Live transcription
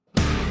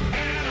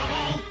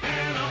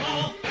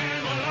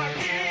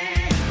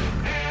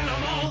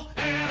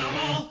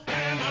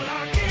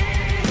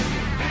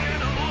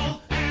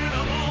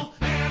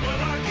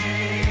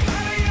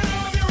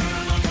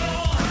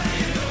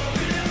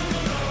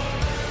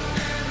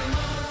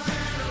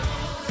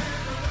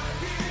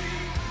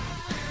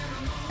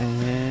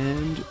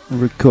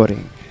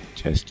Recording.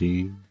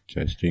 Testing,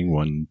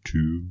 1,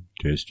 2,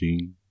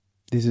 testing.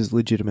 This is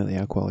legitimately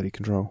our quality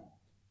control.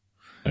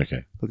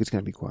 Okay. Look, it's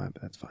going to be quiet,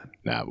 but that's fine.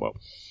 Nah, well.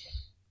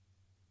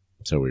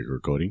 So we're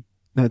recording?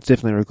 No, it's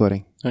definitely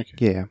recording. Okay.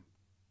 Yeah.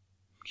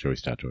 Shall we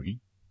start talking?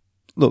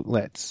 Look,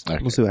 let's. Okay.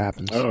 We'll see what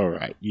happens. All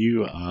right.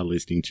 You are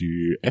listening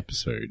to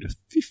episode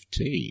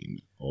 15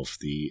 of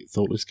the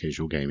Thoughtless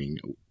Casual Gaming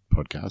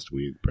podcast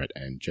with Brett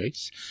and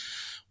Jace.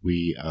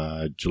 We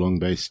are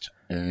Geelong-based,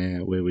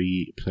 where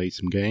we play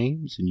some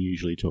games and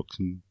usually talk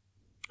some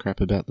crap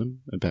about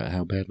them, about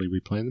how badly we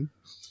play them.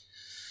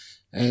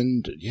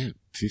 And, yeah,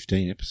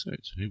 15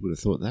 episodes. Who would have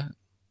thought that?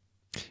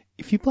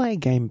 If you play a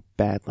game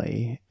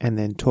badly and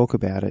then talk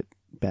about it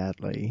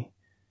badly,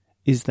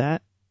 is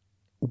that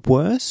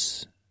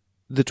worse?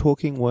 The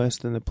talking worse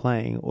than the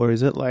playing? Or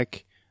is it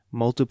like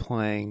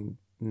multiplying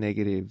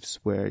negatives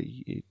where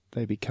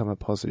they become a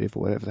positive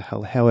or whatever the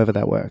hell, however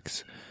that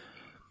works?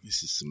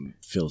 This is some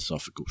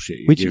philosophical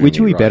shit. Which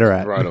are we better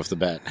at? Right off the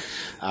bat.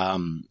 I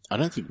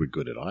don't think we're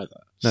good at either.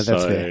 No,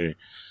 that's fair.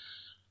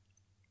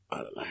 I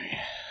don't know.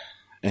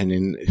 And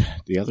then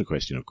the other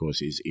question, of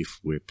course, is if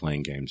we're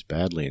playing games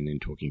badly and then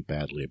talking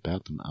badly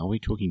about them, are we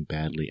talking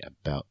badly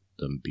about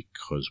them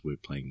because we're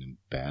playing them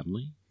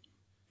badly?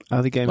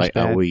 Are the games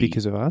bad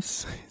because of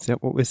us? Is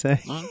that what we're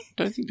saying? I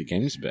don't think the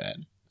game's bad.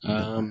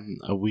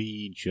 Are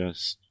we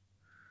just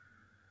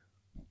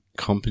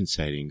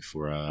compensating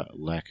for a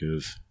lack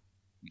of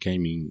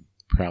gaming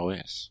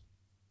prowess?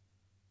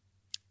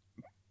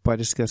 By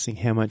discussing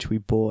how much we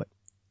bought.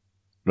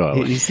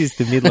 Oh. This is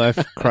the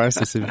midlife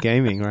crisis of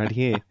gaming right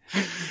here.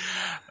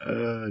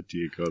 Oh,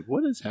 dear God.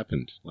 What has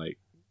happened? Like,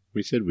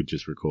 we said we'd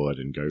just record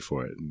and go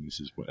for it, and this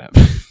is what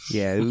happened.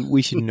 Yeah,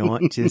 we should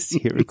not just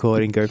hit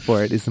record and go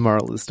for it, is the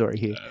moral of the story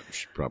here. We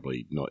should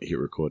probably not hit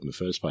record in the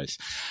first place.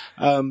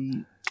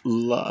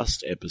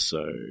 Last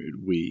episode,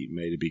 we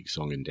made a big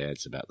song and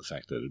dance about the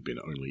fact that it had been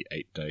only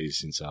 8 days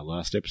since our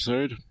last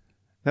episode.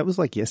 That was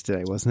like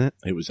yesterday, wasn't it?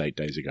 It was 8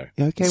 days ago.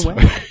 Okay, so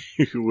well.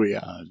 We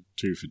are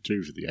 2 for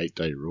 2 for the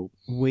 8-day rule.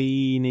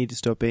 We need to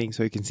stop being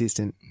so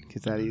consistent,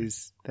 because that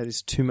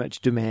is too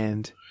much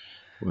demand.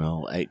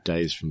 Well, 8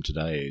 days from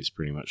today is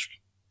pretty much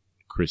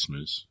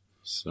Christmas,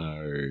 so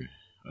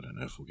I don't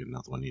know if we'll get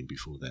another one in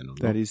before then or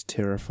not. That is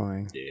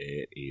terrifying.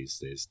 Yeah, it is.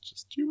 There's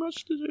just too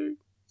much to do.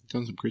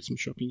 Done some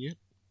Christmas shopping yet?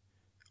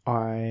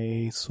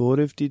 I sort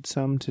of did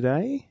some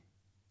today.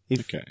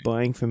 If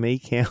buying for me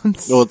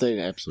counts. Well, that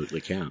absolutely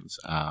counts.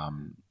 I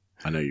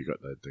know you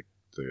got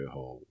the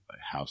whole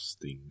house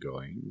thing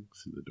going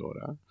for the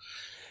daughter.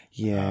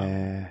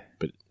 Yeah.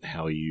 But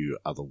how are you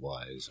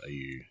otherwise? Are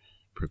you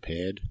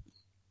prepared?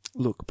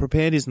 Look,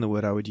 prepared isn't the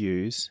word I would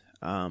use.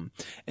 And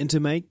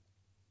to make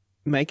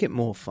it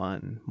more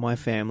fun, my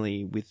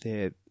family, with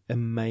their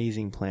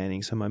amazing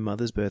planning. So my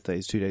mother's birthday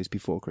is 2 days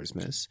before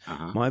Christmas.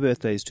 Uh-huh. My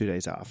birthday is 2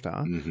 days after.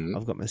 Mm-hmm.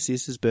 I've got my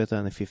sister's birthday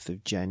on the 5th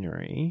of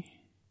January.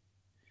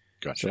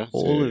 Gotcha.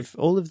 So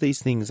all of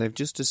these things, they've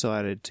just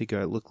decided to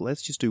go, look,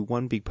 let's just do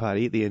one big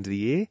party at the end of the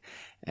year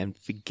and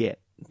forget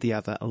the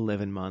other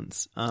 11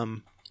 months.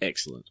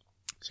 Excellent.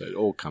 So it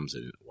all comes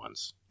in at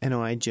once. And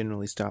I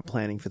generally start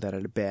planning for that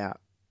at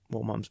about,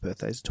 well, Mum's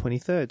birthday is the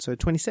 23rd, so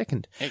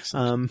 22nd.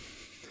 Excellent.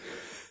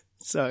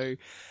 So,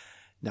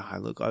 no,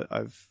 look,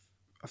 I've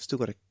still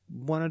got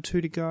one or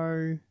two to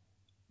go,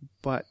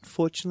 but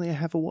fortunately I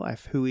have a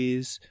wife who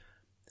is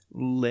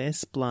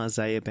less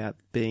blasé about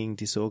being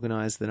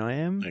disorganised than I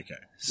am. Okay.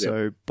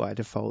 So by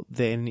default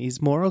then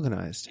is more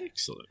organised.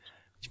 Excellent.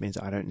 Which means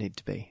I don't need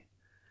to be.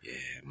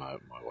 Yeah, my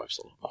wife's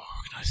a lot more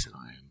organised than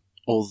I am.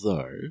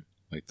 Although,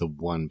 like, the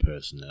one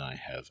person that I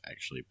have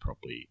actually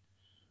properly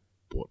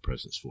bought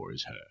presents for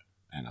is her.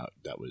 And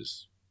that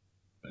was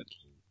at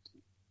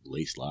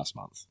least last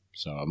month.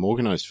 So I'm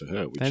organised for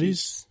her, which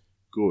is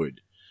good.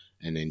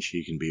 And then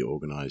she can be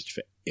organised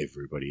for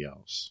everybody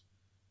else,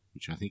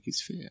 which I think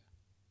is fair.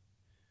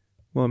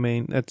 Well, I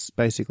mean, that's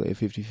basically a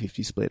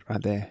 50-50 split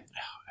right there.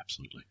 Oh,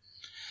 absolutely.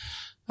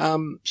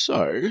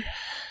 So,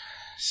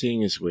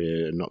 seeing as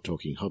we're not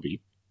talking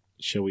hobby,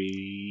 shall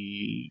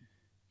we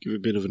give a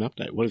bit of an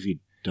update? What have you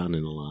done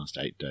in the last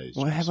 8 days?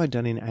 What have I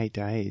done in 8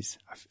 days?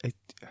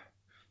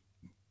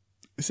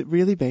 Has it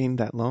really been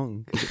that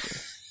long?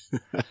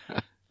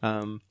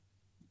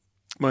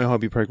 My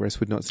hobby progress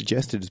would not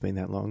suggest it has been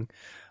that long.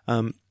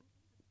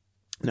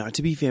 No,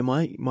 to be fair,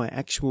 my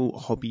actual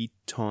hobby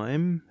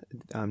time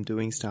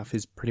doing stuff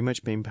has pretty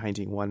much been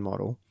painting one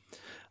model.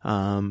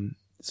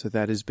 So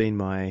that has been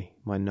my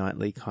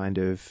nightly kind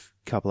of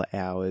couple of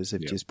hours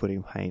of just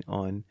putting paint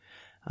on.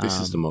 This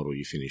is the model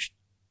you finished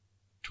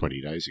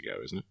 20 days ago,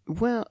 isn't it?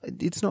 Well,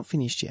 it's not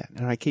finished yet,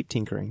 and I keep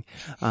tinkering.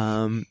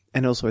 And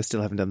also I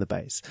still haven't done the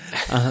base.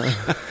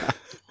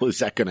 Well, is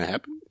that going to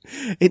happen?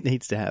 It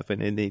needs to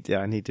happen. I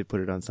need to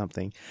put it on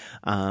something.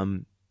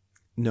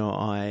 No,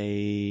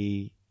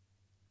 I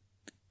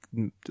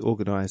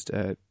organised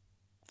a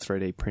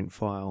 3D print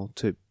file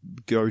to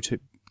go to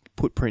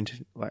put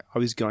print. Like I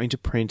was going to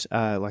print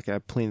like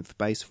a plinth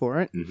base for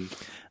it.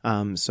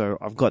 Mm-hmm. So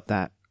I've got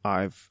that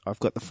I've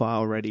got the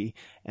file ready,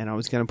 and I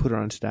was going to put it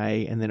on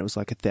today, and then it was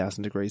like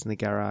 1,000 degrees in the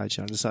garage,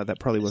 and I decided that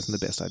probably wasn't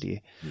the best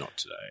idea. Not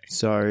today.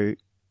 So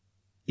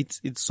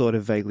it's sort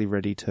of vaguely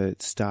ready to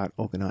start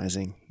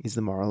organising, is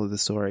the moral of the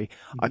story.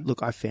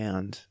 Mm-hmm. I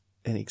found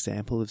an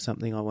example of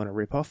something I want to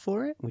rip off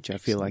for it, which I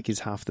feel like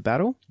is half the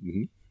battle.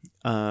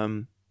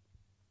 Mm-hmm.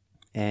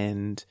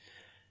 And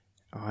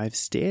I've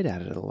stared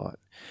at it a lot.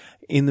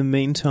 In the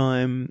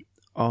meantime,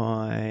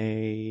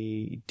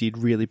 I did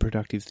really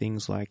productive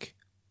things like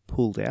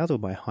pulled out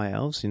of my high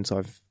elves, since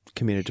I've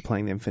committed to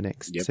playing them for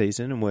next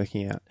season, and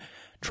working out,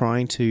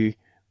 trying to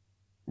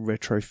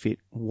retrofit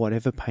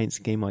whatever paint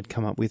scheme I'd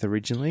come up with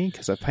originally,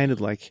 because I painted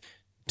like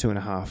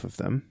 2.5 of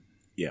them.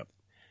 Yep.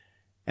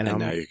 And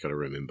now you've got to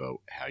remember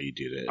how you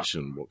did it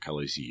and what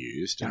colours you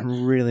used.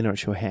 I'm really not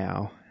sure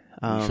how.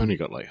 You've only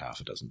got like half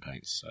a dozen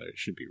paints, so it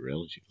should be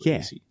relatively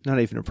easy. Not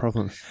even a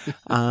problem.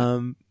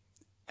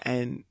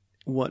 And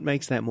what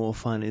makes that more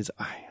fun is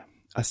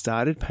I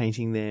started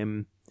painting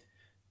them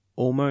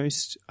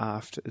almost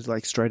after,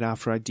 like straight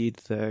after I did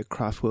the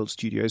Craft World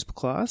Studios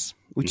class,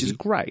 which is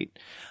great,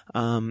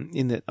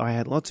 in that I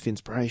had lots of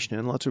inspiration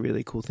and lots of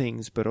really cool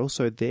things, but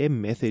also their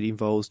method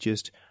involves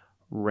just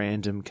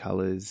random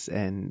colours,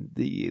 and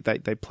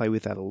they play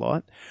with that a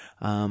lot,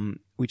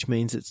 which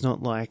means it's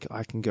not like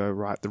I can go,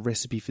 right, the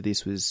recipe for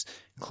this was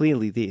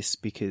clearly this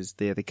because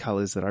they're the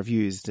colours that I've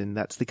used and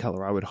that's the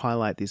colour I would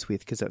highlight this with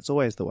because that's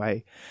always the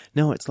way.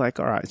 No, it's like,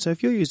 all right, so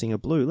if you're using a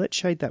blue, let's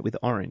shade that with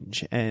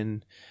orange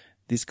and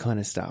this kind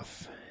of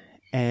stuff.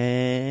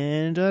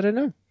 And I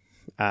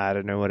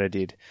don't know what I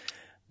did,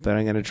 but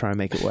I'm going to try and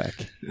make it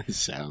work. It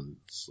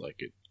sounds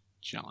like a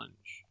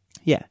challenge.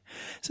 Yeah,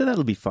 so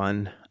that'll be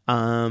fun.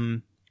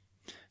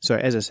 So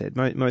as I said,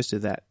 most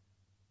of that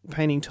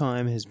painting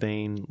time has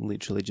been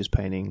literally just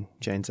painting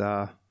Jane's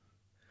R.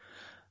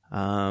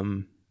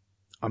 I'm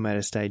at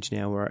a stage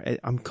now where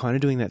I'm kind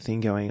of doing that thing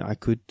going, I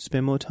could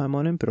spend more time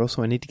on him, but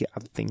also I need to get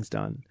other things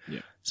done.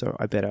 Yeah. So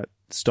I better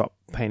stop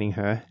painting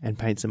her and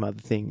paint some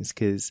other things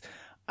because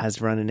I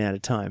was running out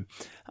of time.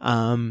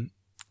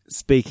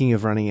 Speaking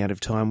of running out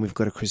of time, we've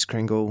got a Kris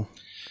Kringle.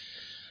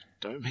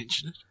 Don't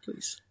mention it,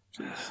 please.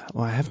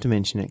 Well, I have to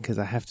mention it because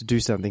I have to do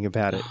something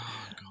about it.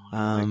 Oh,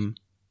 God.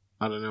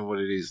 I don't know what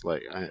it is.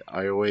 Like,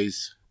 I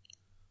always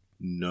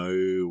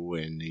know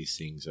when these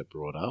things are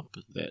brought up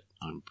that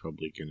I'm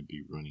probably going to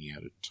be running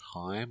out of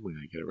time when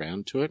I get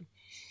around to it.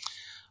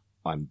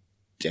 I'm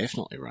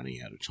definitely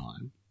running out of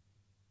time.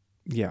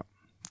 Yeah.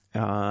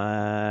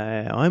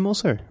 I'm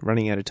also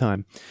running out of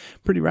time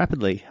pretty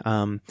rapidly.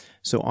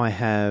 So I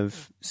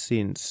have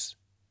since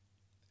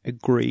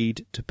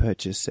agreed to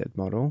purchase said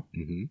model.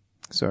 Mm-hmm.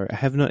 So I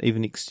have not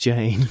even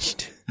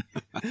exchanged,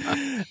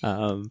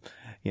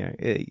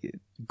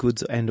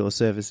 goods and or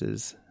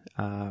services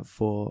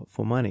for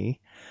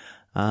money.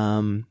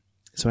 So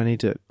I need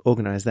to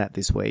organise that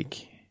this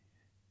week,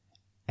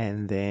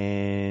 and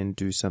then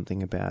do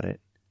something about it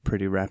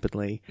pretty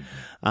rapidly.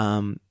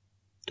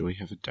 Do we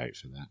have a date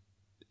for that?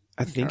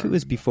 I think it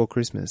was before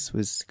Christmas.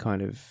 Was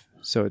kind of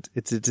so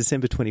it's a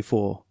December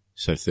 24.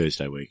 So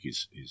Thursday week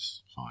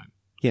is fine.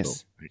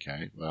 Yes. Cool.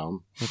 Okay.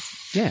 Well,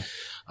 yeah.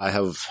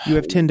 You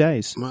have 10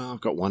 days. Well,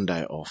 I've got 1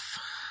 day off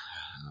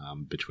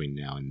between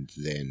now and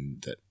then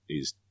that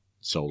is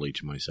solely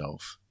to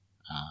myself.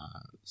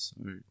 So,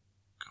 God,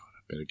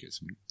 I better get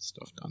some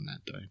stuff done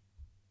that day,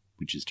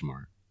 which is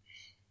tomorrow.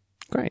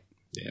 Great.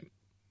 Yeah.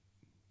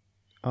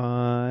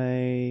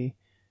 I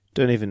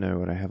don't even know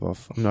what I have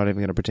off. I'm not even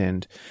going to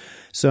pretend.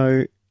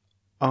 So,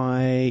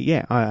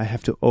 I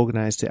have to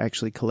organise to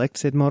actually collect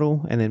said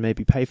model and then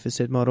maybe pay for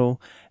said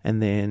model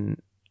and then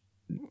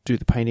do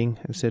the painting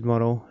of said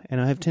model,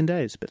 and I have 10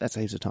 days, but that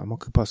saves the time. What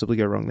could possibly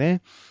go wrong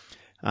there?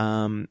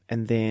 And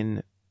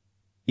then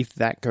if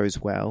that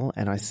goes well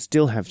and I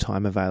still have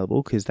time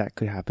available, because that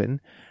could happen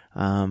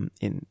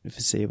in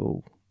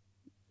foreseeable,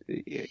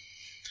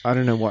 I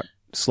don't know what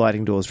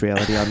sliding doors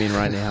reality I'm in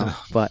right now,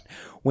 but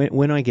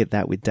when I get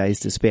that with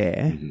days to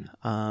spare,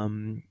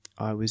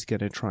 I was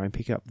going to try and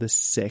pick up the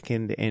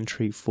second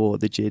entry for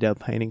the GW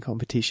painting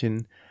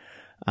competition.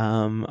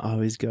 I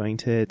was going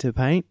to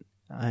paint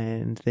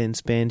and then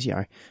spend,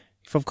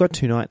 if I've got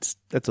 2 nights,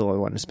 that's all I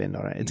want to spend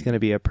on it. It's going to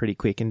be a pretty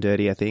quick and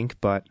dirty, I think,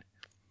 but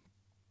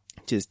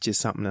just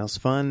something else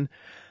fun.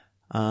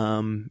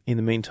 In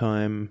the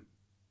meantime,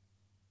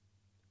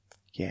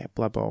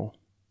 Blood Bowl,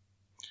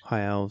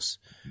 High Elves,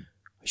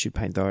 I should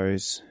paint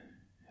those,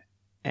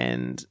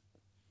 and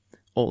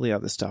all the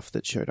other stuff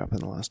that showed up in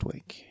the last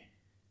week.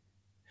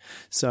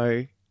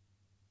 So,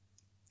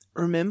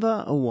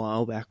 remember a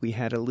while back we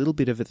had a little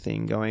bit of a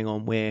thing going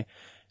on where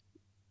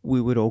we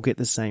would all get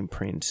the same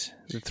print,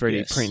 the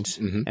 3D print,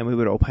 and we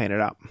would all paint it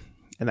up.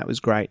 And that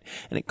was great.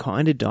 And it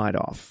kind of died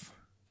off.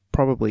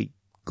 Probably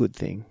good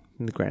thing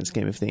in the grand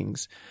scheme of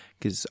things,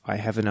 because I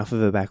have enough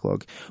of a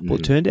backlog. Well,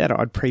 it turned out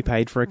I'd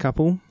prepaid for a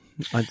couple.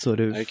 I'd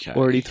sort of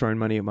already thrown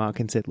money at Mark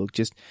and said, look,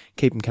 just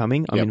keep them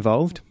coming. I'm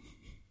involved.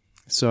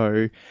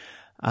 So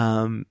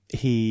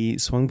he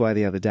swung by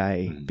the other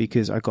day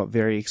because I got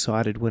very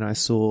excited when I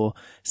saw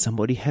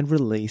somebody had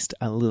released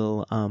a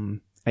little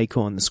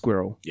Acorn the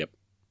squirrel Yep.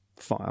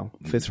 file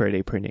for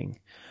 3D printing.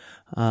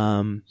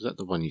 Is that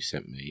the one you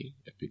sent me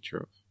a picture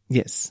of?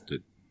 Yes. The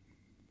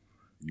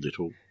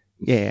little.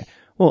 Yeah.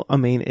 Well, I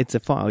mean, it's a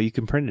file. You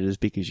can print it as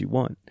big as you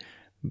want.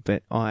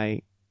 But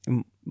I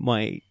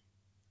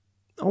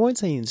won't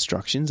say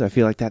instructions. I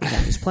feel like that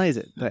misplays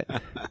it.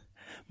 But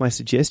my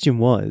suggestion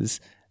was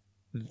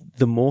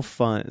the more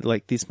fun,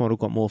 like this model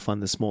got more fun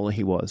the smaller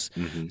he was.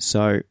 Mm-hmm.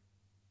 So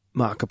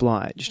Mark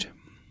obliged.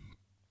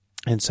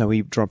 And so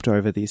he dropped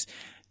over this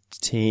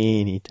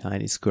teeny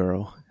tiny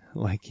squirrel.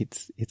 Like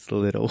it's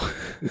little.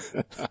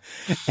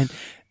 And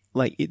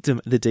like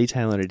the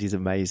detail on it is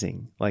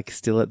amazing. Like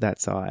still at that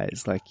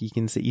size. Like you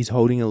can see he's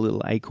holding a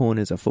little acorn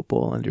as a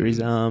football under his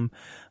arm.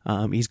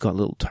 He's got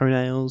little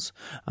toenails.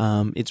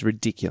 It's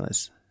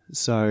ridiculous.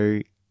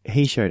 So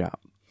he showed up.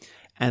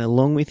 And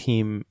along with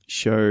him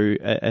show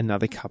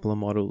another couple of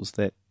models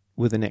that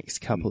were the next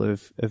couple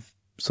of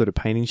sort of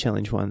painting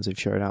challenge ones have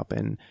showed up.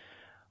 And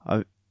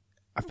I've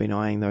been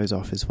eyeing those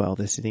off as well.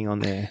 They're sitting on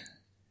there.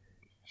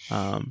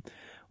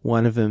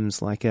 One of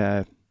them's like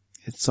a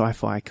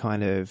sci-fi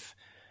kind of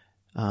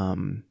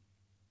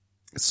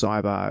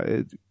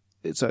cyber.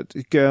 It's a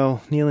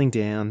girl kneeling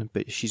down,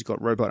 but she's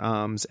got robot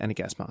arms and a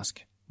gas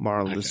mask.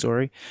 Moral of the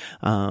story.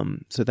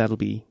 So that'll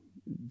be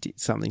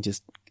something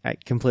just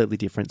completely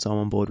different. So I'm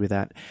on board with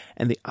that.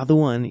 And the other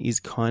one is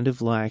kind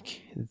of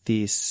like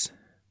this.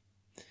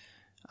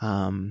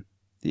 I'm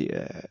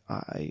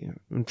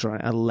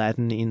trying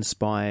Aladdin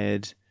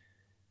inspired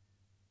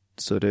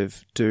sort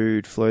of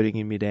dude floating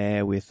in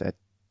midair with a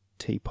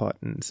teapot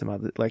and some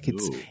other, like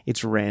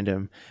it's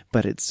random,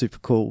 but it's super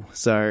cool.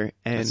 So,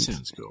 and that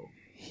sounds cool.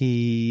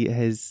 He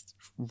has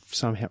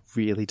somehow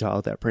really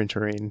dialed that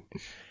printer in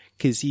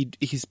because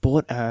he's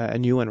bought a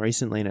new one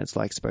recently and it's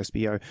like supposed to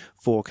be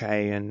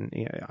 4K and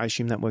I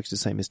assume that works the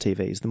same as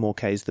TVs. The more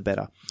Ks, the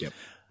better. Yep.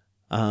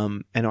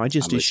 And I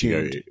just Unless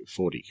assumed you go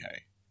 40K.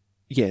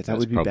 Yeah, that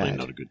would be probably bad.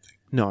 Not a good thing.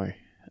 No.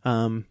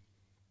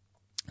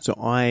 So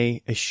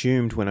I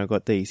assumed when I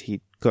got these,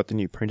 he got the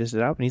new printer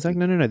set up, and he's like,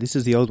 no, this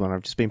is the old one.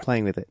 I've just been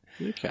playing with it.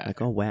 Okay.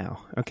 Like, oh, wow.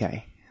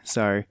 Okay.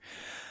 So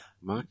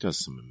Mark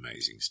does some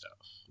amazing stuff.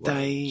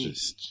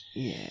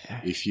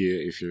 Yeah. If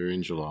you're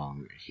in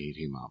Geelong, hit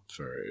him up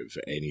for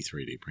any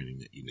 3D printing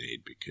that you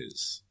need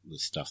because the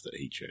stuff that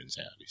he churns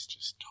out is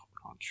just top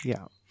notch.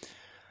 Yeah.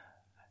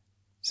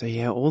 So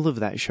yeah, all of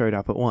that showed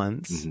up at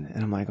once, and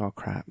I'm like, oh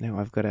crap! Now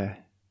I've got to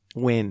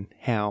when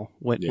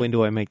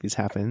do I make this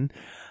happen?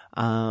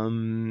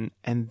 And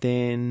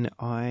then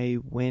I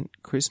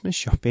went Christmas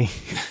shopping,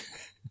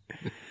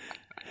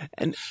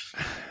 and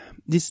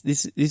this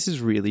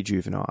is really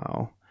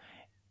juvenile,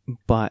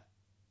 but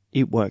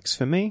it works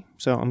for me,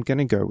 so I'm going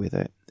to go with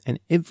it. And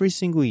every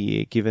single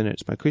year, given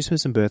it's my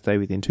Christmas and birthday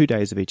within 2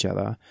 days of each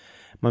other,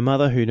 my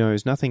mother, who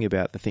knows nothing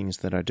about the things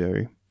that I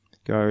do,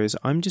 goes,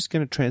 I'm just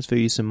going to transfer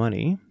you some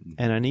money,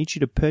 and I need you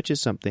to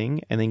purchase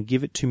something and then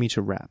give it to me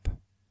to wrap.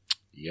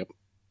 Yep.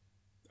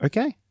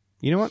 Okay.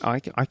 You know what? I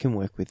can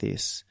work with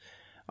this.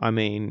 I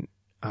mean,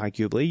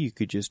 arguably, you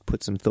could just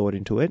put some thought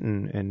into it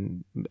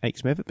and make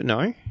some effort, but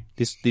no,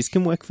 this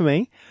can work for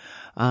me.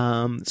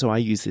 So I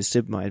use this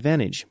to my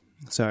advantage.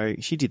 So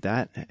she did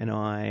that, and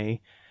I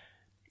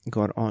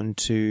got on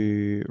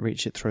to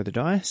Reach It, Throw the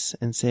Dice,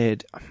 and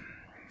said,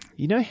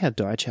 you know how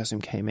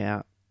Diachasm came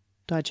out?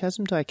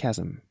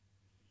 Diachasm?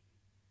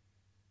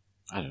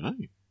 I don't know.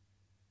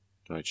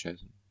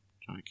 Diachasm.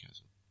 I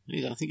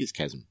think it's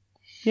chasm.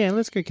 Yeah,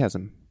 let's go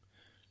chasm.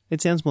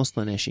 It sounds more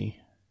Slaneshi.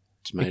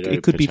 Tomato,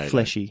 it could potato. be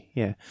fleshy,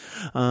 yeah.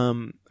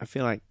 I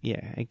feel like,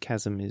 yeah, a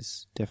chasm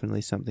is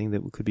definitely something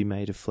that could be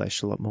made of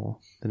flesh a lot more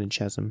than a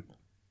chasm.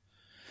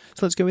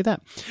 So let's go with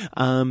that.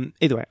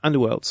 Either way,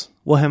 Underworlds.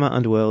 Warhammer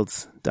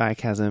Underworlds,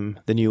 Diachasm,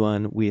 the new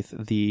one with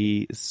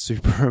the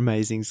super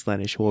amazing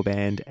Slaanesh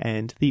warband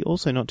and the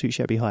also not too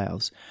shabby High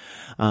Elves.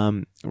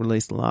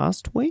 Released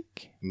last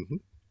week. Mm-hmm.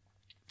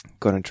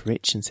 Got onto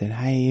Rich and said,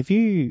 hey, have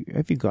you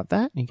got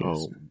that? And he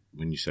goes,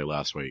 when you say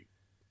last week,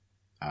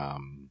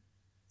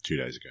 2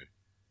 days ago.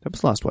 That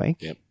was last week.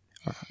 Yep.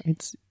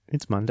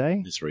 It's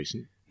Monday. It's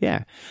recent.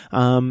 Yeah.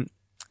 And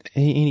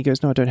he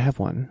goes, no, I don't have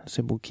one. I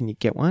said, well, can you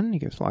get one? He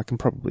goes, well, I can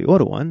probably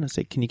order one. I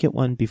said, can you get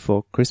one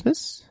before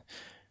Christmas?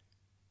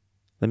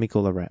 Let me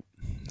call a rep.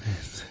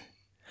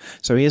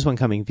 So he has one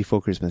coming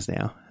before Christmas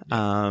now.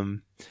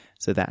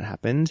 So that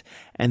happened.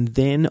 And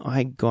then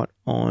I got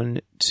on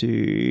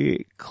to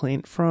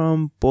Clint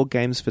from Board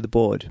Games for the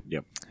Board.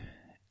 Yep.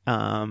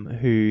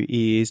 Who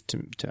is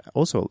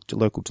also a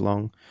local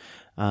Geelong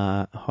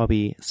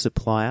hobby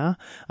supplier,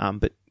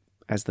 but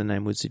as the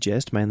name would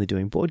suggest, mainly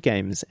doing board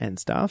games and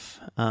stuff.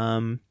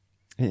 And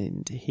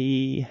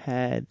he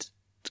had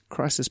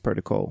Crisis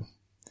Protocol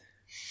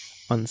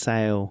on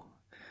sale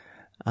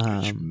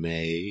Which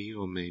may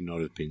or may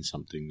not have been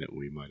something that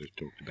we might have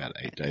talked about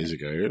 8 days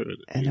ago,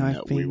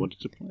 and we wanted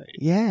to play.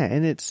 Yeah,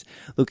 and it's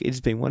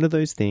been one of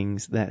those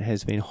things that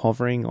has been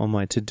hovering on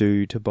my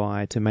to-do, to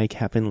buy, to make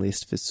happen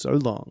list for so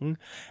long,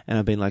 and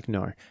I've been like,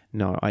 no,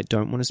 I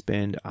don't want to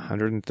spend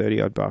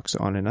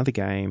 $130 on another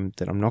game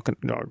that I'm not going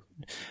to, no.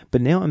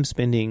 But now I'm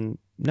spending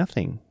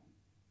nothing.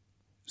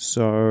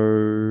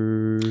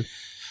 So...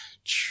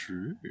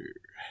 True.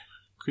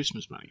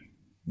 Christmas money.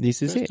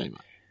 This is Birthday it.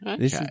 money. Okay,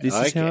 This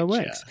is how it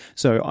works.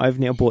 So I've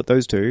now bought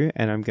those two,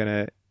 and I'm going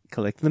to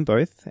collect them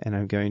both, and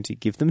I'm going to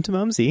give them to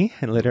Mumsy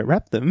and let her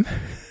wrap them.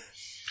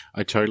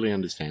 I totally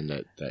understand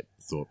that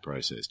thought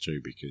process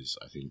too, because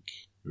I think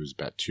it was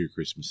about 2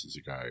 Christmases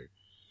ago,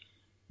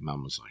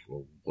 Mum was like,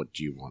 well, what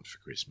do you want for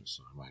Christmas?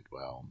 And I went,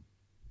 well,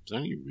 there's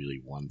only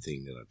really one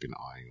thing that I've been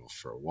eyeing off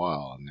for a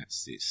while, and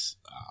that's this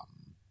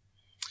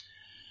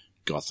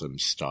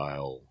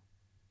Gotham-style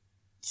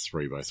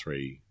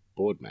 3x3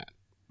 board mat.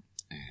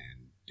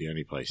 And the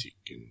only place you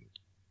can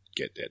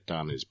get that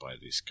done is by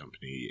this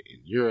company in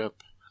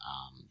Europe.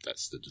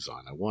 That's the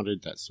design I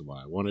wanted. That's the one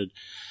I wanted.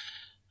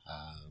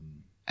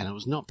 And I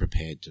was not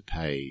prepared to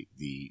pay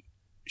the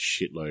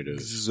shitload of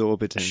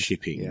exorbitant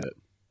shipping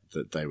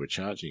that they were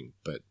charging.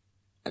 But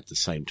at the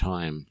same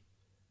time,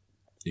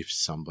 if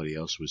somebody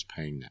else was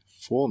paying that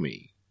for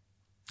me,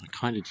 I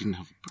kind of didn't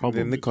have a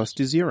problem. Then the cost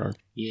is zero.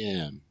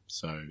 Yeah.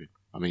 So,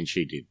 I mean,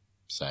 she did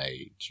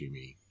say to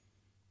me,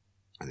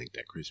 I think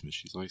that Christmas,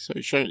 she's like, so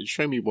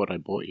show me what I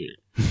bought you.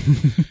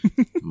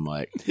 I'm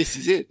like, this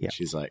is it. Yep.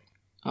 She's like,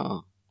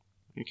 oh,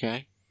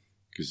 okay.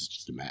 Because it's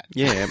just a mat.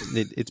 Yeah,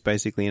 it's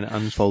basically an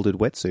unfolded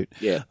wetsuit.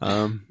 Yeah.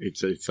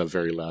 It's a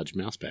very large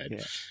mouse pad.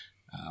 Yeah.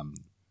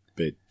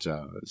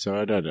 So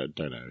I don't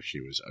know if she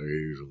was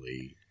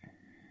overly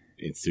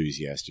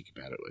enthusiastic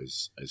about it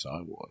as I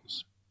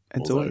was.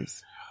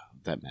 Always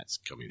that mat's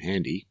come in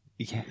handy.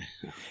 Yeah.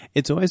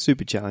 It's always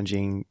super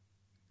challenging.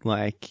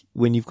 Like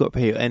when you've got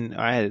people, and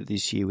I had it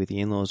this year with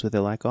the in-laws where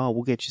they're like, "Oh,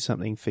 we'll get you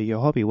something for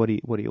your hobby. What do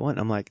you want?"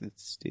 I'm like,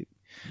 "It's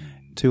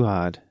too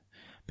hard,"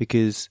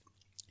 because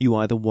you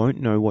either won't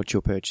know what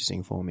you're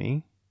purchasing for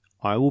me,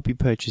 I will be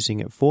purchasing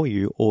it for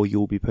you, or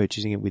you'll be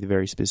purchasing it with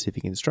very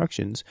specific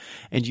instructions,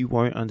 and you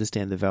won't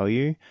understand the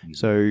value.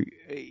 So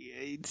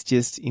it's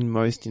just in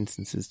most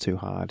instances too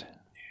hard.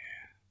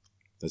 Yeah,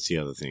 that's the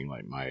other thing.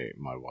 Like my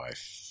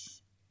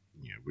wife,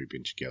 we've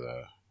been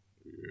together.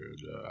 I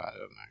don't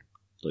know.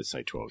 Let's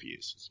say 12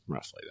 years,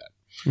 roughly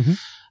that.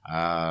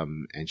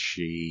 Mm-hmm. And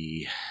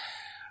she,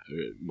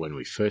 when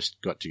we first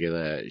got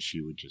together, she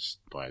would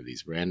just buy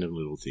these random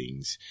little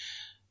things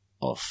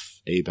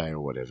off eBay or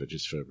whatever,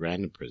 just for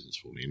random presents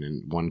for me. And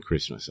then one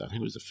Christmas, I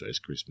think it was the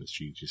first Christmas,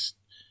 she just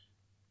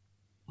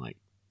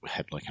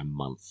had a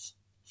month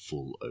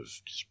full of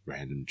just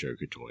random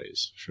Joker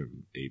toys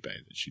from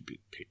eBay that she'd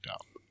picked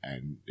up.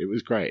 And it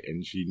was great.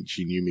 And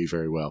she knew me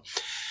very well.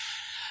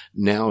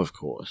 Now, of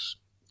course,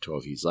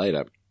 12 years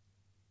later,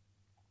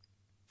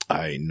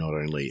 I not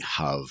only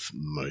have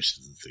most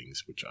of the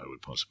things which I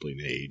would possibly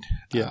need,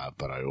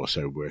 but I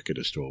also work at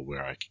a store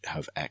where I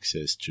have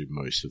access to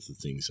most of the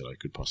things that I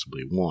could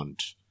possibly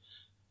want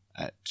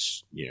at,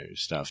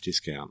 staff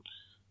discount.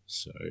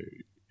 So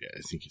yeah,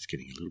 I think it's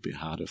getting a little bit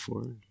harder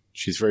for her.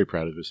 She's very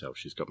proud of herself.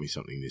 She's got me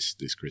something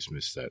this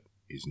Christmas that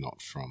is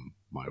not from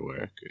my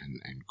work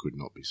and could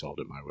not be sold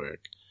at my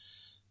work.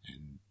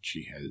 And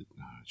she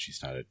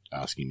started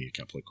asking me a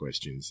couple of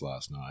questions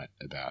last night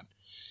about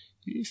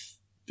if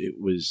it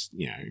was,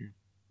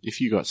 if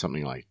you got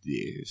something like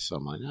this.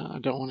 I'm like, no, I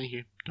don't want to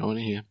hear.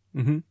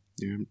 Mm-hmm.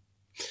 Yeah.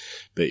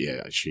 But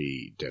yeah,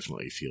 she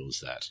definitely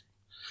feels that,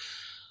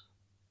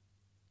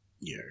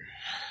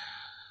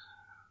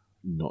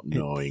 not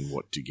knowing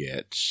what to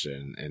get,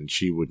 and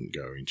she wouldn't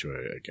go into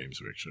a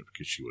Games Workshop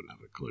because she wouldn't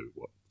have a clue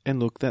what. And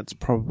look, that's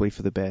probably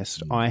for the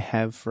best. I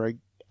have, for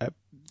a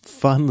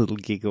fun little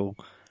giggle,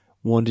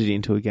 wandered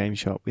into a game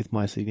shop with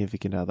my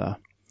significant other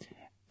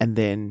and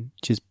then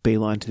just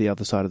beeline to the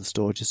other side of the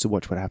store just to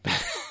watch what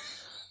happened.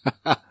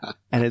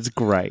 And it's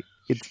great.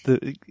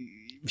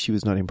 She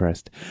was not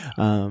impressed.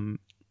 I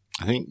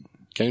think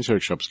Games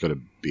Workshop's got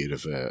a bit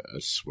of a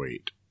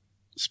sweet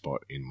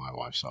spot in my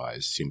wife's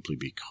eyes, simply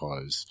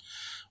because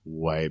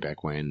way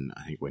back when,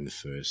 I think when the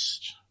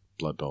first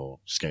Blood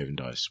Bowl Skaven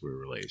dice were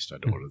released,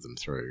 I'd ordered them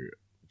through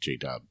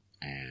GW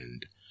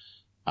and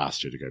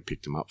asked her to go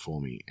pick them up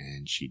for me,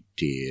 and she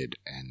did,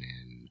 and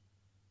then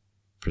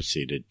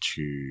proceeded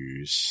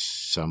to,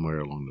 somewhere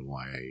along the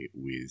way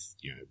with,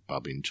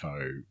 bub in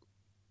tow,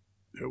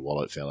 her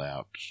wallet fell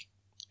out,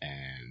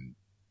 and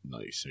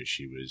so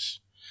she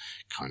was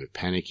kind of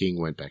panicking,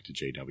 went back to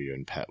GW,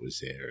 and Pat was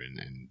there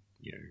and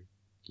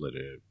let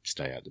her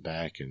stay out the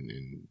back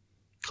and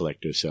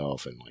collect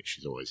herself, and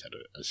she's always had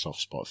a soft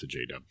spot for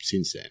GW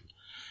since then.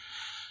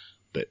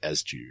 But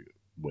as to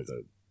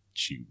whether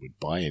she would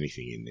buy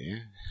anything in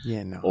there,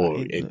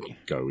 or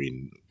go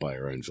in by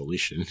her own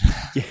volition,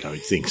 I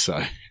don't think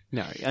so.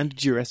 No, under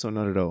duress or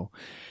not at all.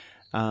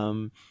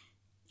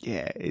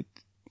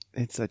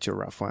 It's such a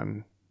rough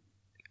one.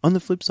 On the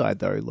flip side,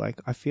 though,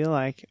 I feel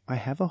like I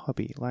have a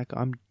hobby.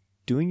 I'm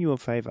doing you a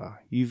favor.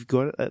 You've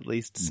got at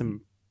least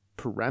some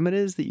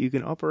parameters that you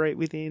can operate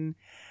within,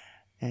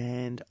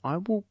 and I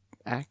will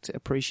act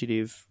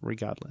appreciative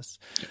regardless.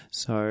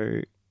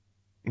 So,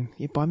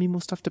 yeah, buy me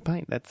more stuff to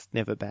paint. That's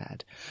never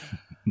bad.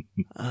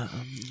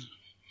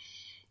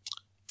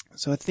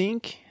 So I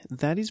think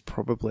that is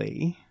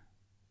probably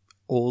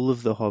all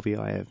of the hobby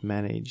I have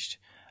managed.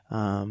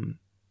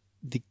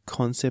 The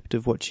concept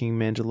of watching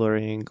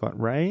Mandalorian got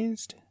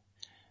raised,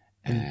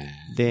 and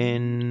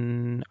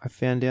then I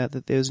found out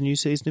that there was a new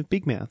season of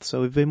Big Mouth,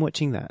 so we've been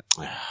watching that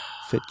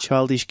for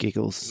childish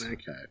giggles.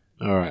 Okay.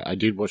 All right. I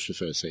did watch the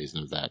first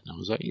season of that, and I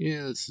was like,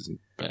 yeah, this isn't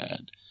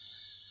bad.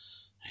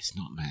 It's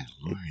not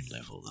Mandalorian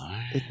level,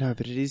 though. No,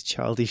 but it is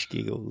childish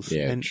giggles,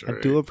 Yeah, and true.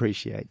 I do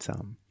appreciate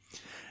some.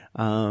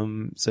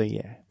 So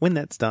yeah, when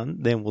that's done,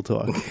 then we'll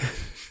talk.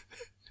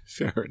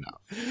 Fair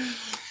enough.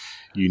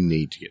 You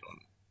need to get on.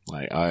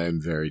 Like, I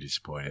am very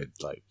disappointed.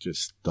 Like,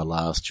 just the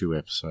last 2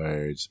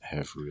 episodes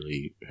have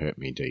really hurt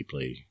me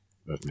deeply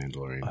of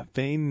Mandalorian. I've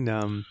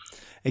been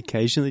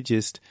occasionally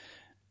just,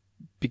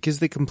 because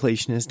the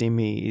completionist in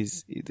me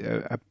is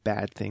a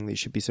bad thing that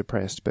should be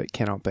suppressed but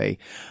cannot be.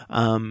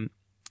 On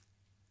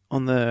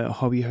the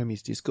Hobby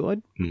Homies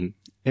Discord,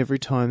 every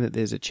time that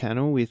there's a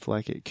channel with,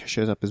 like, it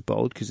shows up as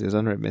bold because there's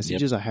unread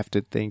messages, I have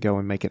to then go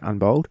and make it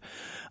unbold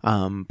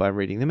by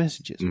reading the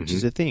messages, which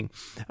is a thing.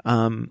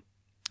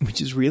 Which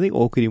is really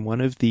awkward in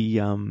one of the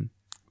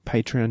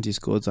Patreon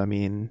Discords I'm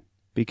in,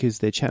 because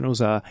their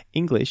channels are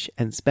English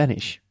and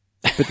Spanish.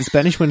 But the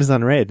Spanish one is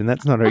unread, and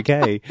that's not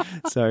okay.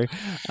 So,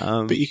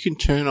 but you can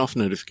turn off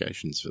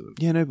notifications for them.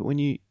 Yeah, no, but when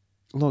you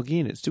log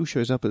in, it still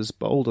shows up as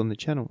bold on the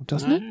channel,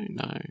 doesn't it?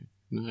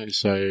 No.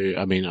 So,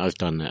 I mean, I've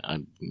done that.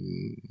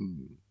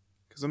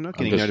 Because I'm not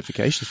getting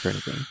notifications for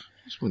anything. I'm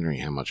just wondering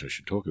how much I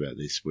should talk about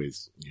this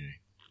with,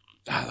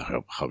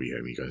 the Hobby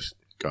Homie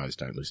guys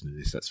don't listen to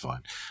this, that's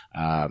fine.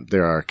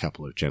 There are a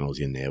couple of channels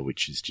in there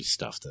which is just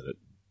stuff that it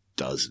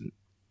doesn't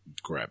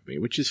grab me,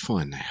 which is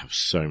fine. They have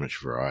so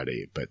much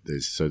variety, but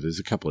there's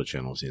a couple of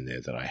channels in there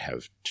that I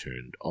have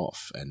turned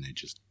off, and they're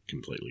just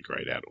completely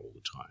grayed out all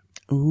the time.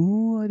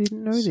 Ooh, I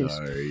didn't know this.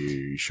 So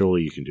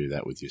surely you can do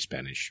that with your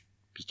Spanish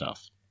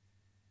stuff.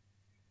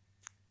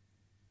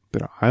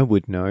 But I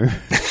would know.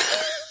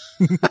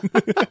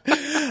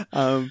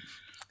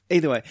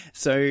 Either way,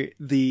 so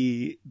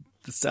the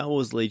Star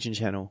Wars Legion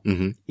channel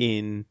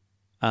in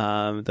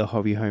the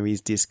Hobby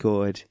Homies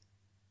Discord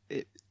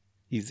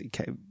is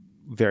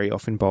very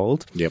often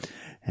bold. Yep.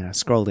 And I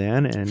scroll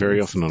down, and very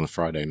often on a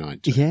Friday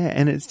night too. Yeah,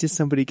 and it's just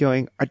somebody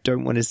going, I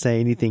don't want to say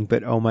anything,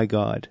 but oh my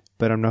God.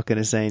 But I'm not going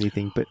to say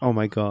anything, but oh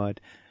my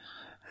God.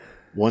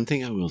 One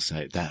thing I will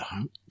say,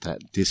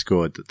 that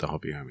Discord that the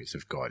Hobby Homies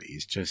have got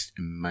is just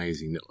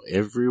amazing.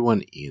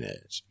 Everyone in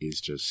it is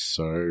just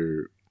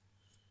so,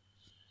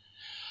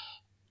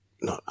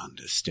 not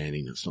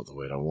understanding, that's not the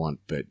word I want,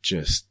 but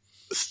just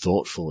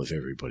thoughtful of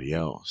everybody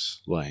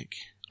else. Like,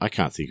 I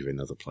can't think of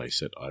another place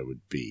that I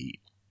would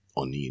be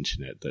on the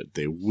internet that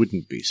there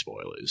wouldn't be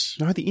spoilers.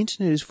 No, the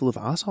internet is full of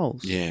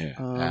assholes. Yeah.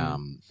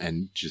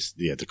 And just,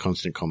 the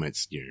constant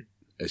comments,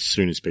 as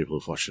soon as people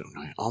have watched it,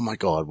 I'm like, oh my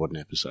God, what an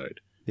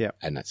episode. Yeah.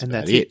 And that's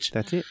it.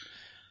 That's it.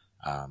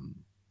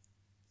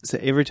 So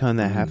every time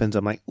that happens,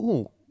 I'm like,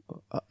 I'm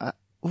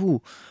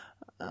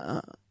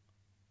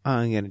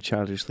going to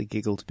childishly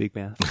giggle to Big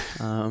Mouth.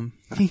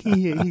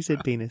 He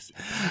said penis.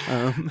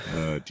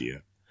 Oh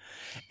dear.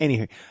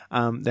 Anywho,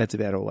 that's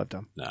about all I've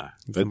done. No,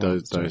 but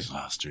those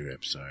last 2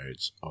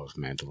 episodes of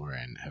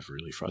Mandalorian have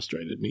really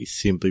frustrated me,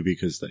 simply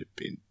because they've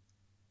been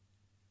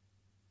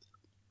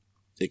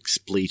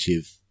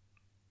expletive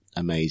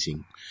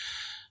amazing.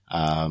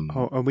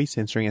 Are we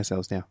censoring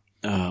ourselves now?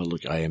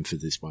 Look, I am for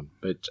this one.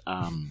 But,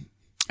 and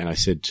I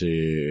said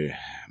to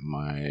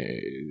my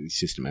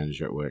assistant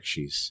manager at work,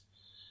 she's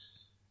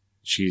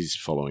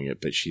following it,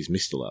 but she's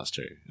missed the last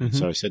 2. And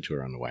so I said to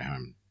her on the way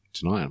home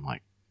tonight, I'm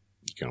like,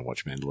 you going to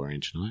watch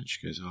Mandalorian tonight?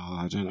 She goes,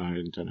 I don't know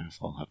if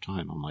I'll have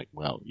time. I'm like,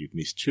 well, you've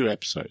missed 2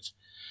 episodes.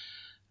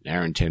 An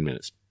hour and 10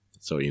 minutes.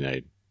 That's all you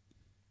need.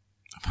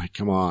 I'm like,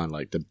 come on,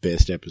 like the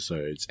best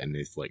episodes, and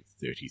there's like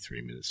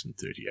 33 minutes and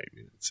 38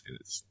 minutes, and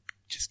it's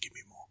just give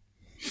me more.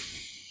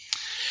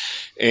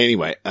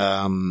 Anyway,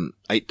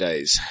 8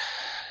 days.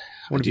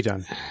 What have you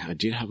done? I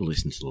did have a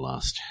listen to the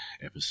last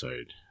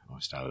episode. I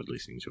started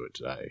listening to it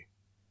today,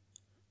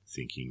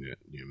 thinking that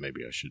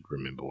maybe I should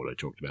remember what I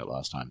talked about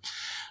last time,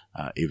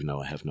 even though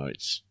I have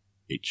notes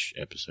each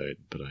episode,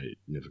 but I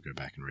never go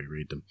back and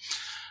reread them.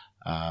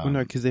 Well, no,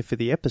 because they're for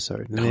the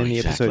episode, and then the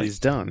episode is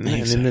done,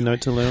 and then the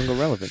notes are no longer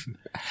relevant.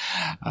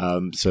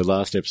 So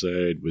last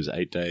episode was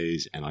 8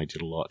 days, and I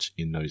did a lot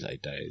in those 8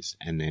 days.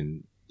 And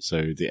then,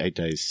 so the 8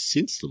 days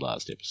since the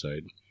last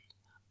episode,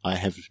 I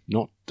have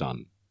not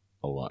done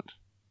a lot.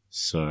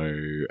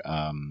 So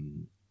I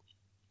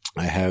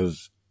have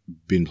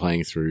been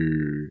playing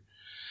through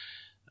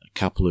a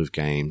couple of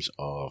games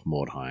of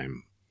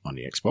Mordheim on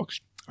the Xbox.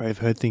 I have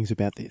heard things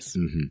about this.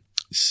 Mm-hmm.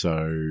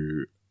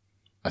 So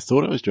I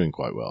thought I was doing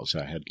quite well. So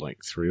I had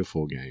like 3 or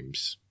 4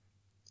 games,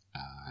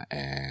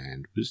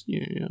 and was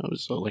I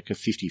was like a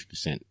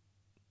 50%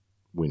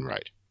 win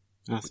rate.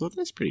 And I thought,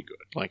 that's pretty good.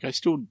 Like, I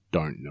still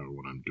don't know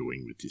what I'm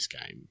doing with this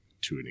game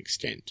to an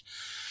extent.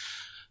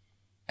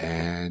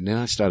 And then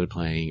I started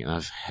playing, and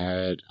I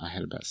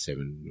had about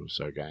 7 or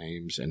so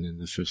games, and then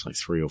the first like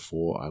 3 or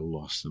 4, I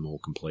lost them all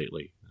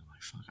completely. I'm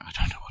like, fuck, I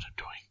don't know what I'm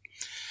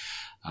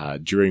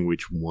doing. During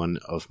which one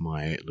of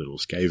my little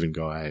Skaven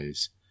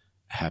guys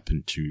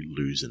happened to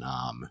lose an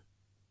arm.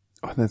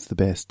 Oh, that's the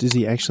best. Does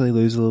he actually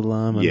lose a little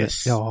arm?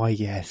 Yes. Oh,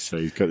 yes. So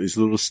he's got this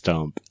little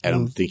stump, and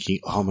I'm thinking,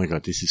 oh my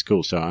god, this is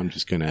cool. So I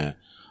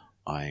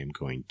am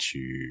going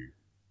to,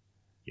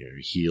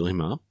 heal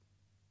him up,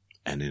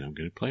 and then I'm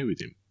going to play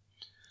with him.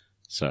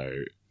 So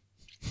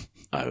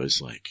I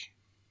was like,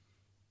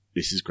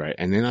 this is great.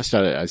 And then I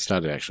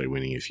started actually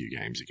winning a few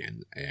games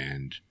again,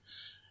 and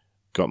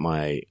got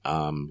my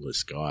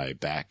armless guy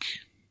back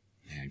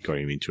and got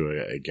him into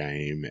a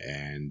game,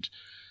 and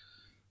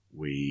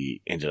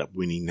we ended up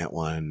winning that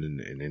one.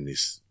 And then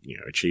this,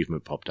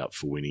 achievement popped up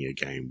for winning a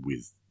game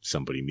with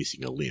somebody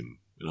missing a limb.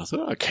 And I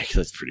thought, okay,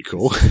 that's pretty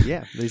cool.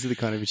 Yeah, these are the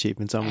kind of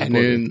achievements I'm And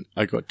then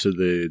I got to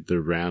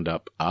the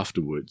roundup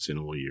afterwards and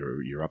all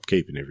your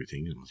upkeep and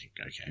everything. And I think,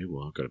 okay,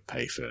 well, I've got to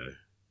pay for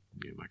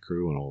my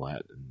crew and all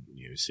that,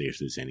 and see if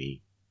there's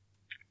any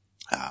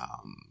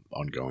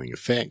ongoing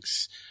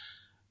effects.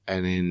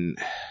 And then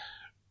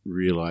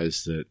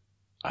realized that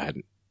I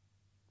hadn't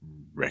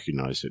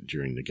recognized it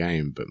during the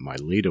game, but my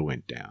leader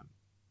went down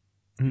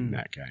in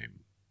that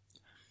game.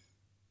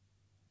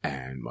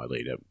 And my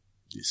leader,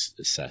 this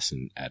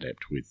assassin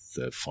adept with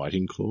the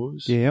fighting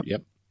claws. Yep.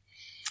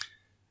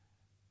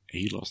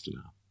 He lost an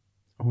arm.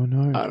 Oh,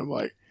 no. And I'm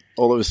like,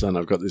 all of a sudden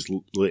I've got this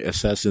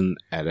assassin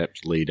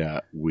adept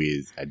leader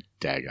with a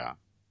dagger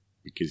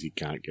because he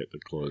can't get the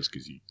claws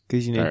because you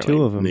need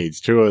 2 of them. Needs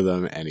 2 of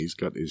them, and he's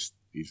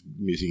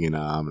missing an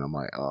arm, and I'm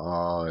like,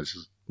 oh, it's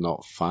just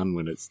not fun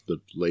when it's the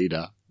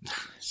leader.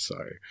 So,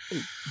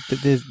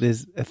 but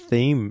there's a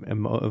theme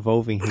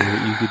evolving here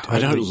that you could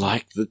totally... I don't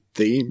like the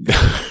theme.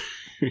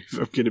 If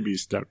I'm going to be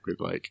stuck with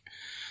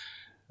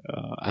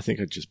I think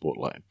I just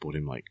bought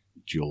him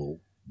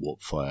dual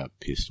warpfire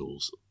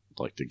pistols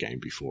like the game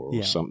before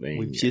or something,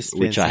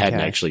 which I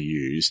hadn't actually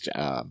used.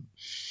 But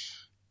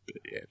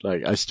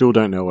yeah, I still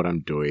don't know what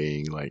I'm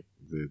doing. Like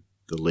the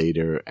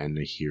leader and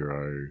the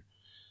hero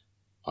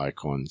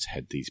icons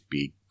had these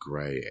big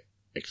green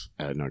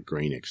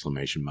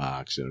exclamation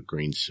marks and a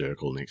green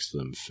circle next to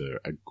them for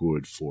a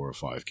good 4 or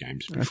 5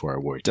 games before I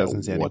worked out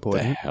what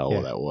the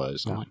hell that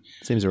was. No,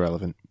 seems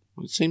irrelevant.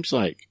 It seems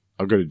like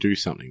I've got to do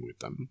something with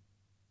them,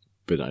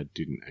 but I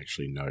didn't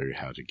actually know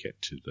how to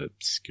get to the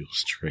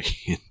skills tree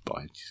and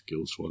buy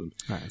skills for them.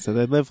 Right, so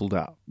they've leveled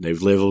up.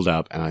 They've leveled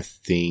up, and I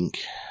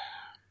think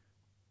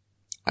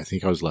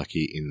I was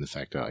lucky in the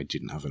fact that I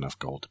didn't have enough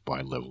gold to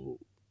buy level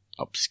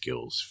up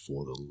skills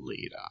for the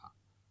leader.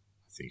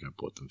 I think I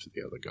bought them for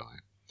the other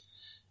guy.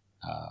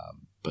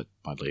 But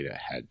my leader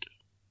had,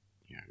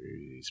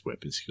 his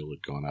weapon skill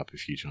had gone up a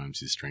few times,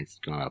 his strength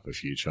had gone up a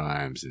few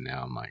times, and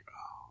now I'm like,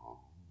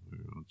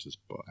 I'll just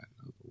buy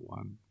another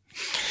one.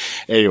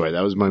 Anyway,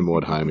 that was my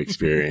Mordheim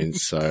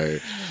experience. So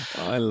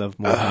I love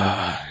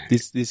Mordheim.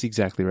 This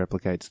exactly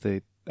replicates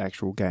the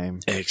actual game.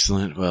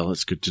 Excellent. Well,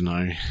 it's good to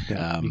know.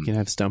 You can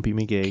have Stumpy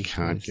McGee.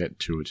 Can't get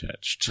too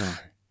attached. No.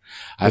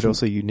 But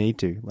also you need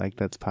to.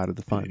 That's part of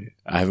the fun. Yeah,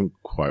 I haven't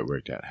quite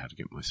worked out how to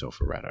get myself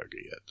a rat ogre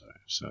yet, though.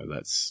 So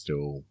that's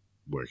still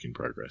work in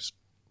progress.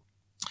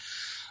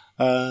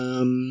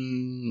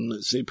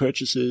 Let's see,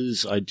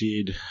 purchases. I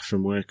did,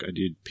 from work, I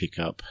did pick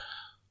up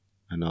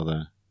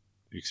another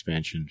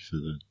expansion for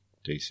the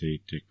DC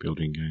deck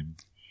building game.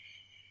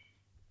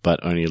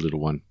 But only a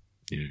little one.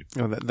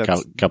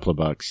 That's couple of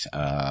bucks.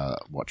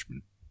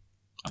 Watchmen.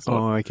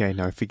 Okay.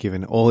 No,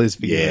 forgiven. All is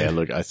forgiven. Yeah,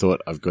 look, I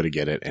thought I've got to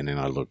get it, and then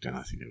I looked, and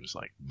I think there was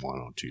 1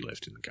 or 2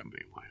 left in the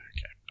company. I'm like,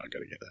 okay, I got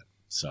to get that.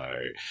 So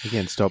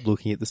again, stop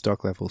looking at the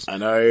stock levels. I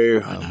know,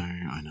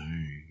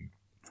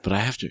 but I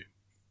have to,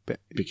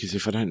 because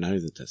if I don't know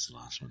that that's the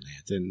last one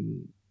there,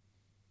 then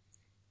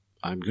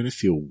I'm going to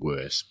feel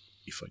worse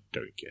if I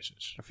don't get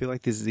it. I feel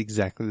like this is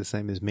exactly the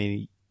same as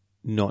me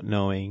not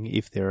knowing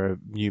if there are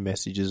new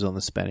messages on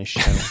the Spanish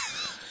channel.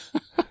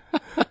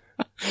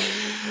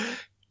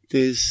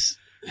 There's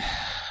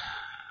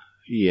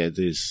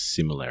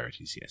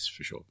similarities, yes,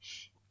 for sure.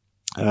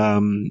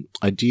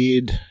 I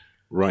did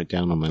write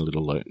down on my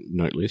little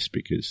note list,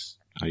 because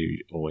I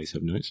always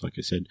have notes, like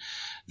I said,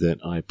 that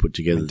I put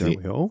together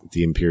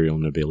the Imperial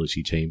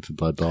Nobility team for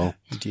Blood Bowl.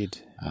 You did.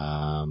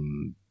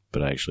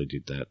 But I actually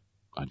did that.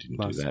 I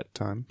didn't do that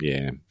time.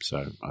 Yeah,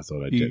 so I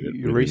thought I did it.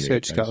 You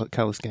researched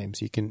colour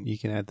schemes. You can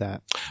add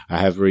that.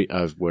 I've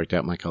worked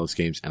out my colour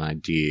schemes, and I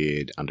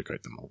did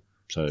undercoat them all.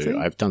 So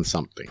I've done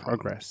something.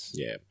 Progress.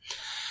 Yeah.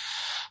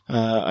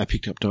 I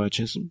picked up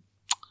Diachasm.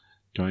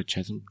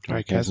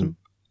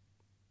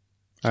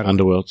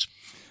 Underworlds.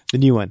 The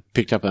new one.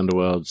 Picked up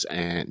Underworlds,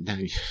 and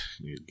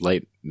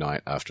late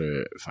night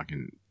after a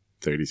fucking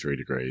 34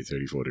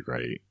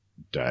 degree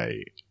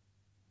day,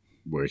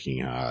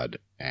 working hard,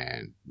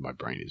 and my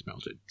brain is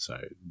melted. So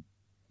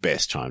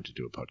best time to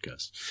do a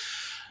podcast.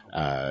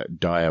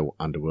 Dire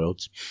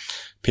Underworlds.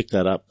 Pick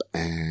that up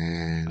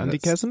and...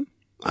 Underchasm?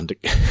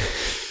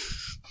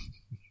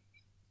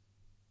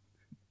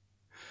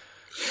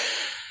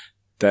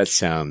 That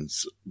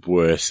sounds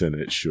worse than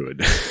it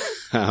should.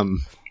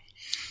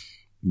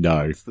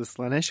 No. It's the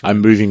Slaanesh I'm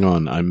moving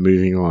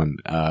on.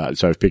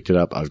 So I've picked it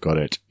up. I've got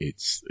it.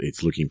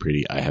 It's looking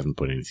pretty. I haven't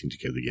put anything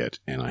together yet,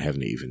 and I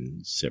haven't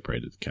even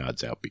separated the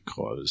cards out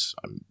because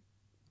I'm,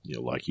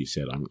 like you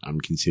said,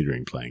 I'm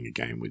considering playing a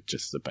game with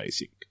just the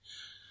basic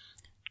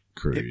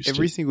crews.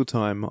 Every single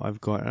time I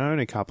own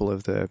a couple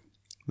of the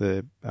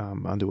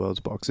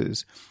Underworlds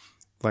boxes,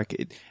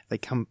 like they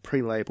come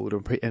pre-labeled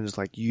and it's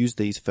like, use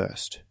these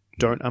first.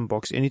 Don't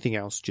unbox anything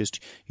else.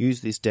 Just use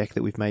this deck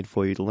that we've made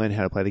for you to learn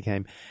how to play the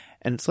game.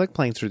 And it's like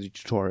playing through the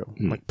tutorial.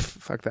 Like,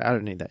 fuck that. I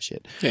don't need that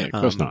shit. Yeah, of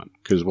course not.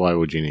 Because why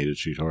would you need a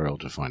tutorial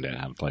to find out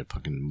how to play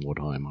fucking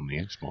Wartime on the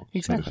Xbox?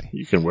 Exactly.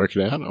 You can work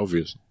it out,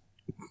 obviously.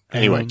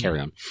 Anyway, carry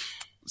on.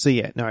 So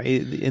yeah, no,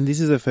 and this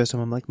is the first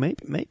time I'm like,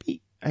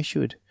 maybe I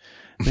should.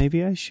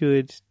 Maybe I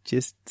should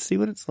just see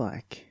what it's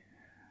like.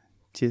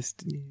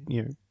 Just,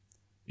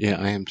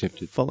 Yeah, I am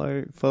tempted.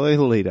 Follow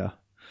the leader.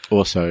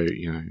 Also,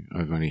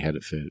 I've only had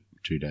it for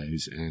 2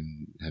 days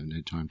and haven't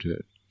had time to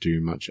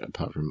do much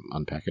apart from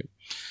unpack it.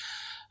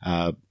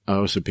 I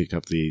also picked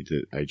up the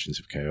Agents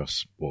of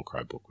Chaos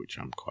Warcry book, which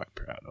I'm quite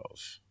proud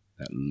of.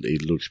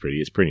 It looks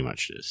pretty. It's pretty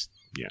much just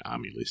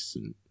army lists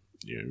and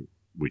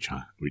which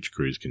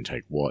crews can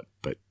take what,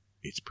 but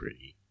it's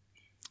pretty.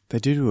 They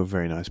do a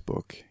very nice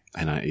book,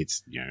 and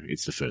it's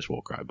the first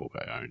Warcry book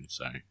I own,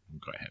 so I'm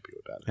quite happy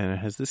with that. And it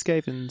has the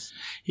Skavens.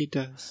 It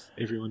does.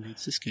 Everyone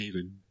needs a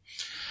Skaven.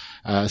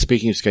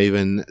 Speaking of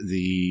Skaven,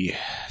 the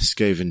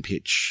Skaven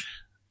pitch,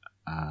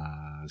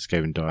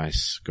 Skaven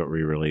dice got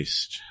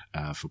re-released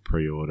for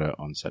pre-order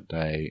on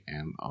Saturday,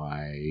 and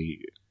I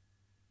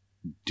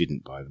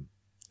didn't buy them.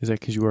 Is that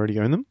because you already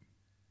own them?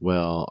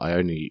 Well, I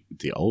own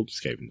the old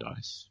Skaven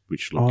dice,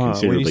 which look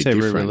considerably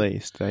different. When you say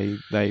re-released,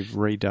 they've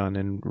redone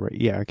and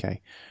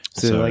okay.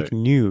 So like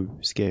new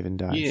Skaven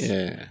dice.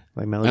 Yeah.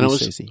 Like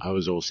Melody. I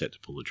was all set to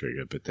pull the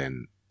trigger, but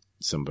then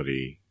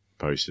somebody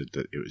posted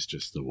that it was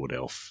just the Wood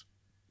Elf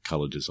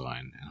color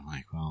design, and I'm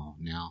like, well,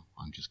 now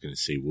I'm just going to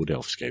see Wood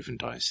Elf Skaven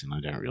dice, and I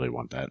don't really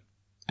want that.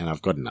 And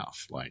I've got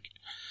enough. Like,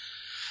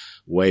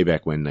 way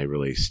back when they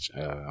released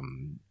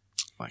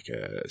like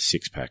a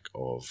 6-pack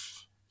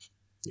of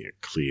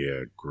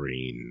clear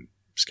green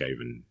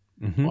Skaven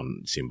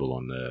on symbol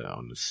on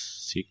the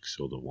 6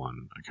 or the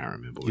 1. I can't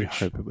remember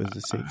which. I hope it was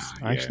the 6.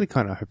 I actually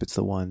kind of hope it's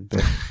the 1,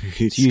 but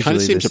it kind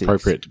of seems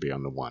appropriate to be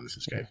on the 1 for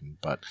Skaven.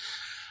 But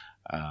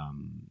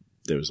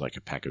there was like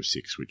a pack of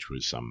 6, which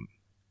was some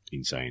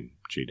insane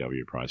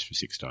GW price for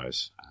 6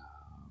 dice.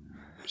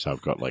 So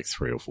I've got like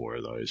 3 or 4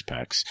 of those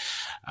packs,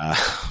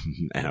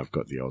 and I've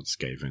got the old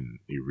Skaven,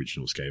 the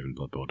original Skaven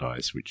Blood Bowl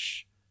dice,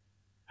 which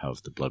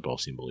have the Blood Bowl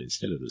symbol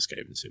instead of the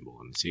Skaven symbol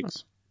on the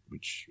 6,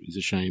 which is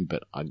a shame,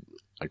 but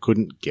I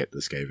couldn't get the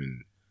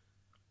Skaven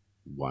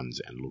ones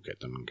and look at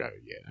them and go,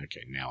 yeah,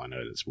 okay, now I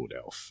know that's Wood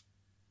Elf.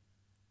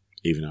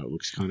 Even though it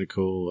looks kind of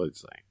cool,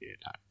 it's like, yeah,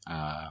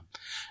 no.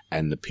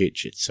 And the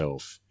pitch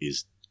itself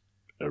is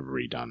a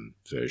redone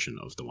version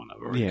of the one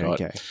I've already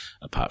got,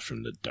 apart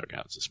from the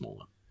dugouts are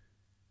smaller.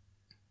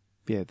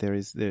 Yeah, there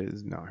is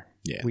no.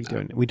 Yeah, we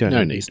don't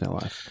need this in our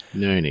life.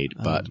 No need,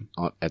 but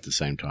at the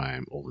same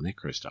time, all the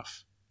Necro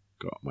stuff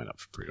went up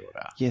for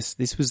pre-order. Yes,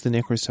 this was the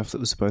Necro stuff that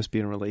was supposed to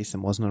be on release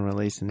and wasn't on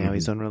release, and now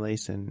he's on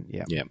release, and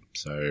yeah.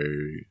 So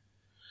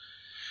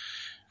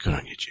good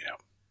on you, Gino.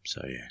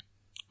 So yeah,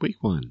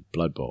 week 1,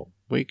 Blood Bowl.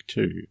 Week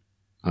 2,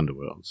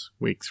 Underworlds.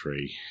 Week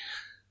 3,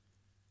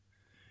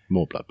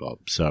 more Blood Bowl.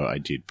 So I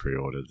did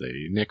pre-order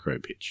the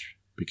Necro pitch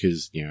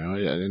because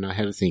and I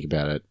had to think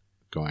about it.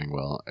 Going,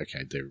 well,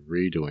 okay, they're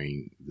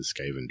redoing the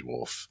Skaven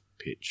Dwarf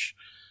pitch.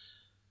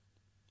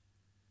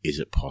 Is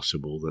it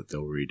possible that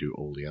they'll redo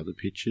all the other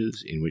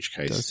pitches? In which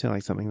case... It does sound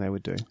like something they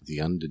would do. The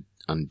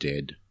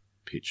Undead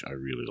pitch I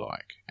really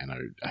like, and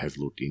I have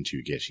looked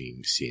into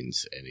getting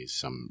since, and is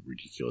some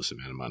ridiculous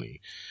amount of money.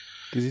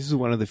 Because this is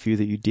one of the few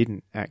that you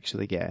didn't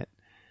actually get.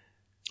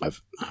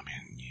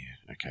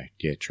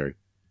 Yeah, true.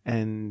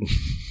 And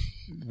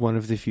one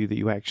of the few that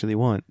you actually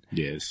want.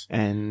 Yes.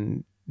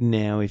 And...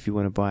 now, if you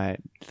want to buy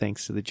it,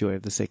 thanks to the joy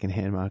of the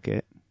second-hand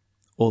market,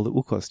 all it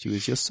will cost you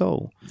is your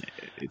soul.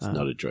 It's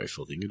not a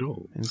joyful thing at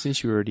all. And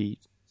since you already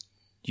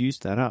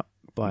used that up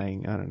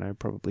buying, I don't know,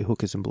 probably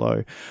Hookers and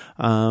Blow.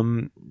 Yeah,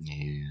 I'm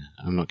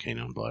not keen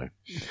on Blow.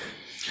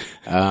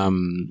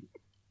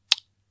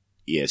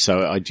 Yeah,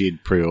 so I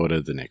did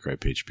pre-order the Necro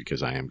pitch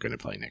because I am going to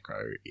play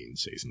Necro in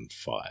Season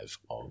 5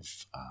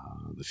 of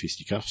the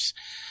Fisticuffs.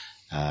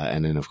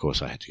 And then, of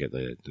course, I had to get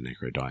the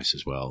Necro dice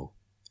as well.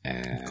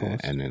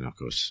 And then, of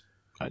course,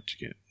 I had to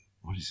get,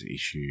 what is the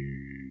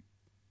issue?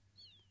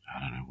 I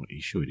don't know what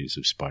issue it is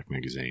of Spike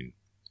Magazine.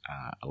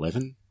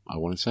 11, I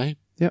want to say.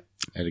 Yep.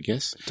 At a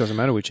guess. Doesn't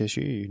matter which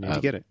issue, you need to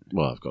get it.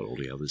 Well, I've got all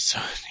the others, so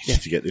I need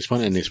to get this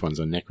one, and this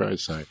one's on Necro,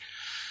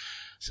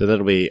 so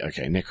that'll be,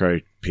 okay,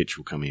 Necro pitch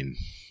will come in.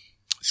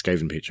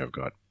 Skaven pitch I've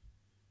got.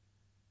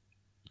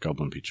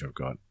 goblin picture I've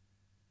got.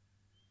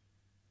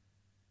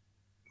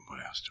 What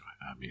else do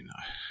I mean,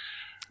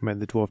 I mean,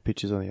 the dwarf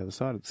pictures on the other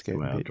side of the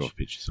skating pitch. dwarf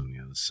pictures on the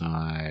other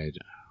side.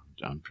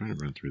 I'm trying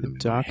to run through them in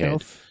Dark my head.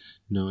 Elf?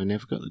 No, I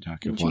never got the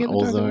Dark Elf Didn't you one. get the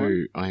Dark Elf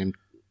Although one?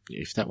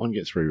 if that one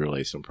gets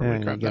re-released, I'll probably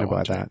Yeah, grab you're that gonna one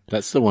buy too. that.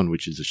 That's the one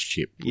which is a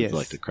ship Yes. with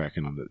like the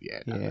Kraken on the.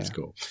 Yeah, no, Yeah. that's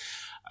cool.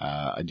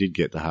 I did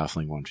get the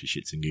Halfling one for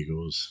shits and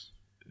giggles.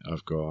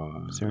 I've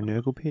got. Is there a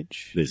Nurgle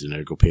pitch? There's a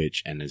Nurgle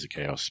pitch and there's a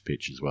Chaos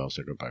pitch as well,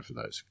 so I've got both of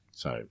those.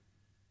 So,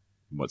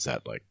 what's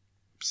that, like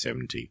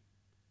 70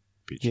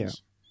 pitches? Yeah.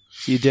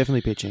 So you're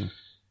definitely pitching.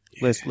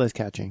 Yeah. Less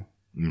catching.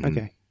 Mhm.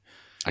 Okay.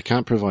 I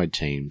can't provide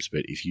teams,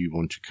 but if you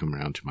want to come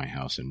around to my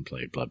house and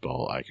play Blood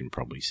Bowl, I can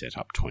probably set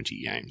up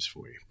 20 games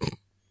for you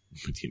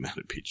with the amount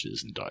of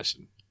pitches and dice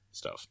and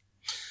stuff.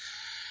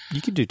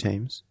 You could do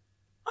teams.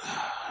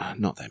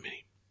 Not that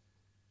many.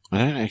 I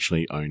don't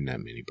actually own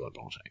that many Blood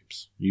Bowl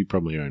teams. You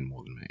probably own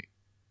more than me.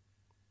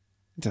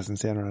 It doesn't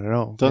sound right at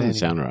all. Doesn't But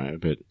sound right,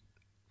 but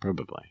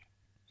probably.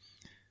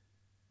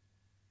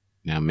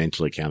 Now I'm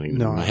mentally counting them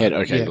No, in my head.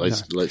 Okay, yeah,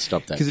 let's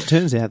stop that. because it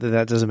turns out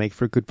that doesn't make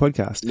for a good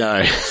podcast.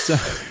 No. So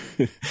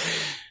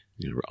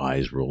Your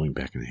eyes rolling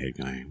back in the head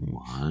going,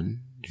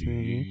 1,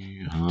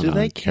 2, hold Do on,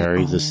 they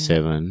carry oh. the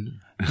 7.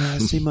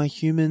 see, my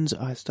humans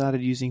I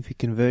started using for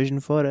conversion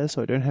fodder,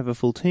 so I don't have a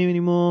full team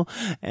anymore.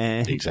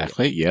 And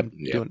Exactly, yep.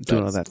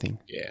 doing all that thing.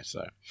 Yeah,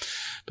 so.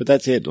 But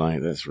that's it,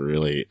 like, that's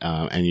really,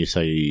 and you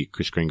say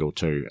Chris Kringle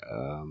too.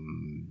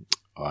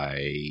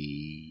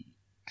 I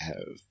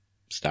have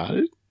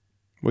started.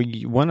 Well,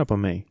 you one up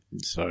on me.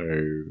 So,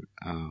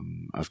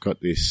 I've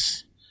got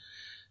this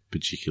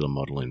particular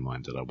model in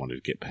mind that I wanted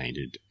to get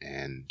painted,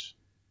 and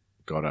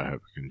God, I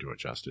hope I can do it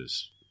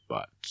justice.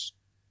 But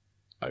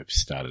I've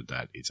started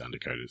that. It's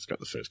undercoated. It's got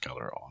the first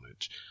color on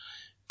it.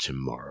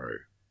 Tomorrow,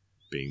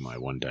 being my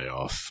one day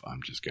off,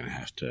 I'm just going to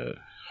have to,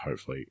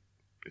 hopefully,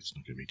 it's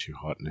not going to be too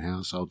hot in the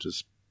house. I'll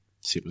just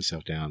sit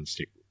myself down,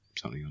 stick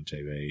something on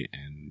TV,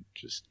 and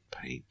just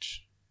paint.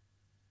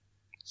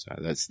 So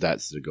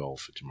that's the goal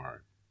for tomorrow.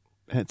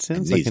 It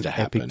sounds It like needs an to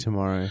epic happen.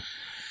 tomorrow.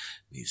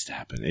 Needs to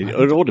happen.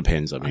 It all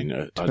depends. I mean,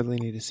 I totally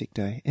need a sick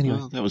day. Anyway,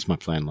 well, that was my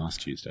plan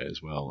last Tuesday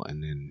as well.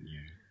 And then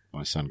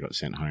my son got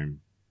sent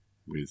home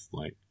with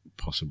like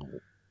possible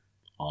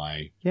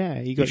eye. yeah,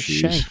 you got issues.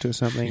 shanked or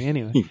something.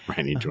 Anyway, He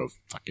ran into a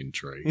fucking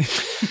tree.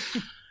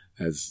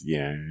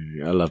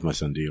 I love my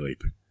son dearly,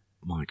 but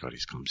my God,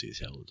 he's clumsy as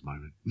hell at the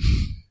moment.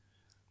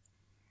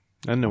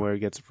 I don't know where he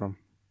gets it from.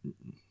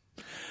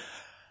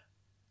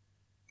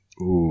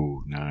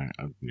 Ooh, no.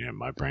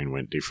 My brain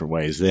went different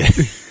ways there.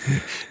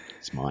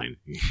 It's mine.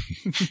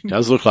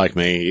 Does look like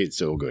me.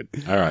 It's all good.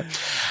 All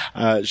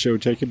right. Shall we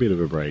take a bit of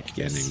a break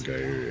and then go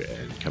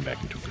and come back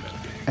and talk about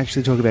it?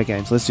 Actually, talk about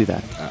games. Let's do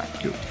that. All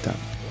right, good. Done.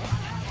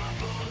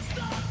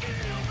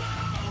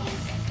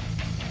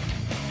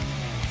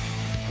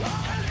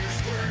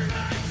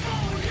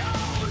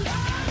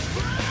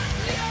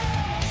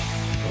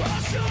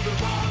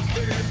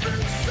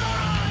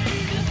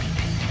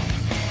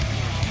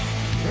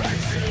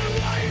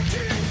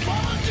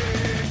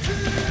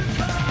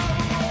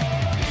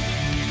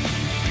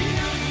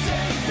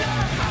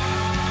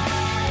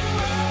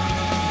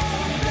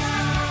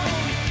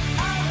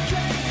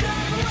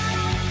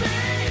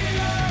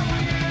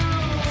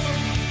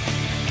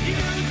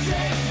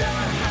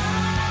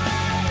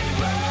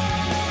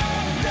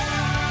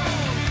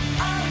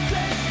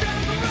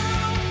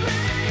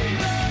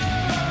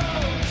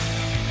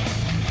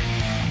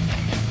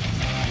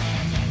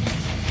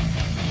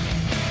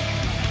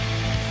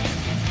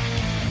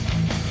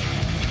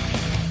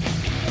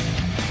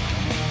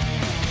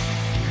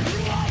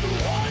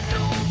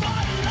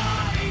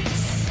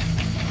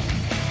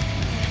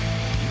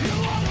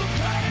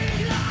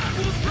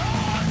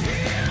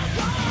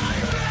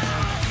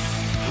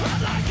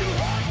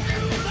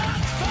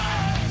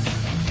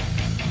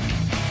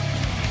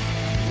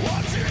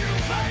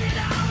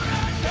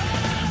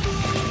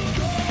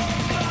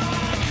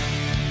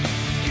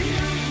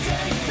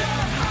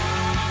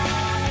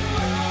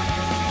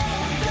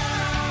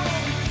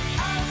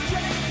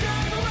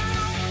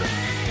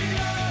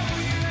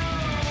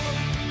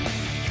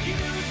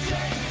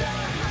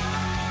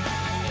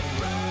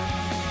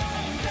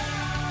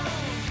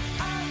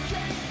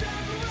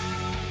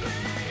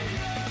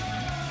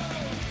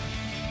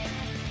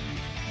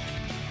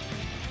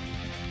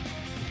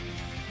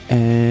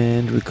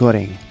 And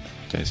recording.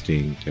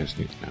 Testing.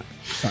 No.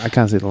 I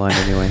can't see the line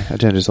anyway. I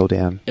turned us all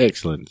down.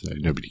 Excellent. So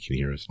nobody can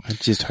hear us. I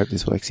just hope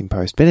this works in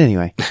post. But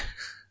anyway,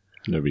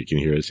 Nobody can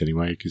hear us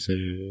anyway because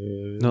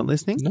not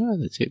listening? no,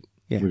 that's it.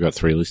 Yeah. We've got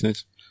 3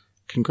 listeners.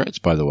 Congrats,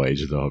 by the way,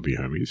 to the Hobby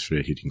Homies for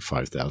hitting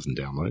 5,000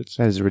 downloads.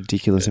 That is a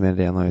ridiculous amount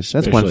of downloads.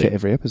 That's one for Especially-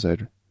 every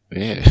episode.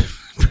 Yeah,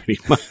 pretty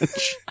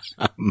much.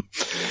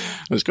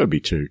 There's got to be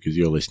 2 because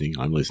you're listening,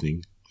 I'm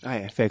listening. Oh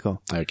yeah, fair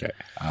call. Okay.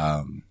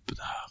 But, man,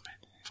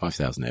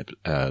 5,000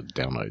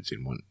 downloads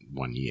in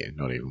one year.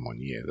 Not even 1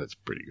 year. That's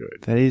pretty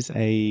good. That is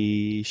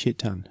a shit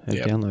ton of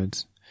Yep.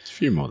 downloads. It's a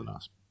few more than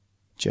us.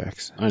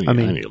 Jerks.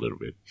 Only a little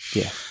bit.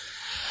 Yeah.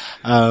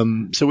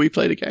 So we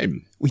played a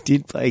game. We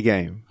did play a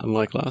game.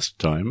 Unlike last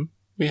time,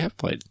 we have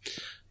played.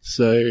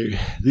 So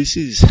this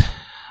is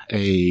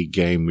a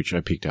game which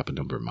I picked up a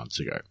number of months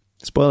ago.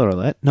 Spoiler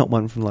alert, not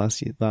one from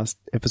last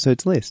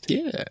episode's list.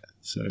 Yeah.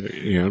 So,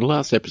 the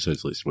last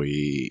episode's list,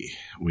 we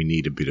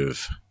need a bit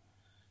of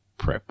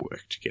prep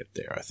work to get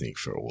there, I think,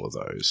 for all of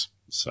those.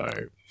 So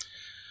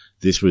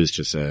this was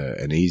just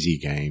an easy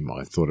game.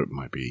 I thought it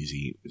might be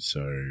easy.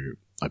 So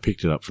I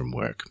picked it up from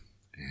work.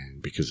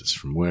 And because it's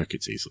from work,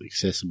 it's easily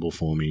accessible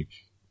for me.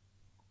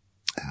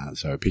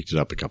 So I picked it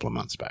up a couple of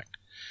months back.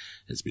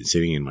 It's been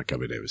sitting in my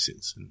cupboard ever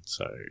since. And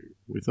so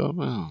we thought,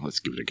 well,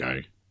 let's give it a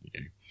go.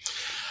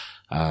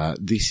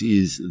 This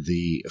is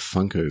the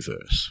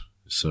Funkoverse.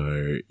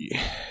 So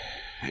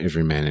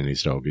every man and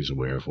his dog is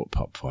aware of what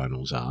pop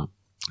vinyls are.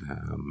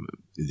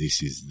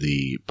 This is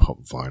the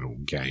pop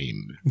vinyl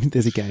game.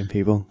 There's a game,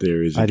 people.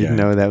 There is a game. I didn't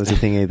know that was a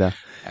thing either.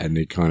 And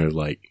they're kind of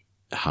like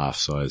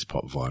half-size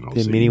pop vinyls.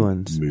 They're mini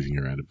ones. Moving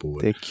around a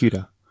board. They're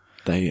cuter.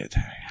 They are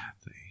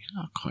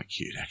quite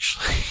cute,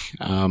 actually.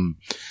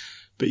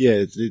 But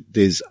yeah,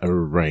 there's a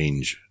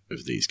range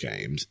of these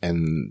games.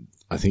 And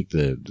I think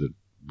the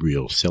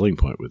real selling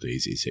point with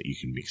these is that you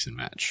can mix and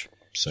match.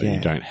 So you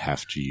don't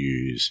have to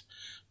use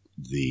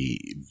the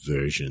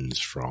versions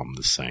from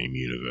the same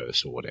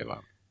universe or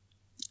whatever.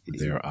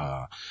 There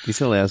are...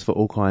 This allows for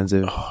all kinds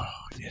of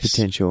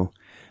potential.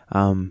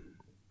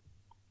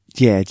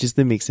 Just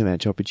the mix and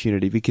match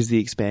opportunity, because the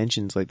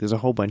expansions, like there's a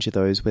whole bunch of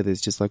those where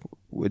there's just like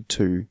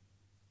two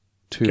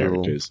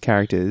little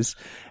characters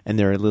and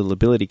there are little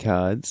ability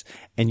cards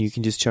and you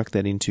can just chuck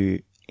that into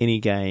any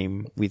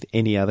game with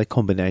any other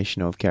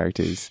combination of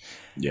characters.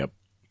 Yep.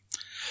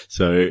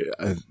 So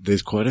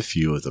there's quite a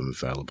few of them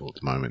available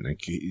at the moment.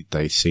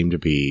 They seem to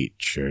be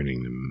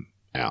churning them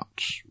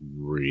out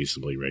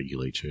reasonably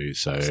regularly too.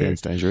 So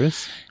sounds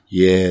dangerous.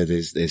 Yeah,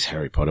 there's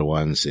Harry Potter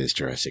ones, there's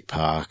Jurassic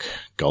Park,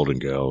 Golden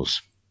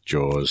Girls,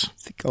 Jaws.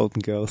 It's the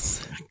Golden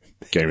Girls.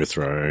 Game of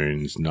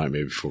Thrones,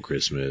 Nightmare Before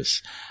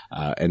Christmas.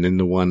 And then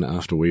the one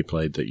after we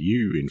played that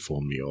you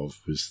informed me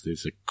of was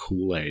there's a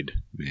Kool-Aid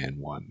Man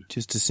one.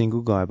 Just a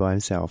single guy by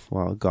himself.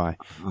 Well,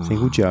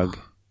 single jug.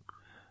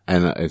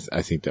 And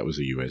I think that was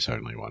a US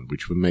only one,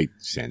 which would make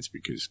sense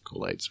because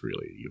Kool-Aid's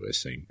really a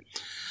US thing.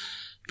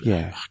 But,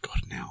 yeah. Oh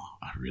God, now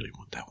I really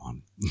want that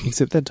one.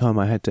 Except that time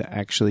I had to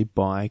actually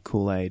buy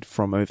Kool-Aid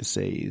from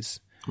overseas.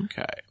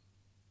 Okay.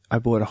 I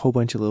bought a whole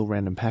bunch of little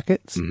random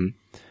packets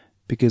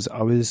because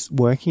I was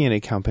working in a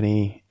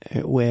company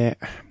where,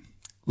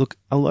 look,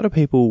 a lot of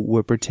people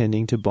were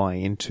pretending to buy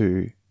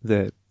into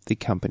the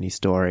company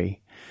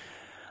story.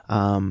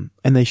 And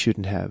they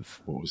shouldn't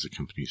have. What was the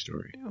company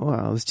story?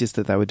 Well, it was just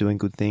that they were doing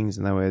good things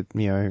and they were,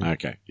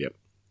 Okay, yep.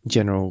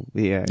 General,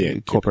 corporate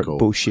typical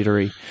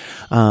bullshittery,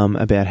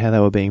 about how they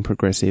were being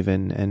progressive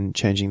and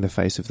changing the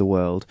face of the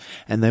world.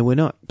 And they were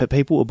not, but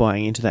people were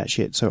buying into that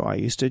shit. So I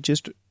used to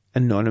just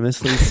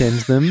anonymously send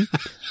them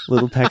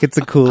little packets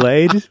of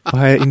Kool-Aid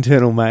via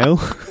internal mail.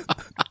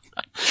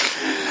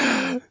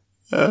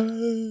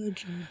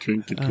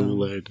 Drink the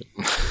Kool-Aid.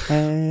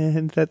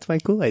 And that's my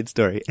Kool-Aid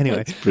story. Anyway.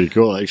 That's pretty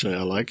cool, actually.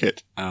 I like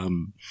it. I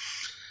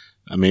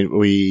mean,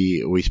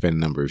 we spent a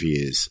number of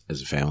years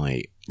as a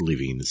family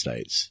living in the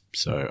States,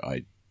 so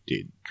I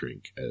did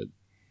drink a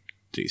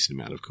decent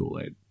amount of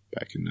Kool-Aid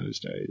back in those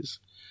days.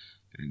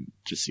 And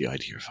just the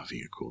idea of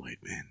having a Kool-Aid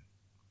Man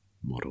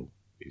model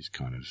is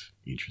kind of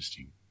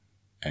interesting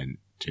and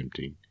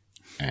tempting.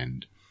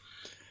 And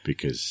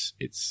because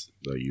it's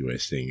the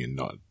US thing and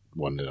not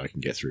one that I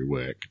can get through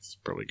work, it's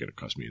probably going to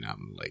cost me an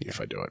arm and a leg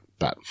if I do it.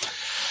 But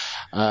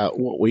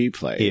what we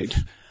played...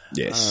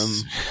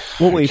 Yes.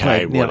 What we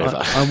played. Now,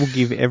 I will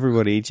give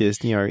everybody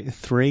just,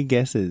 3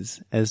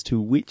 guesses as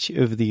to which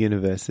of the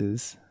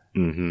universes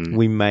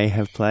we may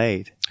have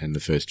played. And the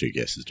first 2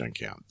 guesses don't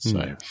count.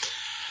 So,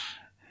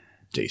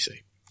 DC.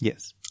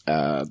 Yes.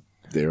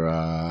 There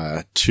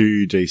are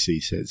 2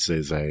 DC sets.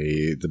 There's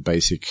the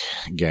basic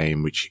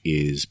game, which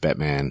is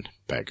Batman,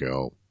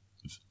 Batgirl,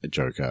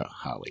 Joker,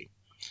 Harley.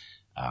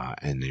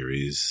 And there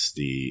is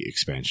the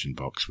expansion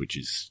box, which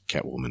is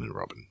Catwoman and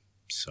Robin.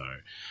 So...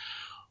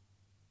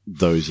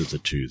 those are the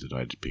 2 that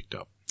I picked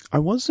up. I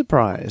was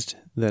surprised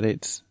that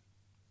it's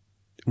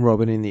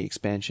Robin in the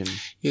expansion.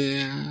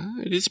 Yeah,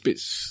 it is a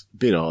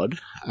bit odd.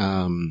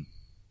 I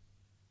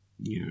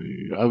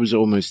was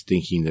almost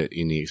thinking that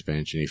in the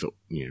expansion, if it,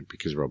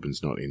 because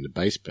Robin's not in the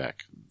base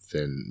pack,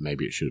 then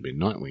maybe it should have been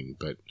Nightwing.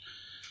 But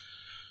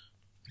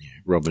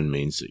Robin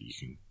means that you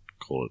can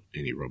call it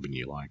any Robin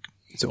you like.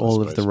 It's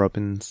all of the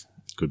Robins.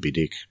 Could be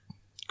Dick,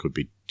 could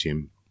be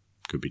Tim,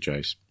 could be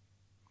Jace,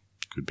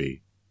 could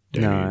be.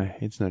 Damien. No,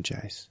 it's not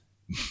Jace.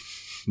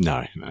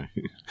 No.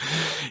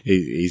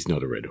 He's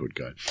not a Red Hood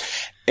guy.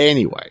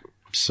 Anyway,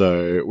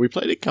 so we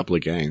played a couple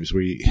of games.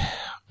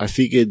 I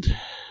figured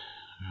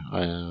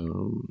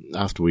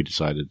after we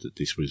decided that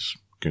this was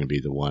going to be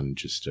the one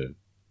just to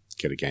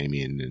get a game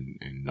in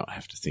and not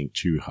have to think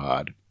too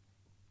hard,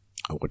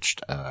 I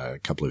watched a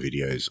couple of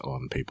videos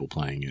on people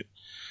playing it.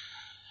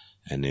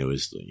 And there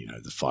was,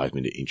 the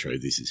 5-minute intro,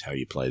 this is how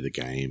you play the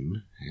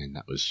game, and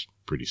that was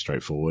pretty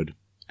straightforward.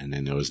 And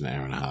then there was an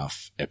hour and a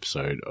half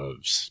episode of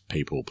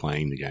people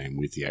playing the game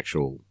with the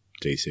actual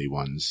DC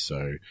ones.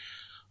 So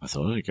I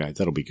thought, okay,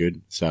 that'll be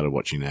good. Started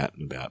watching that,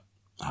 and about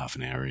half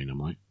an hour in, I'm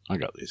like, I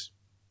got this.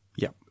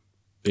 Yep.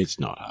 It's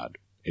not hard.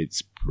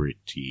 It's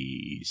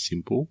pretty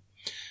simple.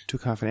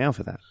 Took half an hour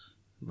for that.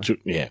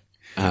 Yeah.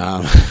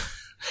 Well,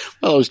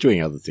 I was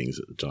doing other things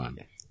at the time.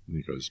 Yeah. I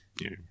think I was,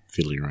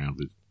 fiddling around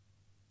with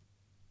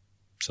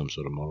some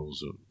sort of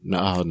models.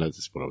 No,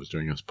 that's what I was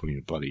doing. I was putting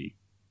a bloody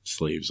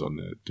sleeves on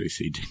the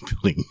DC deck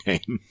building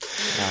game.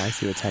 I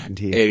see what's happened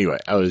here. Anyway,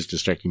 I was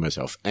distracting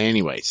myself.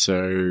 Anyway,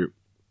 so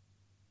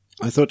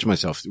I thought to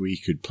myself that we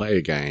could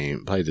play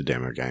the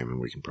demo game,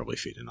 and we can probably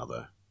fit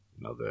another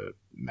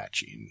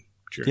match in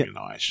during the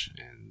night,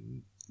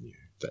 and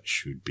that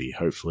should be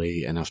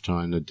hopefully enough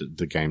time.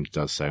 The game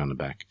does say on the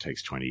back it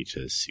takes 20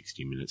 to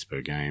 60 minutes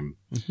per game.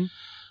 Mm-hmm.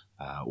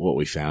 What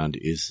we found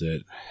is that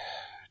it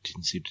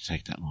didn't seem to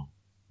take that long.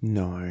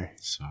 No.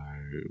 So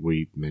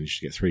we managed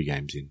to get 3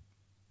 games in.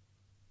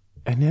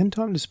 And then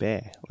time to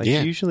spare.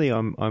 Usually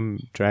I'm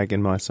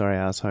dragging my sorry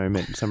ass home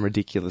at some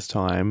ridiculous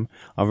time.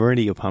 I've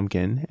already got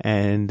pumpkin,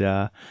 and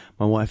my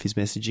wife is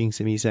messaging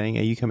me saying,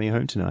 "Are you coming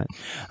home tonight?"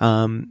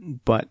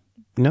 But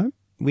no,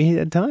 we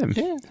had time.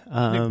 Yeah,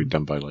 I think we're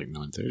done by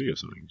 9:30 or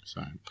something.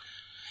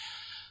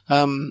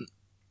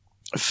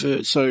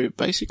 So, so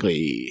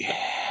basically,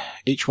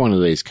 each one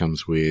of these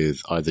comes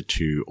with either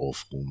 2 or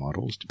 4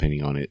 models,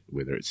 depending on it,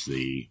 whether it's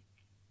the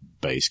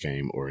base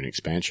game or an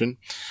expansion.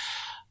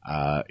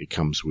 It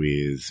comes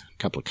with a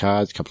couple of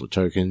cards, a couple of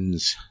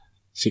tokens,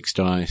 6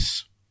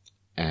 dice,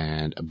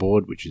 and a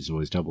board, which is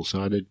always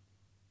double-sided.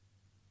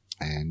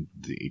 And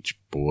each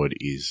board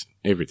is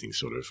everything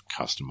sort of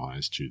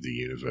customized to the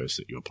universe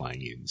that you're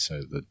playing in.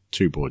 So the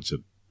 2 boards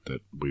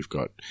that we've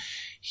got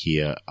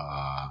here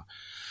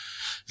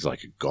there's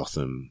like a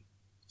Gotham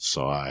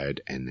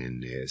side, and then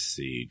there's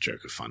the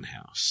Joker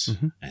Funhouse.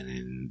 Mm-hmm. And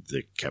then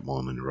the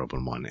Catwoman and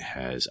Robin one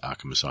has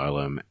Arkham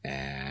Asylum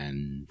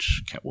and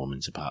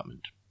Catwoman's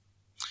Apartment.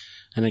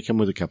 And they come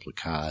with a couple of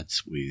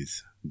cards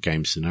with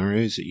game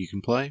scenarios that you can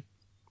play.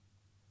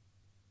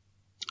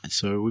 And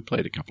so we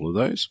played a couple of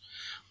those.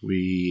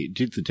 We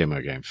did the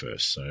demo game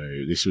first. So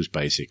this was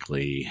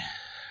basically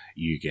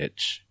you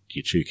get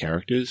your 2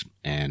 characters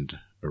and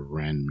a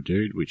random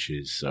dude,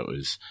 it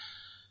was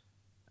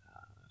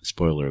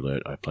spoiler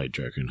alert, I played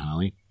Joker and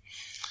Harley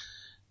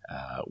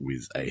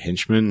with a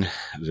henchman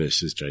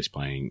versus Jace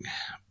playing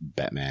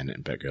Batman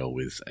and Batgirl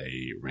with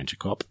a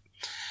rent-a-cop.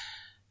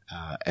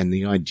 And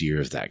the idea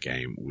of that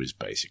game was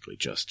basically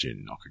just to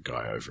knock a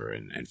guy over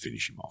and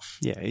finish him off.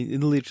 Yeah,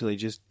 it literally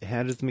just,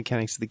 how does the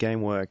mechanics of the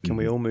game work? Can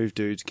we all move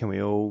dudes? Can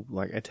we all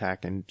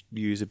attack and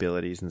use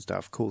abilities and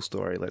stuff? Cool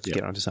story. Let's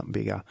get on to something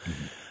bigger.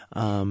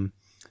 Mm-hmm.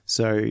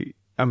 So,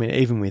 I mean,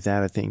 even with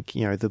that, I think,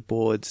 the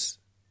boards,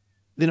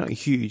 they're not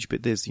huge,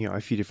 but there's,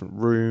 a few different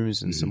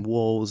rooms and some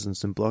walls and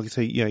some blocks.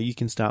 So, you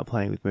can start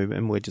playing with movement,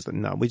 and we're just like,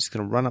 no, we're just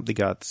going to run up the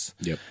guts.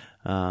 Yep.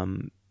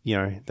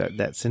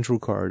 That central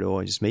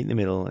corridor, just meet in the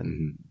middle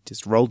and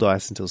just roll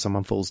dice until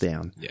someone falls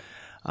down.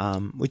 Yeah.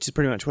 Which is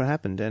pretty much what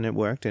happened, and it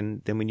worked,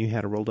 and then we knew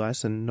how to roll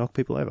dice and knock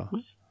people over.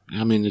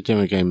 I mean, the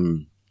demo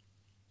game,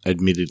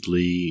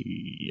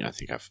 admittedly, I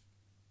think I've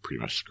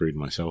pretty much screwed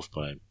myself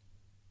by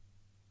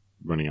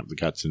running up the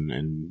guts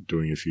and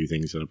doing a few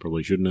things that I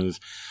probably shouldn't have.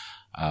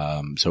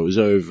 So it was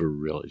over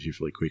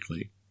relatively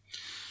quickly.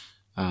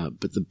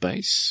 But the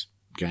base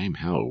game,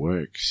 how it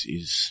works,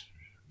 is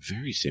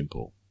very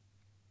simple.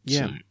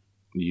 Yeah. So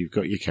you've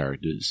got your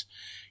characters.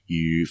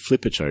 You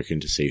flip a token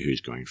to see who's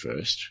going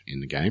first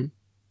in the game,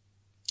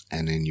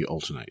 and then you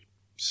alternate.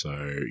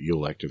 So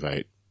you'll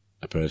activate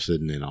a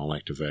person, then I'll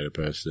activate a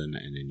person,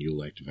 and then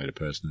you'll activate a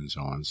person, and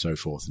so on and so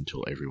forth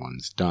until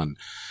everyone's done.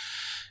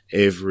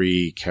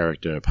 Every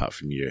character, apart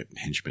from your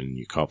henchman and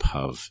your cop,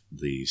 have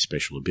the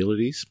special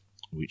abilities,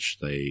 which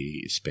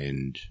they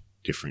spend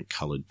different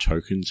coloured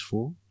tokens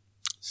for.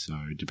 So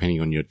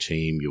depending on your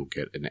team, you'll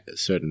get a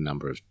certain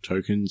number of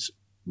tokens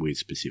with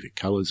specific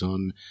colours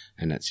on,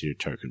 and that's your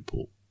token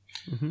pool.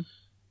 Mm-hmm.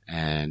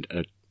 And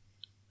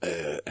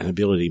an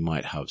ability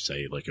might have,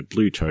 say, like a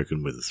blue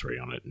token with a 3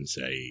 on it and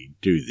say,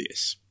 do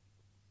this.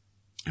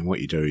 And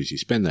what you do is you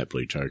spend that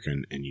blue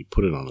token and you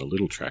put it on a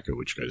little tracker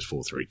which goes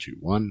 4, 3, 2,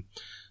 1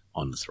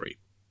 on the 3.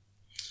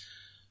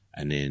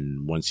 And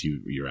then once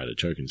you're out of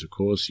tokens, of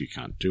course, you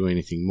can't do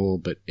anything more,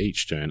 but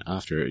each turn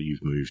after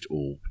you've moved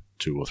all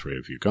 2 or 3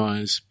 of your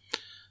guys,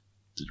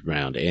 the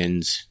round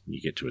ends, you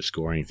get to a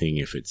scoring thing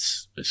if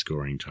it's a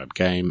scoring type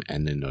game,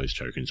 and then those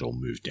tokens all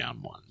move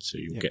down 1, so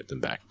you'll get them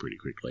back pretty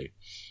quickly.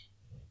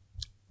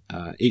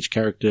 Each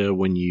character,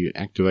 when you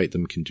activate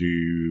them, can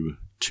do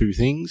 2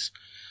 things.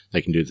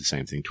 They can do the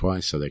same thing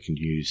twice, so they can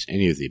use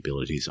any of the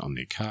abilities on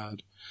their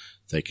card.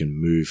 They can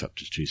move up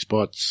to 2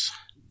 spots.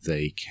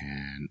 They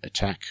can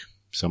attack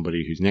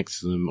somebody who's next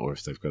to them, or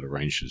if they've got a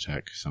ranged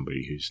attack,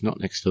 somebody who's not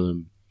next to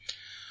them.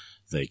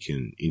 They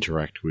can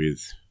interact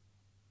with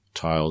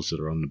tiles that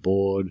are on the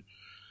board.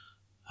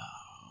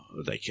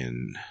 They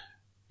can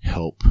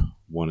help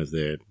one of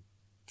their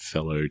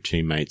fellow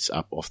teammates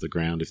up off the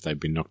ground if they've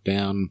been knocked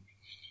down.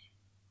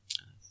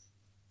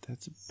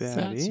 That's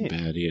about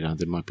it.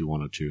 There might be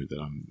one or two that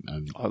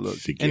I'm look,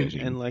 forgetting.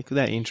 and like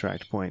that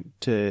interact point,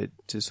 to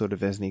sort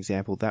of as an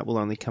example, that will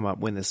only come up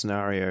when the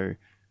scenario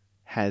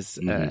has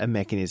a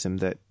mechanism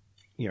that,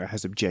 you know,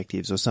 has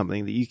objectives or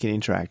something that you can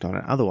interact on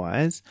it.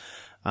 Otherwise,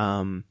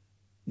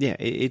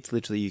 it's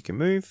literally you can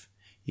move,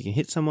 you can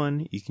hit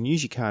someone, you can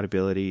use your card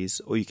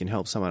abilities, or you can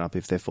help someone up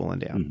if they're fallen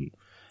down. Mm-hmm.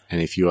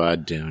 And if you are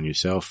down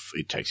yourself,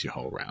 it takes your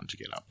whole round to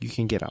get up. You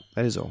can get up.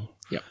 That is all.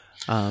 Yep.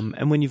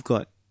 And when you've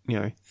got, you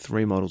know,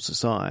 3 models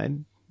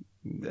aside,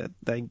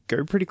 they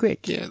go pretty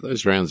quick. Yeah,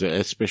 those rounds,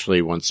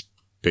 especially once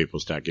people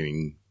start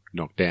getting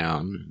knocked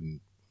down, and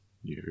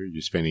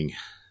you're spending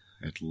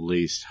at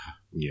least,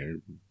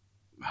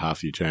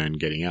 half your turn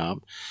getting up.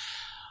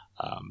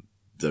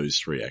 Those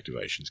 3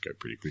 activations go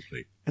pretty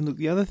quickly. And look,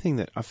 the other thing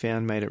that I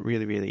found made it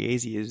really, really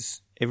easy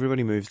is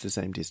everybody moves the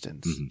same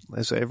distance.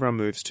 Mm-hmm. So everyone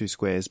moves 2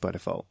 squares by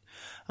default.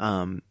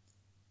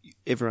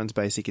 Everyone's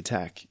basic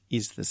attack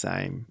is the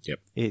same. Yep.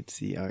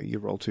 It's, you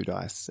roll 2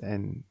 dice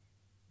and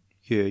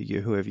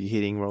whoever you're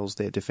hitting rolls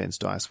their defense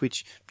dice,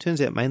 which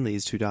turns out mainly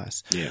is 2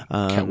 dice. Yeah.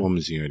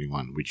 Catwoman's the only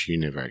one, which you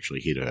never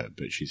actually hit her,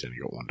 but she's only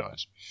got 1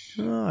 dice.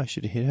 Oh, I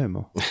should have hit her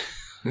more.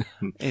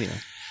 Anyway.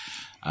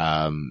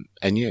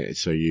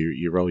 So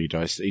you roll your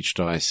dice. Each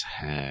dice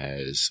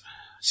has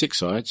 6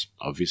 sides,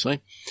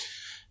 obviously.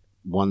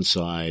 One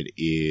side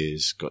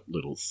is got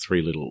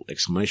 3 little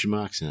exclamation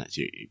marks, and that's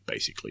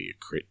basically your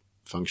crit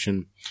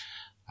function.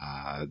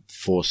 3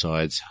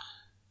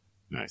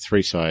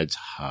 sides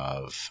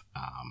have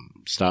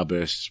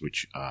starbursts,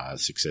 which are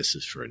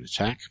successes for an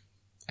attack,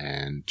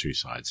 and 2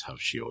 sides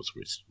have shields,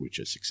 which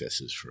are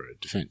successes for a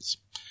defense.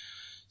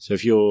 So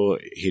if you're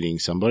hitting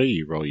somebody,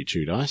 you roll your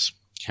 2 dice,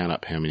 count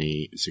up how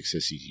many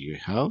successes you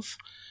have,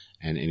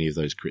 and any of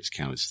those crits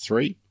count as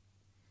 3.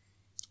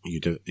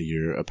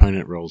 Your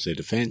opponent rolls their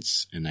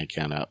defense, and they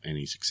count up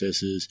any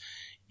successes.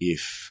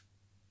 If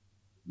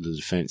the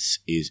defense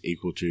is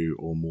equal to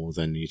or more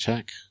than the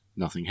attack,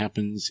 nothing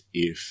happens.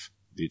 If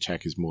the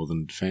attack is more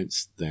than the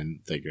defense,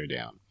 then they go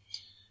down.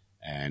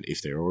 And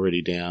if they're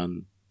already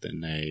down,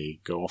 then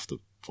they go off the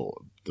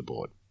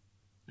board.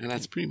 And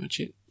that's pretty much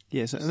it.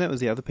 Yes, and that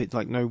was the other bit,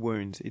 like no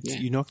wounds.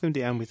 You knock them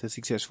down with a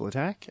successful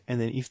attack, and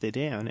then if they're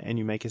down and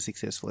you make a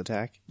successful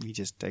attack, you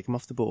just take them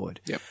off the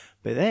board. Yep.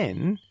 But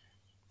then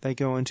they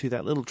go into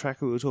that little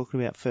tracker we were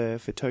talking about for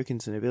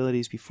tokens and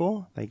abilities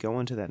before. They go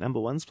onto that number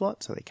 1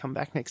 slot, so they come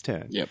back next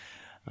turn. Yep.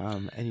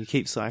 And you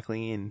keep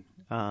cycling in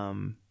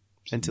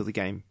until the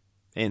game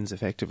ends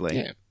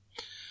effectively.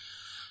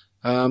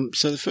 Yeah.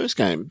 So the first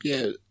game,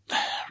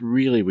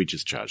 really we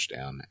just charge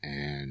down,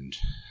 and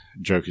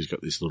Joker's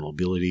got this little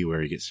ability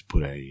where he gets to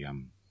put a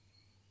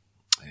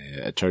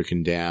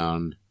token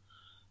down,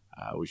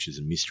 which is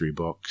a mystery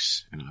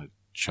box, and I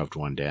shoved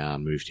one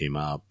down, moved him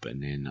up,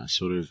 and then I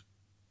sort of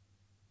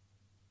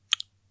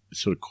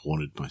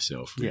cornered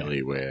myself,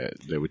 really, where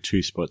there were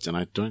 2 spots, and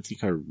I don't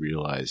think I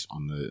realised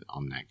on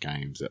that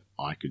game that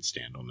I could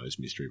stand on those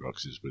mystery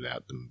boxes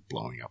without them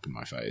blowing up in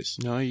my face.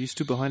 No, you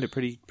stood behind it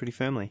pretty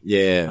firmly.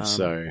 Yeah,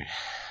 so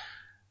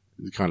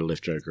it kind of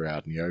left Joker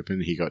out in the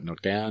open. He got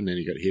knocked down, then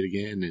he got hit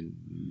again, and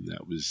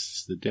that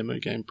was the demo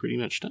game pretty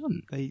much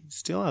done. They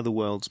still are the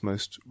world's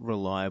most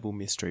reliable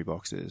mystery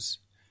boxes.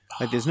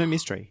 Like, there's no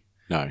mystery.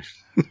 No.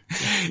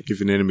 If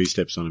an enemy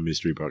steps on a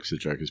mystery box that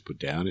Joker's put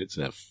down, it's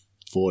a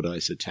 4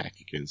 dice attack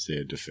against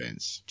their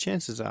defense.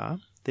 Chances are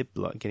they're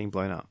getting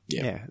blown up.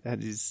 Yeah,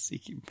 that is.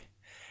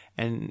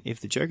 And if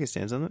the Joker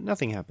stands on it,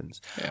 nothing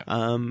happens. Yeah.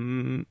 I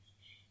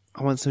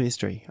want some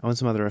mystery. I want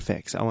some other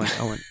effects. I want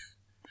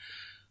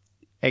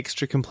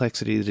extra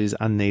complexity that is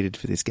unneeded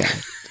for this game.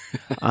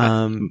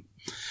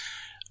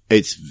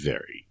 It's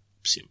very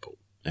simple,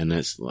 and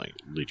that's like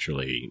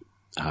literally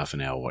half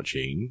an hour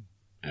watching,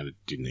 and it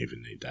didn't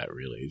even need that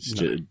really.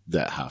 Just,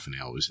 that half an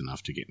hour was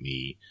enough to get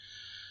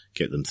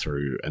them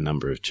through a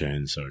number of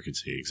turns, so I could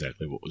see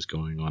exactly what was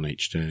going on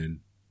each turn,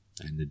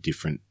 and the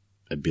different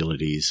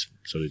abilities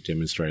sort of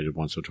demonstrated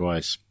once or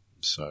twice.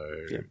 So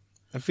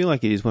I feel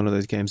like it is one of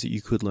those games that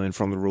you could learn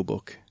from the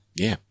rulebook.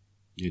 Yeah,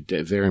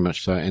 very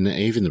much so. And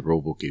even the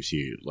rulebook gives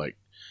you like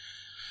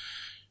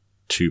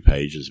 2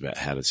 pages about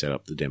how to set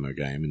up the demo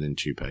game, and then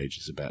 2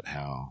 pages about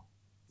how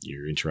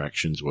your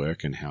interactions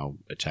work and how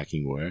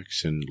attacking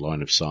works and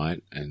line of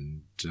sight,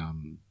 and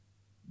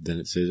then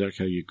it says,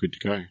 okay, you're good to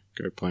go.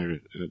 Go play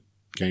a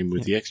game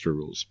with the extra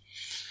rules.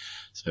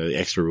 So the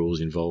extra rules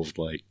involved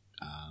like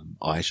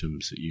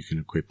items that you can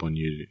equip on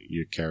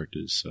your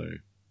characters. So,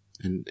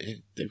 and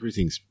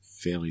everything's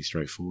fairly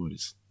straightforward.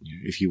 It's,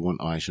 if you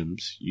want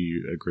items,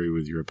 you agree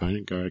with your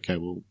opponent, go, okay,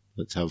 well,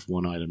 let's have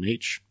 1 item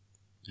each.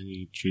 And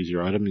you choose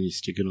your item and you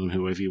stick it on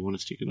whoever you want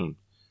to stick it on,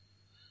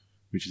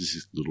 which is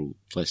this little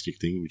plastic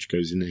thing which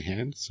goes in their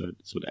hand, so it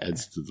sort of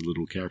adds to the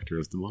little character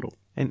of the model.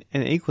 And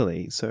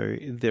equally, so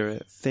there are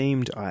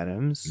themed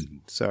items. Mm-hmm.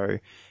 So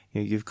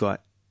you've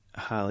got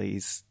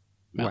Harley's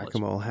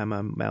whack-a-mole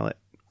hammer mallet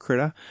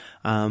critter,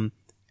 and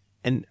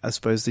I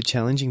suppose the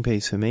challenging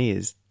piece for me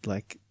is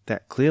like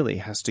that clearly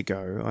has to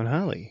go on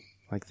Harley.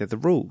 Like, they're the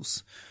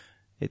rules.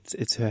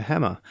 It's her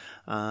hammer.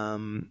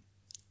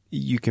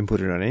 You can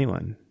put it on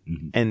anyone.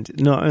 Mm-hmm. And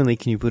not only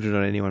can you put it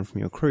on anyone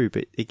from your crew,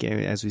 but again,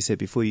 as we said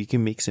before, you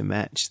can mix and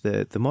match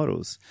the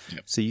models.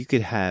 Yep. So you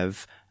could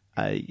have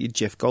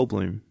Jeff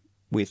Goldblum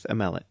with a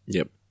mallet.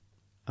 Yep.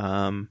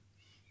 I'd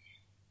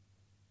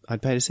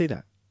pay to see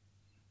that.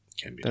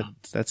 Can be done.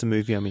 That's a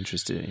movie I'm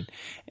interested in.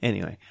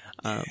 Anyway.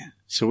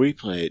 So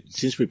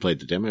since we played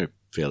the demo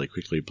fairly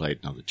quickly, we played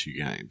another 2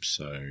 games.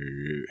 So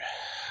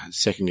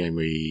second game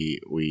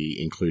we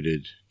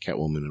included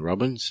Catwoman and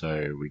Robin,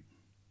 so we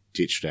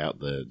ditched out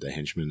the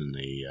henchman and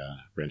the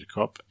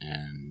rent-a-cop,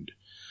 and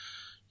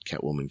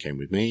Catwoman came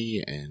with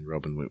me and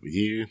Robin went with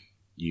you.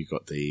 You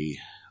got the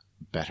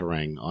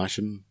Batarang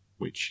item,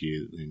 which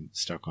you then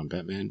stuck on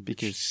Batman,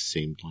 because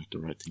seemed like the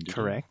right thing to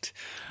correct.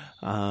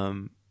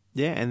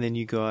 Yeah, and then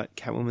you got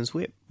Catwoman's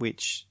whip,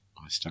 which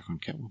I stuck on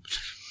Catwoman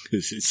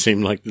because it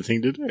seemed like the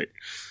thing to do.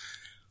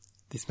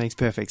 This makes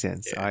perfect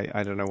sense. Yeah.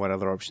 I don't know what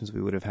other options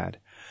we would have had.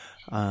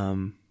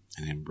 And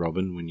then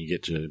Robin, when you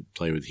get to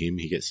play with him,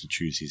 he gets to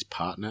choose his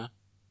partner.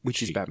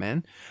 Which is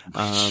Batman.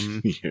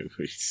 Yeah,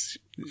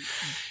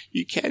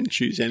 you can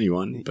choose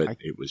anyone, but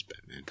it was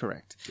Batman.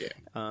 Correct.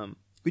 Yeah.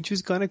 Which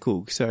was kind of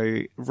cool. So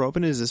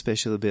Robin is a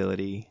special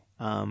ability.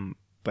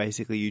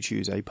 Basically, you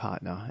choose a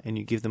partner and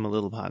you give them a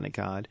little partner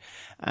card,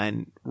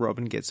 and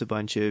Robin gets a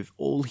bunch of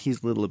all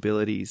his little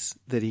abilities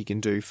that he can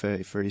do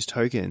for his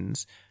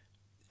tokens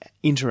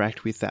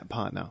interact with that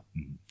partner.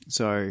 Mm-hmm.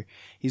 So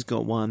he's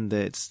got one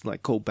that's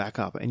like called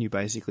backup, and you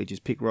basically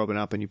just pick Robin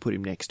up and you put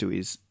him next to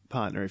his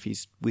partner if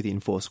he's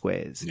within 4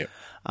 squares. Yep.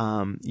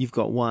 You've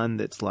got one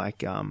that's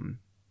like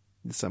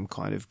some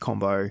kind of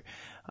combo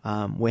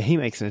where he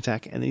makes an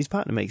attack and then his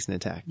partner makes an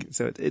attack.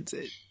 So it's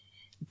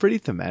pretty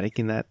thematic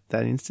in that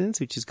instance,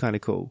 which is kind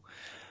of cool.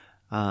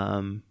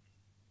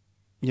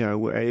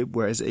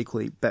 Whereas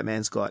equally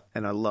Batman's got,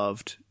 and I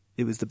loved,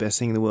 it was the best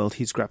thing in the world,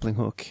 his grappling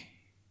hook,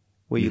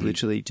 where you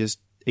literally just,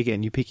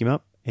 again, you pick him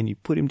up and you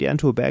put him down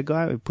to a bad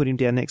guy, or put him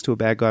down next to a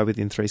bad guy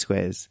within 3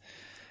 squares.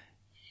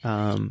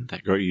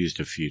 That got used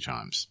a few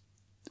times.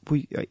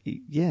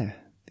 Yeah,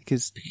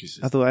 because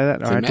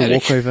otherwise I had to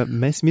walk over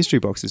mystery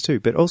boxes too.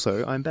 But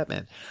also, I'm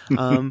Batman.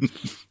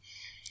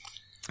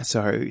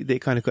 So they're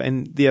kind of cool.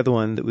 And the other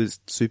one that was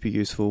super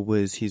useful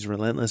was his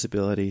relentless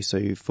ability.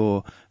 So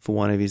for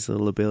one of his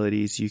little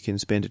abilities, you can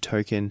spend a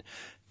token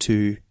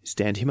to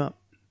stand him up.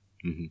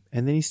 Mm-hmm.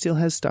 And then he still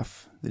has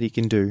stuff that he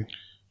can do.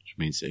 Which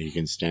means that he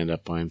can stand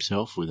up by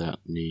himself without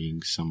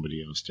needing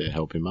somebody else to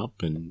help him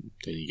up, and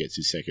then he gets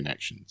his second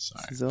action. So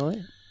is that right?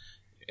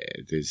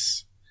 Yeah,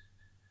 there's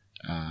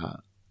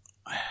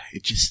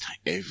it just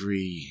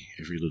every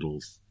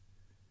little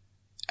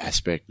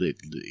aspect,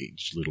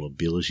 each little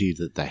ability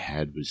that they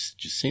had was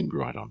just seemed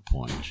right on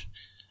point.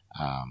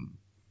 There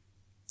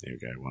we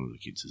go. One of the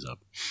kids is up.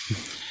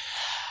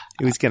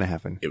 It was going to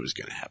happen. It was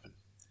going to happen.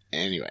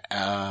 Anyway,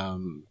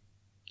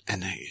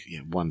 and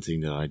one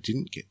thing that I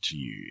didn't get to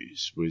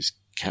use was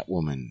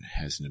Catwoman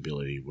has an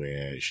ability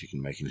where she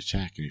can make an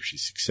attack, and if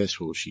she's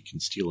successful, she can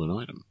steal an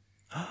item.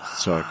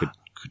 So I could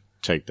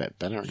take that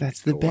banner.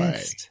 That's the away,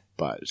 best.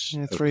 But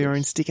throw your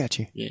own stick at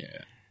you.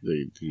 Yeah,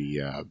 the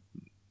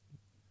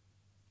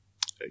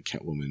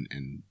Catwoman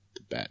and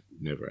the Bat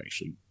never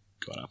actually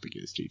got up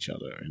against each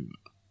other in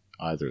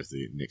either of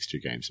the next 2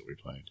 games that we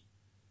played.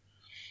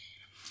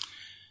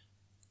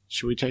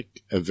 Should we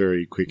take a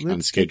very quick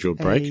unscheduled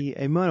break?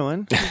 A minor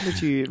one.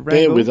 Let you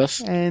bear with us,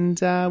 and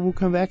we'll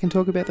come back and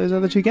talk about those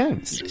other 2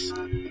 games. Yes.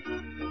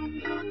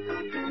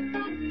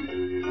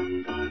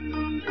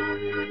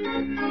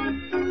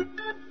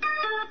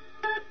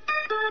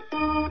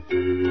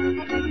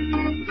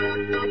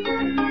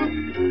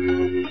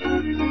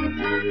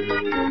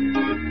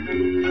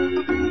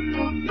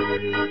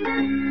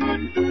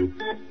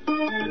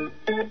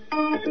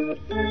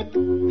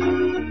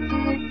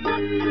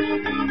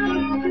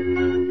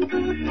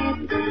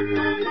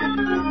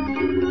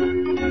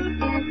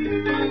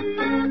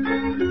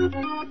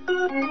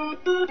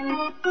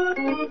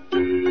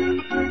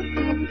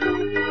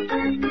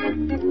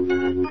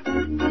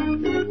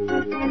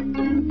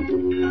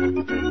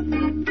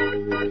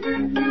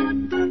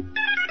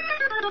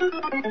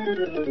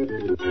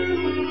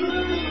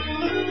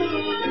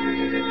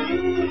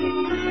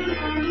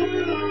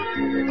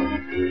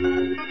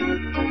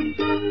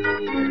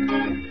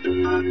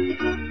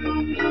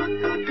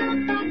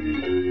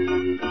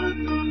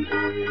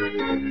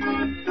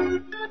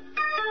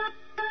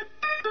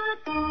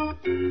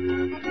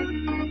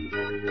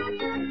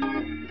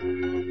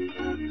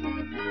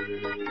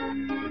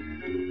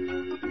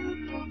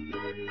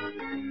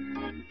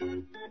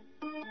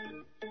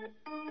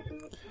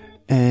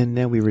 And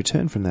now we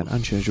return from that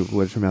unscheduled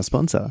word from our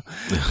sponsor.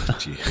 Oh,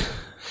 dear.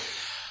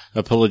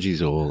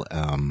 Apologies all.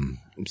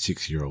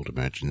 6-year-old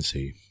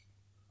emergency.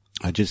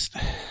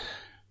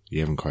 You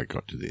haven't quite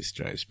got to this,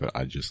 Jace, but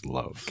I just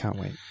love. Can't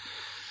wait.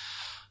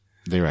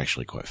 They're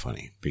actually quite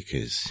funny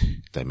because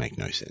they make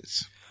no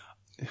sense.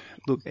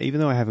 Look, even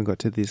though I haven't got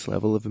to this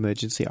level of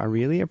emergency, I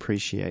really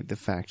appreciate the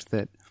fact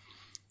that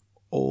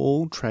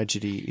all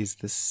tragedy is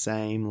the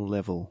same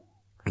level.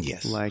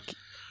 Yes. Like,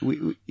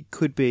 it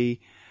could be,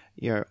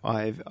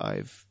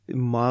 I've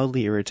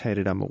mildly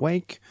irritated, I'm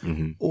awake,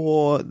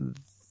 or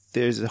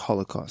there's a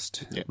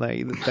Holocaust. Yep.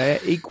 Like, they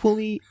are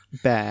equally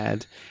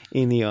bad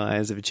in the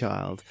eyes of a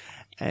child.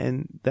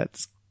 And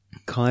that's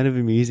kind of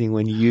amusing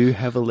when you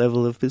have a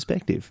level of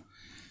perspective.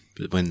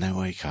 But when they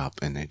wake up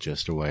and they're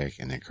just awake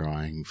and they're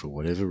crying for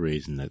whatever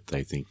reason that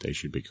they think they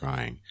should be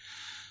crying,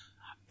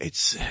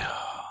 it's,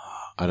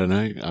 I don't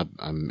know,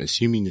 I'm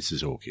assuming this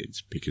is all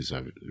kids because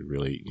I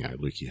really,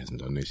 Lukey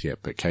hasn't done this yet,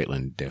 but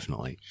Caitlin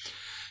definitely.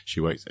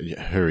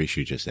 Her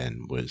issue just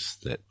then was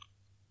that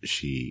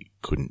she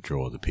couldn't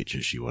draw the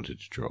pictures she wanted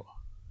to draw.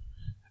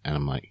 And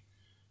I'm like,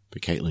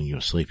 but Caitlin, you're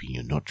sleeping,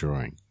 you're not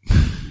drawing.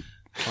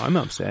 I'm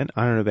upset.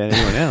 I don't know about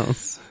anyone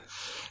else.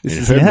 In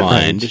her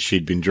mind,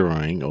 she'd been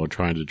drawing or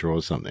trying to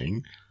draw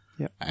something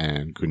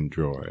and couldn't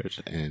draw it.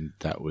 And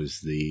that was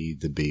the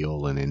be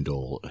all and end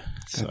all.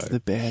 That's the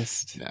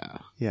best.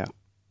 Yeah.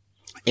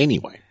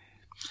 Anyway,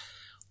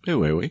 where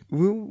were we?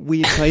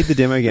 We had played the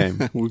demo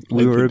game.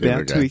 We were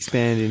about to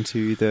expand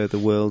into the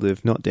world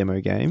of not demo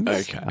games.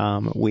 Okay.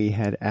 We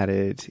had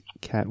added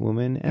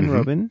Catwoman and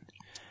Robin.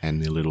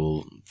 And their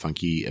little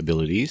funky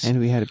abilities. And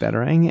we had a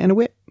Batarang and a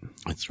Whip.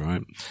 That's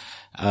right.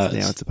 So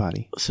now it's a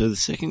party. So the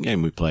second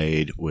game we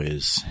played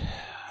was,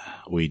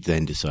 we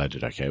then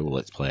decided, okay, well,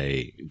 let's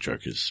play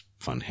Joker's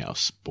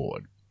Funhouse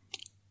board.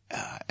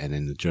 And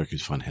then the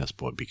Joker's Funhouse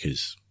board,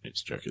 because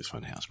it's Joker's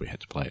Funhouse, we had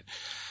to play it,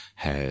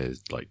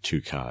 has like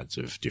 2 cards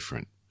of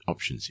different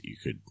options that you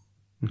could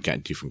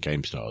get, different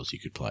game styles you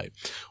could play.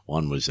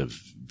 One was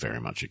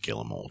very much a kill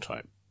 'em all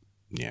type.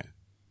 Yeah.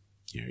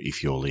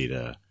 If your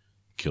leader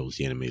kills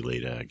the enemy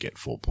leader, get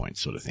 4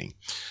 points sort of thing.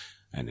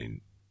 And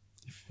then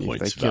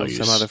points if they kill values.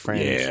 some other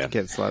friend,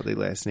 get slightly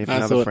less. And if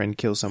another friend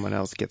kills someone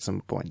else, get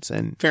some points.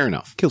 And fair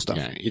enough. Kill stuff.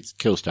 It's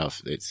kill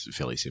stuff. It's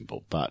fairly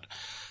simple. But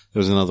there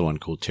was another one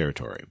called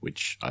Territory,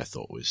 which I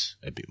thought was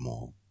a bit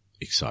more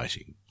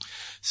exciting.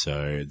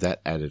 So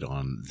that added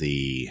on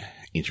the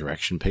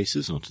interaction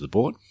pieces onto the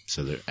board.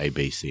 So the A,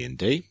 B, C, and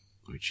D,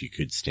 which you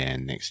could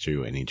stand next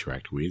to and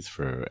interact with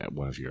for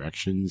one of your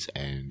actions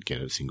and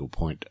get a single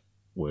point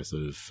worth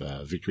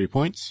of victory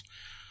points,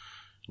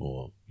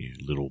 or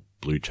little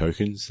blue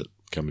tokens that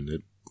come in the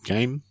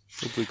game.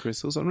 The blue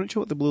crystals. I'm not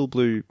sure what the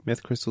blue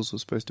meth crystals were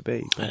supposed to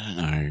be. But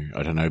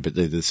I don't know, but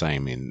they're the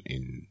same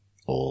in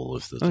all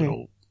of the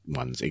little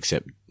ones,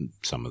 except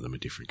some of them are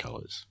different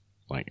colours.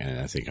 And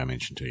I think I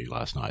mentioned to you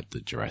last night,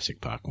 the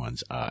Jurassic Park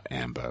ones are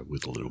amber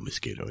with a little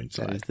mosquito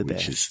inside. That is the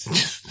which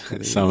best.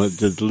 Is some of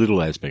the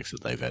little aspects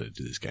that they've added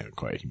to this game are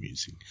quite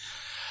amusing.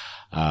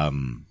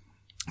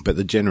 But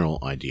the general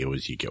idea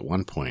was you get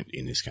 1 point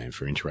in this game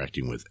for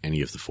interacting with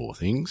any of the 4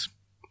 things,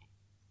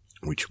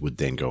 which would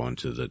then go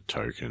onto the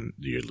token,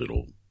 your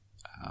little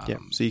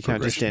so you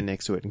can't just stand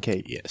next to it and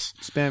keep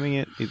spamming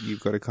it. You've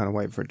got to kind of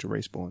wait for it to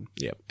respawn.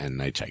 Yep, and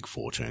they take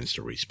 4 turns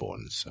to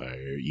respawn. So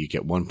you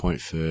get 1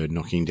 point for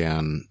knocking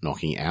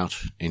out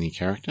any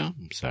character,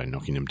 so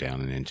knocking them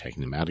down and then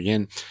taking them out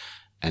again.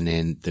 And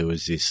then there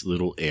was this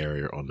little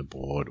area on the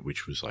board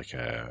which was like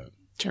a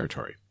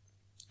territory,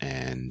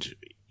 and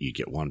you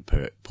get 1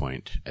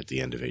 point at the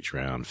end of each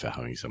round for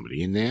having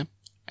somebody in there,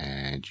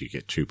 and you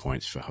get 2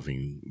 points for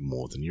having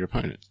more than your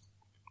opponent.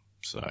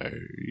 So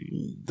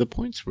the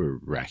points were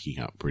racking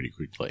up pretty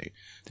quickly.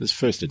 This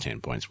first to 10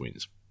 points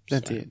wins.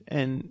 That's it.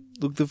 And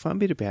look, the fun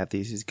bit about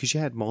this is because you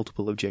had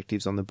multiple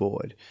objectives on the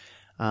board,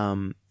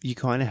 you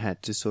kind of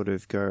had to sort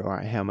of go, all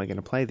right, how am I going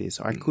to play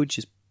this? I could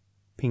just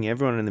ping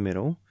everyone in the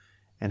middle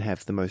and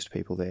have the most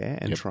people there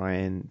and try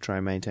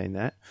and maintain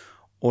that.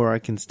 Or I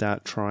can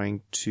start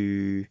trying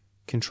to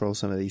control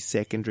some of these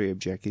secondary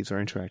objectives or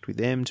interact with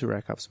them to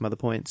rack up some other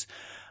points.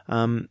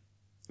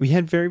 We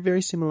had very,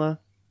 very similar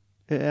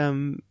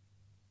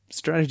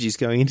strategies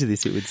going into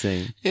this, it would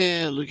seem.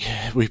 Yeah, look,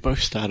 we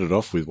both started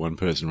off with one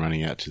person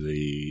running out to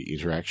the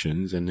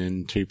interactions and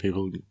then 2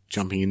 people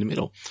jumping in the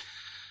middle.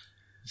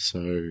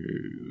 So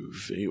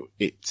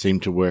it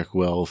seemed to work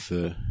well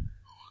for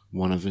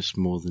one of us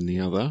more than the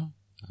other.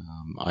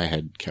 I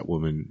had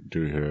Catwoman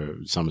do her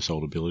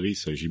somersault ability,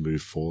 so she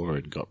moved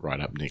forward and got right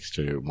up next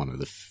to one of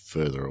the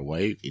further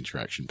away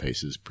interaction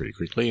pieces pretty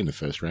quickly in the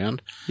first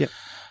round. Yep.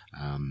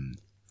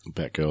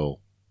 Batgirl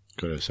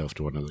got herself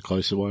to one of the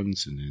closer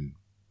ones, and then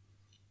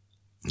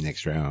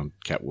next round,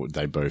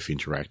 they both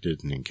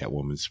interacted, and then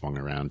Catwoman swung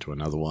around to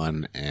another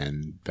one,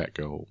 and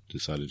Batgirl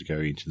decided to go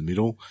into the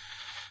middle.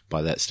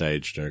 By that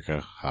stage,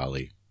 Joker,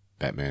 Harley,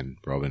 Batman,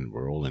 Robin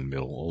were all in the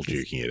middle, all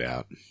duking it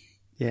out.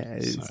 Yeah,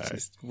 it's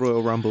just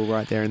Royal Rumble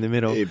right there in the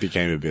middle. It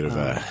became a bit of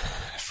a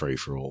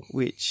free-for-all.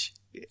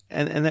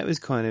 And that was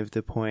kind of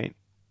the point.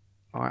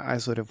 I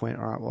sort of went,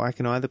 all right, well, I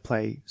can either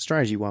play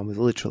strategy one with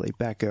literally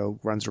Batgirl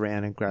runs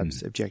around and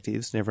grabs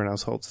objectives and everyone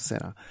else holds the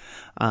center.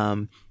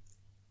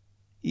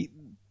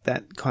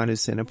 That kind of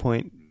center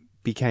point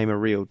became a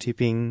real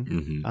tipping,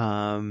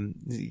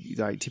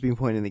 tipping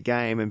point in the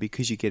game. And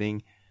because you're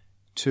getting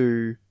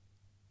 2,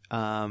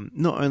 not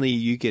only are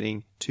you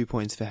getting 2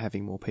 points for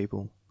having more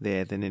people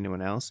there than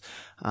anyone else.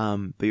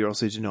 But you're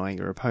also denying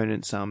your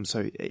opponent some.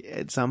 So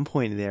at some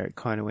point there, it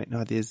kind of went,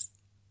 no,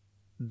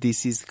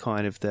 this is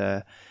kind of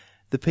the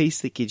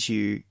piece that gives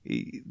you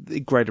a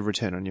greater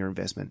return on your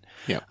investment.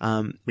 Yeah.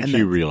 Which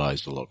you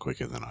realised a lot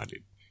quicker than I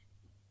did.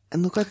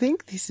 And look, I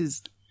think this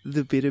is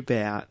the bit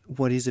about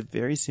what is a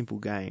very simple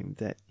game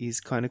that is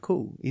kind of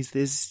cool, is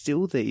there's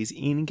still these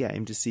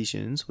in-game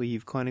decisions where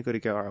you've kind of got to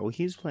go, all right, well,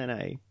 here's plan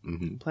A.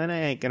 Mm-hmm. Plan A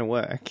ain't going to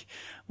work.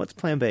 What's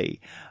plan B?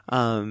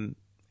 And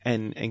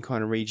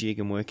kind of rejig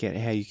and work out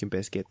how you can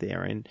best get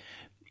there. And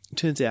it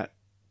turns out,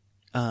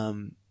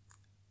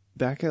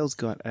 Batgirl's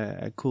got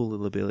a cool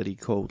little ability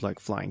called like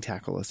flying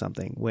tackle or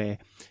something, where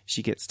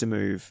she gets to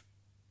move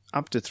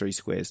up to 3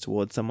 squares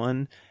towards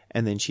someone,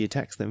 and then she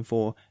attacks them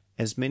for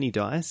as many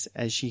dice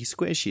as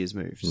squares she has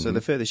moved. So the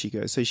further she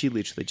goes. So she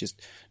literally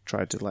just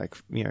tried to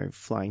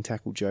flying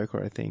tackle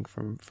Joker, I think,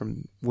 from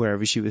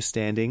wherever she was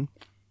standing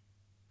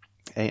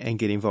and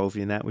get involved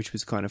in that, which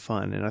was kind of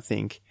fun. And I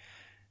think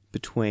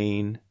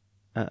between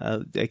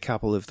a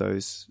couple of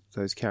those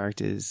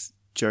characters,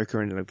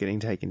 Joker ended up getting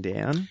taken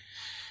down.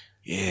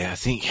 Yeah, I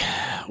think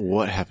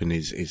what happened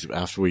is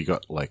after we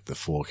got like the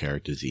 4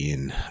 characters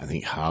in, I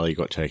think Harley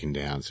got taken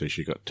down, so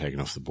she got taken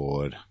off the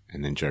board,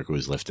 and then Joker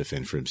was left to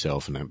fend for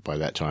himself, and by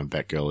that time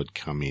Batgirl had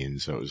come in,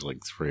 so it was like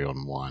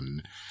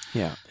 3-on-1.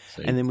 Yeah,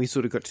 so, and then we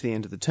sort of got to the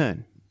end of the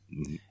turn,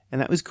 and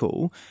that was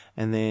cool.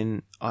 And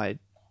then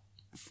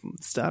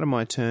start of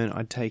my turn,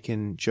 I'd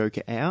taken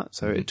Joker out,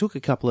 so it took a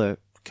couple of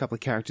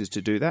characters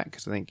to do that,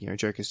 because I think,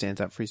 Joker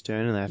stands up for his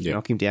turn and they have to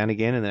knock him down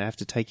again, and then I have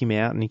to take him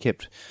out, and he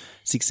kept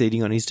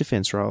succeeding on his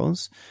defense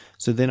rolls.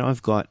 So then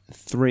I've got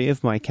 3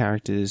 of my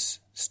characters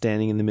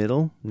standing in the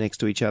middle next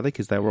to each other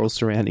because they were all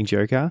surrounding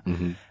Joker.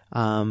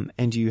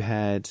 And you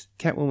had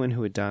Catwoman,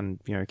 who had done,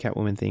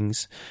 Catwoman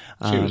things.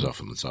 She was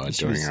off on the side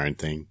doing her own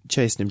thing.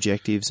 Chasing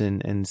objectives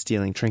and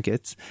stealing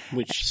trinkets.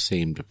 Which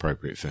seemed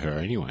appropriate for her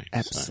anyway.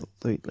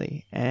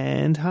 Absolutely. So.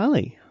 And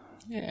Harley.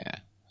 Yeah.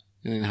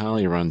 And then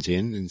Harley runs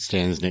in and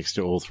stands next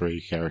to all 3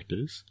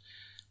 characters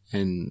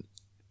and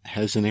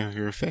has an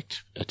area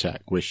effect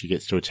attack where she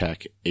gets to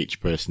attack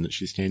each person that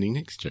she's standing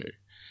next to.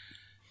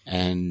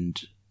 And,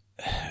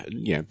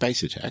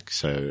 base attack.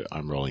 So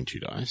I'm rolling 2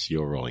 dice.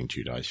 You're rolling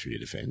 2 dice for your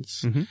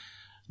defense. Mm-hmm.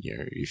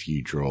 If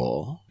we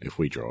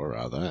draw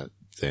rather,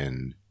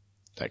 then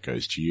that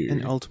goes to you.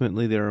 And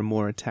ultimately there are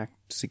more attack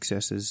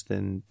successes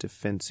than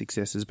defense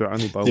successes, but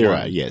only by there 1.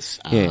 There are, yes.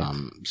 Yeah.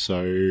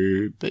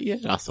 But yeah,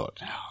 I thought,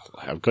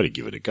 I've got to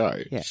give it a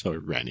go. Yeah. So I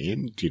ran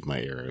in, did my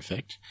area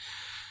effect,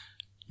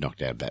 knocked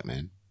down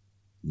Batman,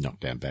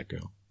 knocked down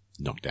Batgirl,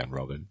 knocked down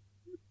Robin,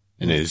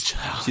 and there's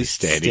just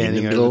standing in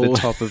the middle. Over the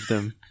top of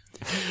them.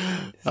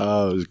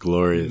 Oh, it was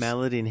glorious.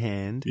 Mallet in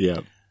hand.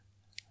 Yeah.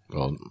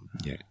 Well,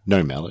 yeah,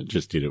 no mallet,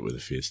 just did it with the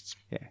fists.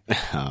 Yeah.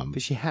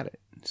 But she had it,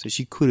 so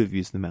she could have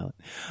used the mallet.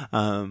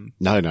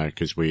 No,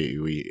 because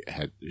we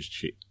had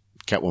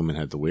Catwoman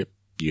had the whip,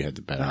 you had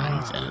the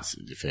batarangs, and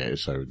it's fair.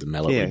 So the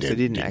mallet, yeah, so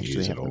didn't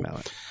actually have the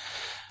mallet.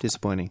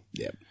 Disappointing.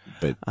 Yeah,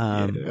 but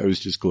it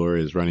was just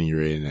glorious running you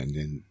in, and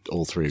then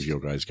all 3 of your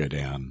guys go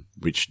down,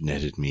 which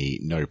netted me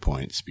no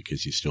points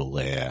because you're still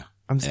there.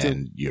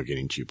 And you're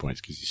getting 2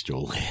 points because you're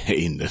still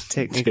in the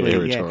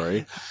territory.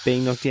 Yeah.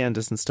 Being knocked down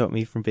doesn't stop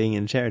me from being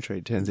in territory,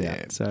 it turns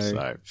out.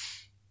 So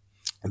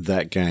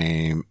that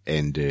game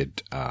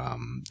ended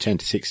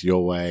 10-6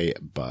 your way,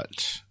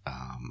 but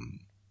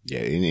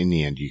in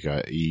the end,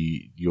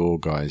 your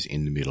guys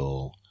in the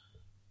middle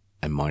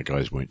and my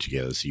guys weren't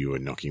together, so you were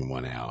knocking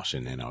one out,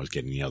 and then I was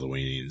getting the other one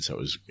in. So it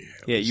was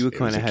you were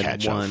kind of had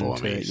catch up one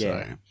for me.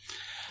 So,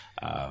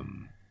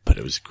 but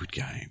it was a good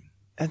game.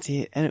 That's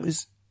it, and it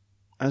was.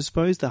 I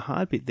suppose the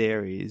hard bit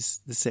there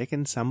is the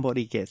second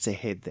somebody gets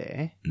ahead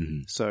there,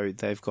 so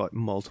they've got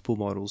multiple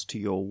models to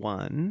your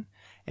one,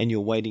 and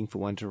you're waiting for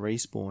one to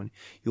respawn,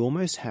 you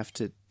almost have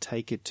to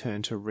take a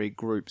turn to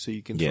regroup so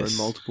you can throw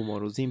multiple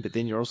models in, but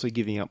then you're also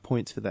giving up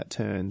points for that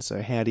turn.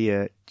 So how do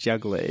you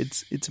juggle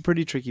it? It's a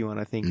pretty tricky one,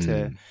 I think,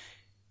 to...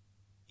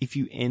 If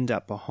you end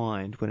up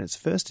behind when it's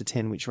first to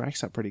 10, which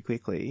racks up pretty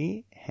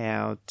quickly,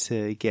 how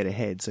to get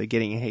ahead. So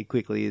getting ahead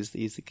quickly is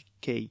the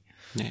key.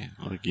 Yeah,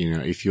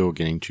 if you're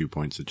getting 2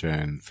 points a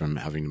turn from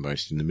having the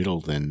most in the middle,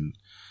 then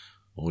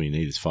all you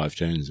need is 5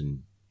 turns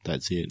and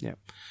that's it. Yeah.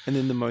 And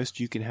then the most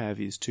you can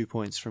have is 2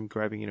 points from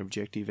grabbing an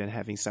objective and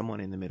having someone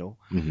in the middle.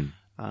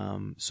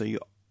 So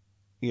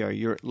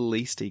you're at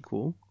least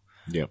equal.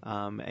 Yep.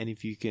 And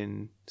if you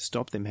can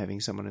stop them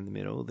having someone in the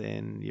middle,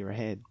 then you're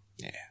ahead.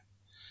 Yeah.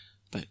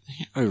 But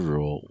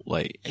overall,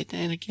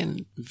 and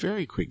again,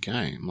 very quick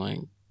game. Like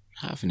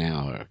half an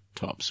hour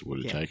tops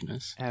would have taken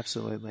us.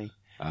 Absolutely.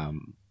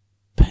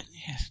 But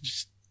yeah,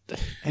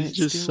 it's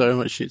just so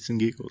much shits and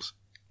giggles.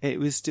 It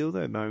was still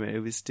that moment.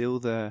 It was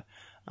still the,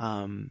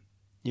 the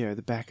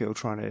Batgirl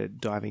trying to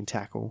diving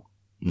tackle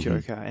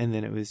Joker, and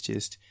then it was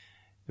just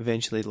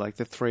eventually like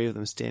the 3 of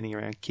them standing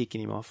around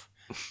kicking him off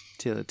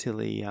till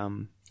he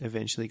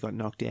eventually got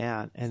knocked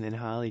out, and then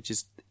Harley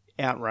just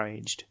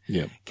outraged,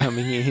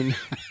 coming in,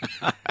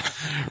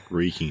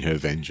 wreaking her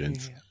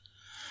vengeance.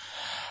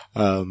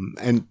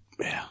 And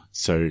Yeah.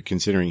 So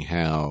considering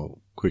how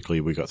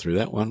quickly we got through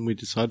that one, we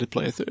decided to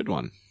play a third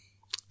one.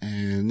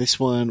 And this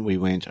one we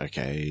went,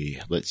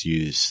 okay, let's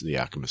use the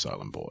Arkham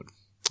Asylum board.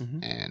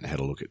 Mm-hmm. And had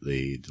a look at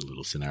the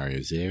little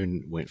scenarios there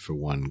and went for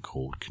one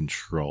called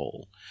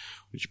Control,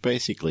 which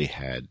basically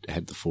had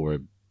the 4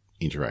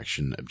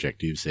 interaction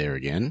objectives there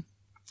again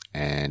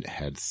and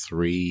had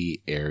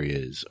 3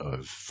 areas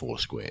of 4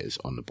 squares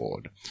on the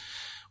board,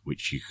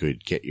 which you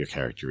could get your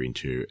character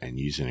into and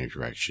use an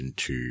interaction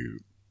to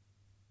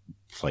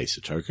place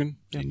a token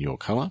in your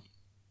color.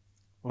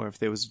 Or if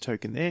there was a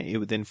token there, it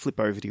would then flip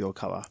over to your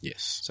color.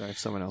 Yes. So if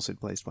someone else had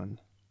placed one.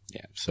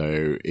 Yeah.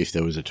 So if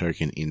there was a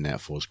token in that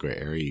 4 square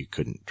area, you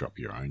couldn't drop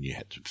your own. You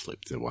had to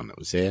flip the one that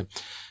was there.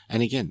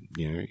 And again,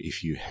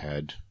 if you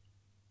had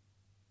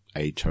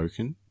a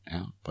token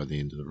out by the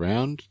end of the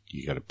round,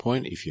 you got a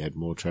point. If you had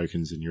more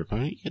tokens than your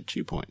opponent, you get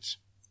 2 points.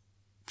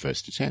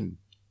 First to 10.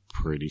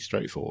 Pretty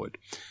straightforward.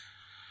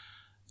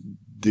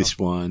 This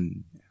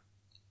one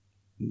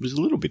was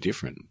a little bit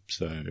different.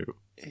 So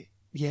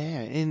yeah,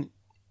 and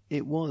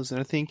it was. And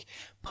I think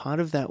part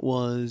of that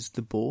was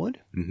the board,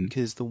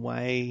 because the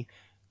way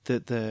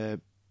that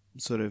the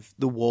sort of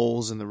the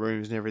walls and the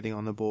rooms and everything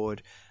on the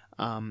board,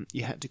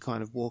 you had to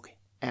kind of walk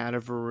out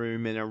of a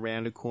room and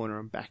around a corner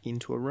and back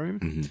into a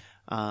room.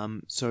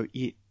 So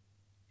it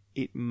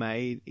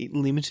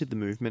limited the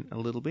movement a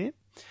little bit.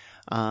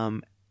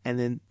 And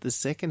then the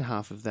second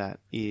half of that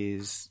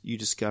is you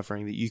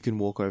discovering that you can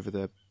walk over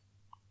the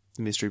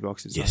mystery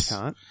boxes. Yes.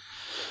 I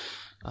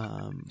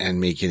can't. And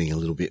me getting a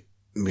little bit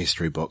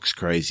mystery box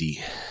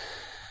crazy.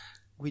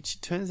 Which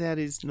it turns out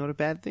is not a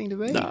bad thing to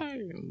be.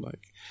 No,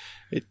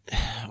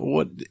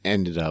 what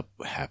ended up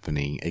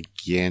happening,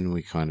 again,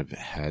 we kind of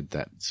had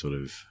that sort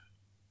of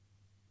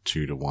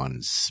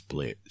 2-to-1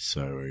 split.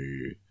 So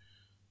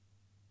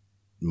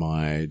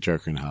my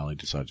Joker and Harley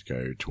decided to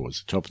go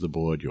towards the top of the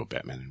board. Your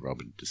Batman and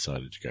Robin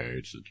decided to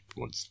go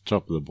towards the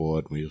top of the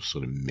board. We all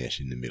sort of met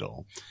in the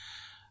middle.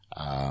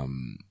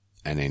 And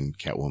then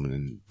Catwoman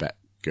and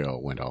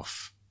Batgirl went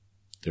off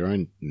their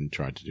own and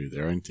tried to do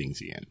their own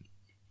things again.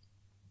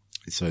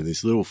 So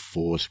this little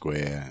 4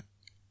 square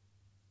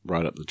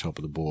right up the top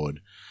of the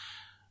board,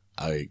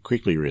 I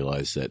quickly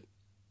realized that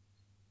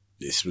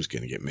this was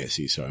going to get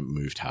messy, so I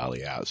moved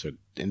Harley out. So it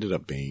ended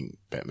up being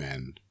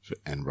Batman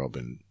and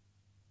Robin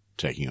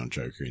taking on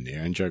Joker in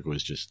there, and Joker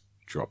was just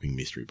dropping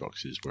mystery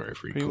boxes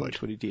wherever he Pretty could.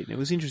 much what he did. And it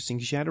was interesting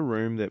because you had a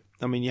room that,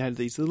 you had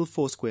these little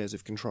 4 squares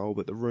of control,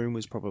 but the room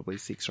was probably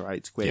 6 or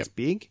 8 squares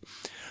big.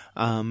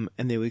 And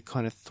there were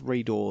kind of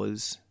 3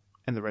 doors,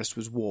 and the rest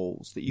was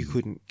walls that you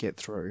couldn't get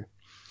through.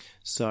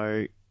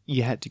 So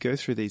you had to go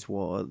through these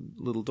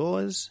little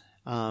doors,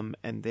 and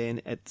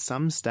then at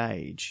some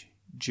stage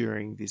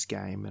during this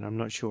game, and I'm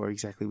not sure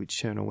exactly which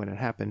turn or when it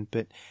happened,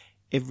 but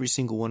every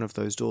single one of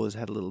those doors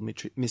had a little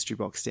mystery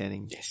box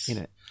standing in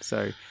it.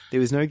 So there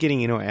was no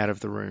getting in or out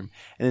of the room.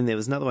 And then there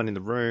was another one in the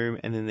room,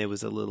 and then there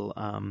was a little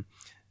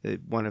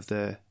one of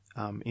the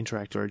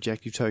interact or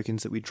objective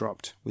tokens that we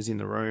dropped was in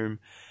the room,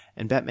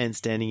 and Batman's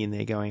standing in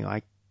there going,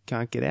 I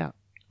can't get out.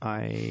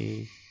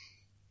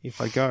 If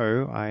I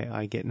go,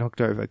 I get knocked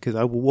over because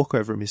I will walk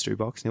over a mystery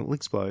box and it will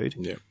explode.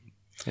 Yeah.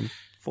 And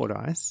 4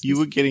 dice. You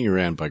were getting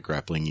around by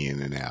grappling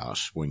in and out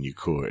when you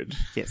could.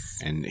 Yes.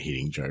 And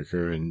hitting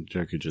Joker, and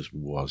Joker just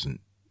wasn't.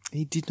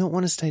 He did not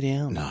want to stay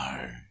down.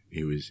 No.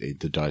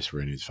 The dice were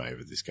in his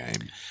favour this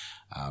game.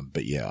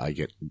 But yeah, I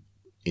get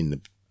in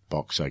the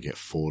box, I get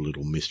 4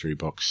 little mystery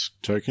box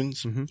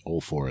tokens.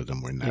 All 4 of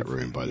them were in that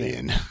room by the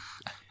end.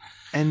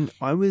 And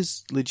I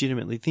was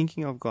legitimately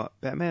thinking I've got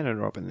Batman and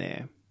Robin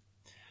there.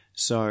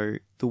 So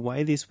the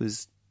way this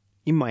was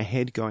in my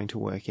head going to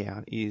work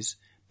out is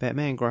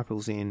Batman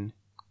grapples in,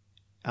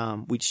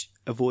 which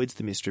avoids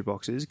the mystery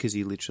boxes because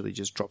he literally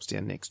just drops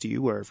down next to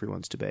you wherever he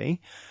wants to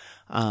be,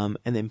 and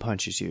then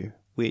punches you,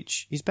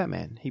 which is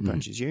Batman. He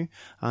punches you.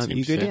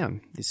 You go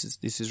down.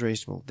 This is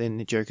reasonable. Then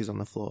the Joker's on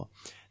the floor.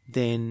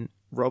 Then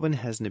Robin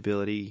has an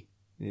ability,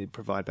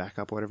 provide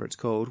backup, whatever it's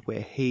called,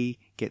 where he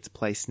gets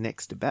placed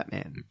next to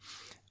Batman,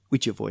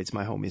 which avoids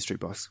my whole mystery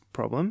box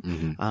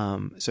problem.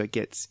 So it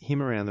gets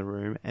him around the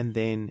room, and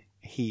then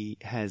he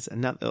has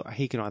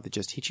he can either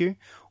just hit you,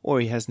 or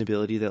he has an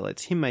ability that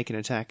lets him make an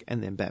attack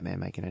and then Batman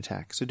make an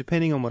attack. So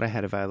depending on what I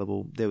had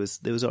available, there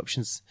was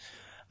options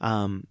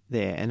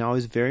there, and I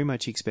was very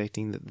much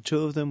expecting that the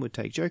 2 of them would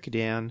take Joker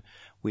down,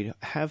 we'd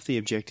have the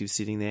objective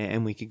sitting there,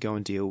 and we could go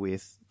and deal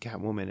with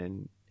Catwoman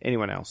and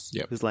anyone else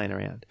who's laying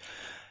around.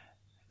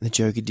 The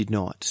Joker did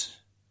not,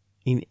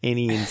 in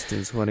any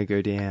instance, want to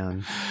go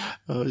down.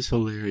 Oh, it's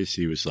hilarious.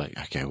 He was like,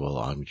 okay, well,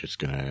 I'm just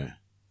going to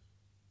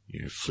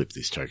flip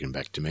this token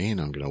back to me, and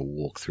I'm going to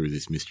walk through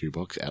this mystery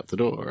box out the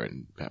door.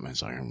 And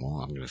Batman's like,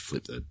 well, I'm going to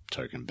flip the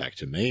token back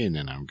to me, and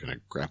then I'm going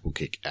to grapple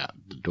kick out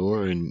the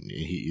door and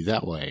hit you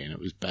that way. And it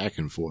was back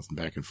and forth and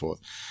back and forth.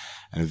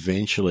 And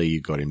eventually you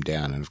got him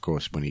down. And of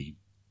course, when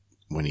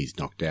he's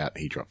knocked out,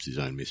 he drops his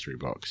own mystery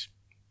box.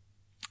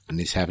 And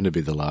this happened to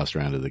be the last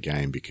round of the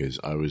game because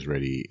I was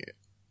ready,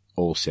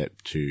 all set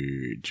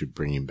to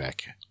bring him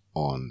back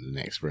on the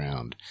next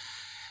round.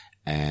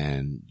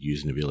 and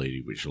use an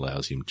ability which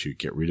allows him to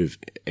get rid of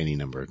any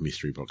number of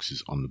mystery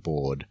boxes on the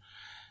board,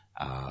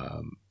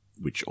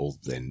 which all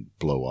then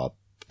blow up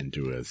and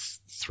do a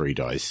 3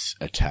 dice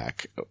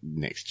attack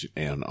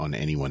on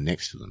anyone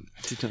next to them.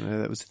 I did not know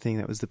that was the thing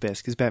that was the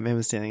best, because Batman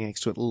was standing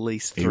next to at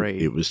least 3.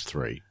 It was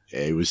 3.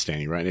 It was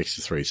standing right next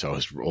to 3, so I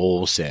was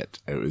all set.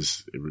 It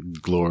was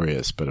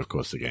glorious, but of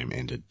course the game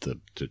ended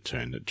the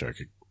turn that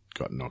Joker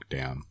got knocked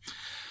down.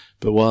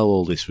 But while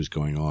all this was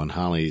going on,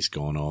 Harley's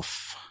gone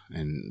off,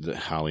 and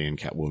Harley and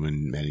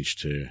Catwoman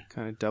managed to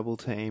kind of double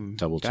team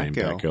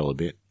Batgirl a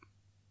bit.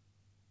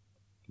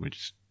 We're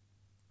just,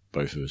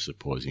 both of us are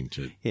pausing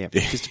to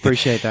just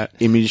appreciate that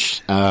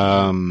image.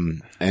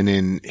 And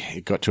then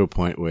it got to a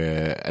point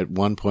where at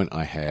one point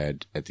I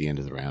had, at the end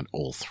of the round,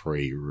 all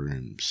 3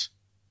 rooms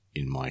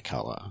in my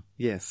colour.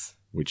 Yes.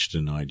 Which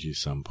denied you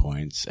some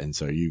points. And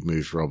so you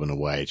moved Robin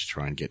away to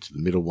try and get to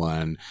the middle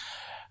one.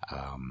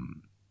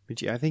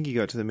 I think you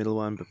got to the middle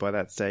one, but by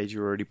that stage you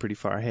were already pretty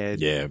far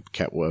ahead. Yeah,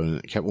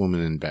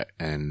 Catwoman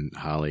and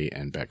Harley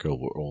and Batgirl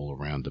were all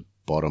around the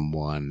bottom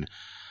one.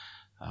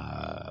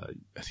 I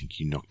think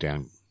you knocked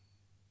down...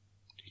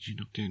 Did you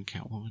knock down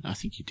Catwoman? I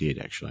think you did,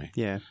 actually.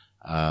 Yeah.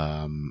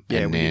 And we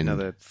then did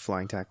another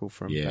flying tackle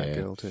from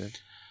Batgirl too.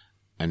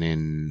 And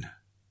then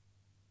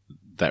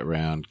that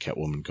round,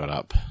 Catwoman got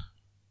up,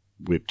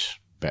 whipped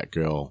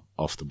Batgirl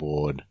off the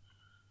board.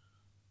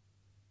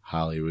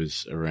 Harley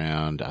was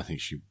around. I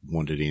think she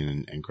wandered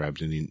in and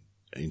grabbed an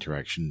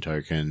interaction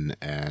token,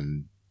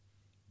 and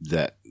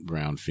that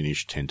round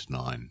finished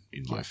 10-9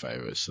 in my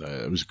favour. So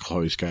it was a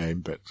close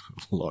game, but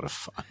a lot of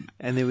fun.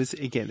 And there was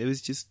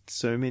just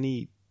so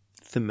many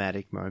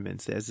thematic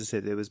moments. As I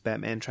said, there was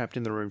Batman trapped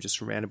in the room, just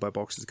surrounded by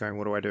boxes, going,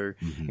 "What do I do?"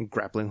 and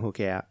grappling hook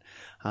out.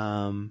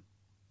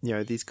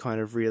 This kind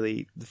of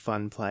really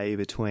fun play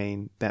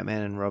between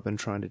Batman and Robin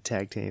trying to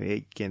tag team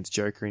against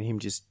Joker, and him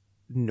just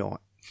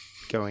not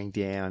going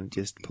down,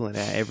 just pulling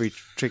out every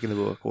trick in the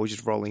book, or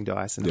just rolling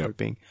dice and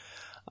hoping.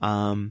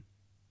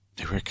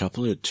 There were a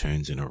couple of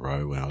turns in a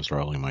row when I was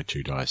rolling my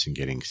 2 dice and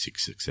getting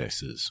 6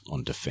 successes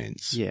on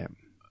defense. Yeah.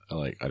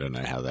 I don't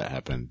know how that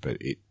happened, but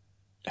it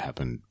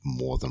happened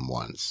more than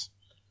once.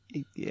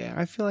 Yeah,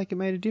 I feel like it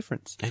made a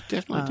difference. It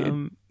definitely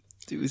did.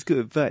 It was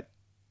good, but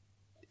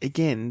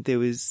again, there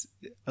was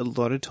a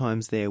lot of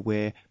times there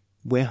where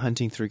we're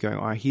hunting through going,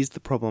 all right, here's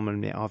the problem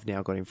I've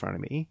now got in front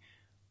of me.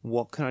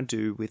 What can I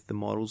do with the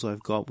models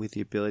I've got, with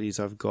the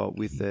abilities I've got,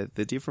 with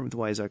the different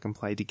ways I can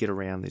play to get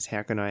around this?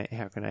 How can I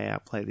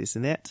outplay this?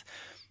 And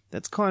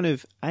that's kind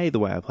of the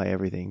way I play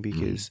everything,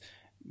 because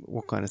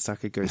what kind of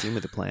sucker goes in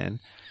with a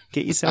plan?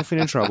 Get yourself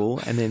into trouble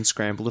and then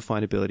scramble to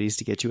find abilities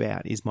to get you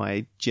out is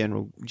my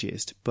general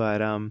gist.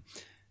 But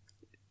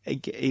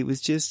it was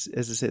just,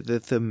 as I said, the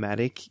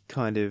thematic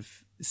kind of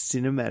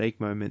cinematic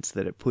moments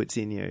that it puts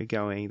in you,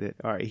 going that,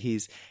 all right,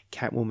 here's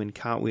Catwoman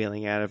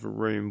cartwheeling out of a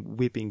room,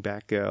 whipping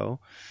Batgirl,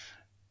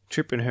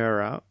 tripping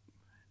her up,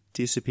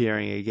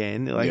 disappearing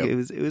again.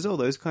 It was all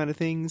those kind of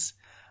things.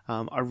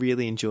 I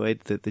really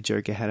enjoyed that the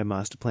Joker had a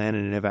master plan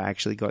and never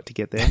actually got to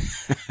get there.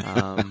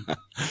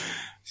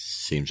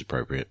 Seems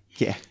appropriate.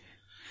 Yeah.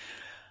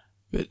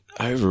 But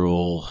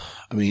overall,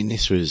 I mean,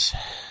 this was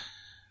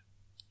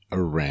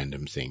a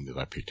random thing that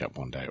I picked up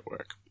one day at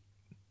work,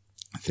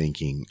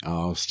 thinking,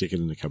 I'll stick it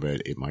in the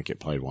cupboard, it might get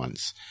played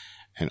once.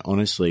 And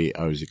honestly,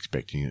 I was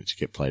expecting it to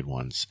get played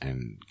once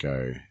and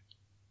go,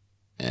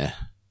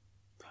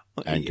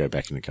 and go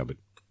back in the cupboard.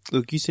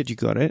 Look, you said you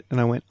got it, and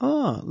I went,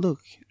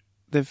 look,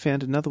 they've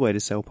found another way to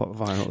sell pop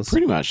vinyls.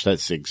 Pretty much,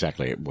 that's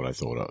exactly what I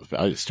thought of.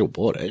 I still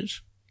bought it,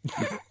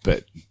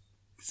 but...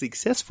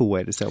 Successful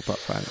way to sell pop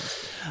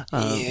vinyls.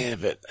 Yeah,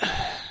 but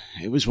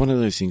it was one of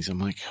those things, I'm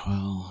like,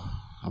 well,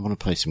 I want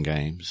to play some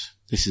games.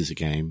 This is a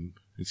game.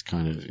 It's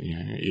kind of,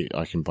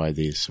 I can buy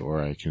this,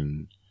 or I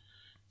can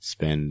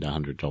spend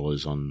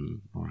 $100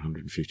 on, or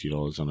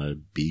 $150 on a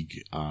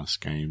big ass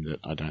game that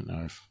I don't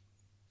know if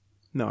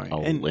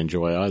I'll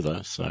enjoy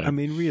either. So I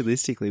mean,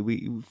 realistically,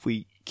 if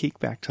we kick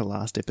back to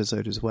last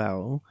episode as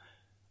well,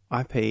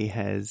 IP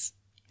has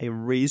a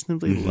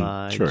reasonably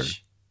large, true.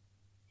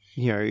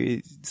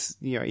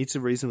 It's a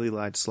reasonably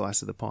large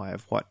slice of the pie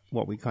of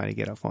what we kind of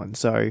get off on.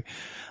 So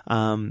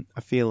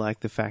I feel like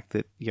the fact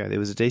that there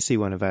was a DC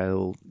one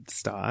available to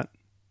start.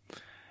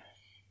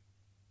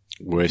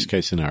 Worst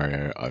case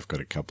scenario, I've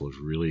got a couple of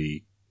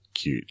really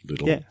cute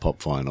little pop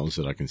vinyls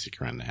that I can stick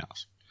around the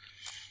house.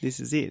 This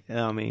is it.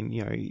 I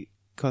mean,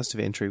 cost of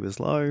entry was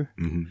low.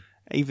 Mm-hmm.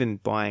 Even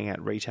buying at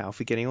retail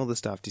for getting all the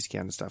stuff,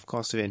 discounted stuff,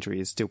 cost of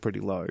entry is still pretty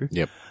low.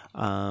 Yep.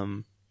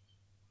 And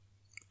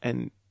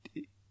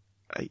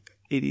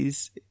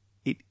it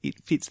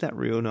fits that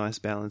real nice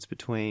balance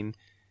between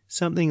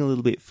something a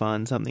little bit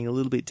fun, something a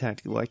little bit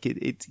tactical. Like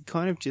it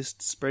kind of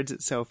just spreads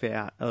itself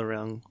out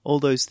around all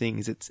those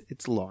things.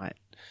 It's light,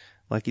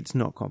 like it's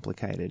not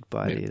complicated,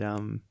 but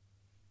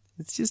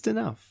it's just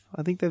enough.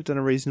 I think they've done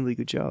a reasonably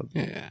good job.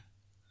 Yeah.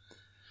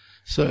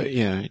 So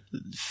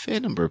fair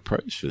number of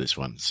pros for this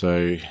one.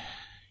 So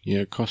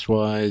cost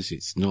wise,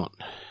 it's not.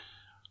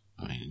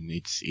 I mean,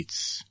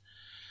 it's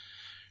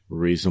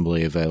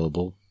reasonably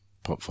available.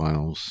 pop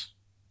finals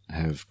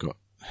have got,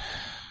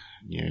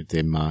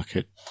 their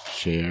market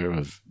share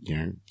of,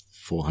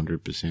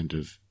 400%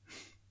 of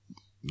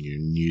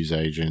news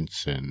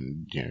agents,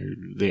 and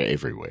they're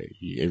everywhere.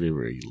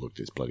 Everywhere you look,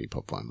 there's bloody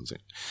pop finals in.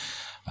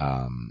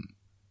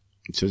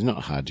 So it's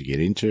not hard to get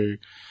into.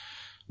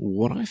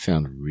 What I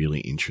found really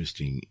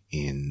interesting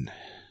in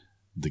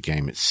the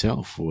game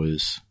itself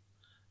was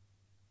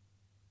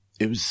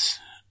it was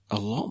a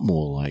lot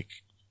more like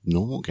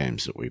normal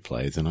games that we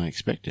play than I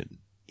expected.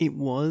 It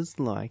was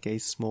like a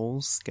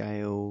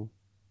small-scale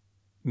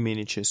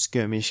miniature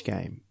skirmish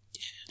game.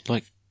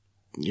 Like,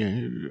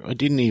 I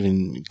didn't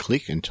even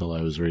click until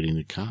I was reading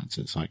the cards.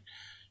 It's like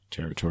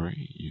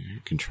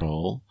territory,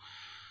 control,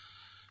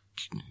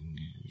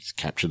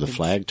 capture the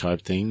flag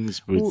type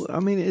things. Well, I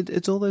mean,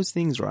 it's all those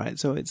things, right?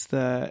 So it's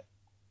the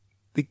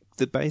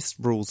base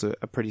rules are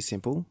pretty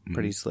simple,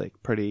 pretty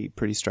slick,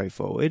 pretty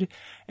straightforward,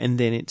 and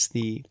then it's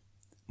the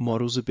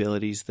models'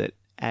 abilities that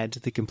add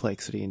the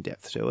complexity and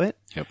depth to it.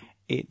 Yep.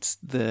 It's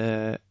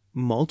the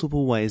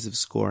multiple ways of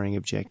scoring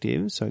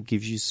objectives, so it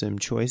gives you some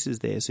choices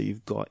there. So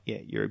you've got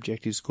your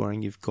objective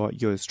scoring, you've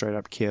got your straight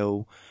up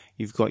kill,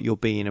 you've got your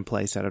be in a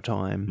place at a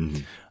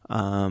time,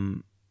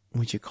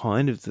 which are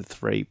kind of the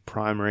three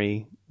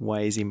primary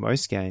ways in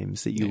most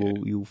games that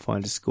you'll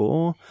find a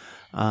score.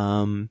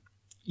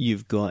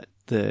 You've got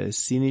the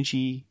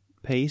synergy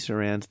piece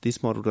around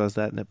this model does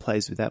that and it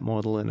plays with that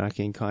model, and I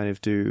can kind of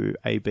do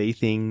A/B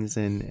things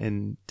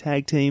and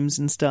tag teams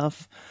and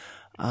stuff.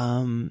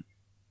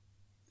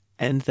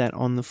 And that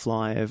on the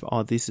fly of,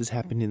 this has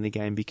happened in the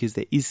game, because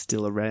there is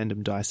still a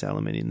random dice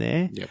element in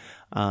there. Yep.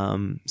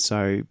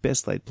 So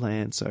best laid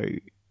plan. So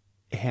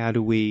how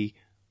do we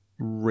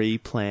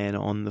replan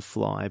on the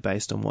fly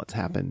based on what's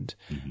happened?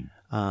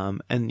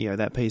 And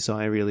that piece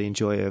I really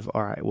enjoy of,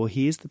 all right, well,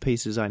 here's the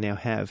pieces I now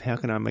have. How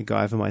can I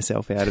MacGyver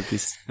myself out of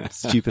this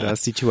stupid ass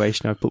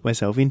situation I've put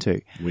myself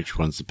into? Which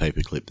one's the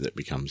paperclip that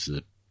becomes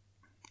the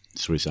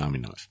Swiss Army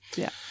knife?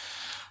 Yeah.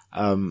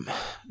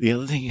 The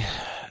other thing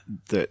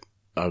that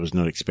I was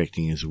not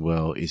expecting as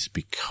well is,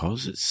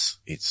 because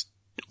it's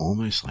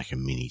almost like a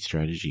mini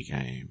strategy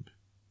game,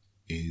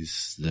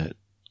 is that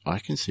I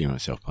can see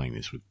myself playing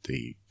this with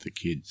the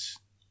kids,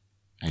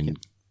 and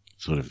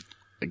sort of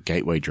a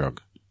gateway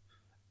drug.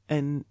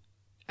 And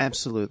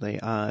absolutely,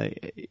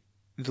 the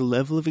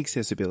level of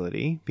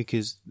accessibility,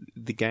 because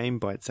the game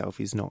by itself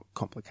is not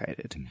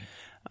complicated.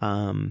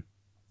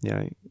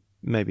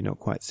 Maybe not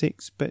quite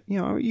 6, but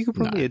you could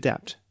probably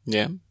adapt.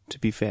 Yeah. To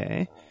be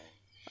fair,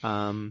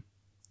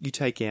 you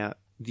take out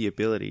the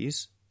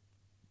abilities,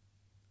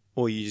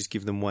 or you just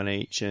give them one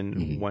each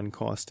and one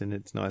cost, and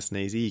it's nice and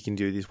easy. You can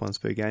do this once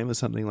per game or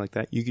something like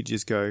that. You could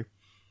just go,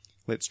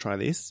 let's try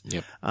this.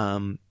 Yep.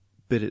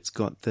 But it's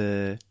got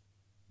the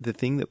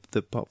thing that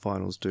the pop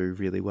finals do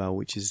really well,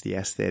 which is the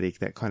aesthetic,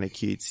 that kind of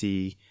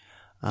cutesy,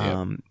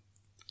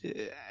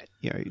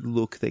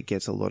 look that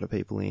gets a lot of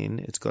people in.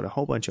 It's got a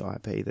whole bunch of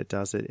IP that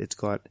does it. It's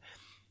got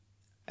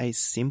a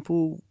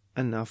simple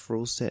enough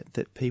rule set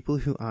that people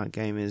who aren't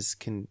gamers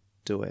can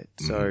do it.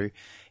 So,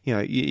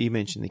 you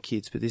mentioned the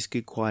kids, but this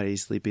could quite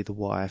easily be the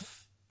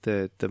wife,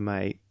 the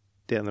mate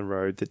down the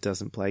road that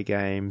doesn't play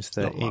games.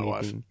 Not my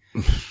wife.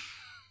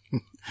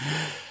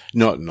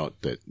 Not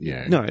that,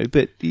 No,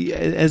 but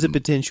as a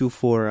potential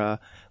for,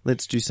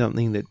 let's do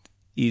something that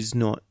is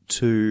not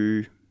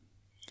too...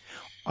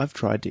 I've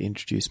tried to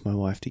introduce my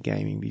wife to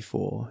gaming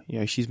before.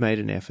 She's made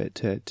an effort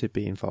to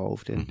be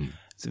involved, and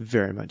it's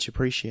very much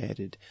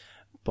appreciated.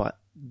 But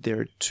there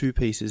are two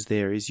pieces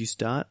there. Is you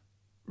start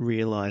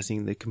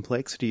realizing the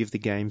complexity of the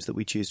games that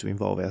we choose to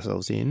involve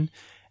ourselves in,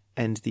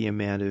 and the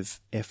amount of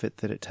effort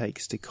that it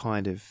takes to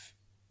kind of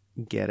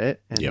get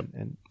it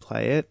and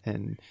play it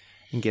and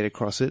get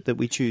across it, that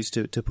we choose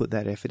to put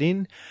that effort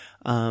in.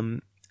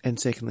 And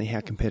secondly,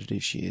 how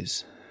competitive she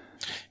is.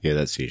 Yeah,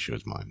 that's the issue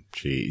with mine.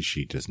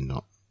 She does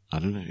not, I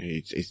don't know,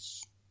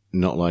 it's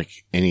not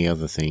like any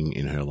other thing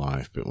in her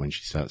life, but when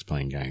she starts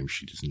playing games,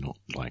 she does not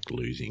like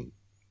losing.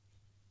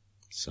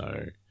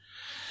 So,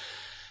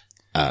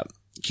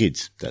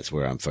 kids, that's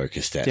where I'm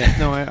focused at. Yeah,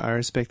 no, I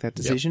respect that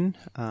decision,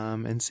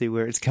 and see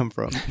where it's come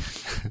from.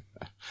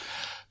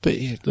 But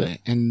yeah,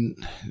 and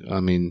I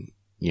mean,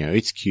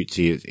 it's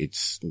cutesy.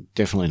 It's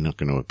definitely not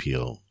going to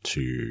appeal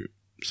to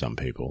some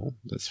people,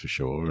 that's for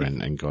sure.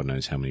 And God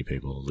knows how many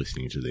people are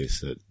listening to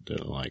this that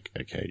are like,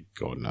 okay,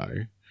 God no.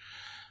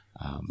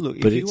 Look,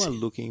 if you are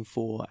looking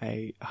for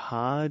a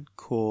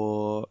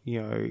hardcore,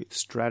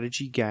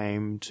 strategy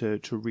game to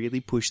really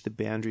push the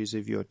boundaries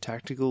of your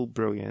tactical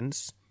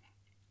brilliance,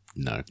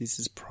 no, this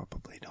is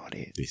probably not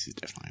it. This is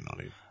definitely not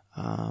it.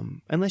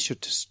 Unless your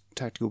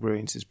tactical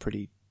brilliance is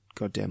pretty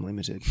goddamn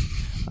limited.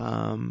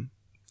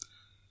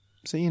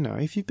 So,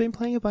 if you've been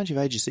playing a bunch of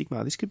Age of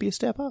Sigmar, this could be a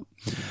step up.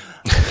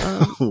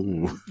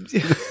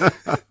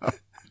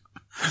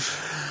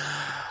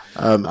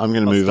 I'm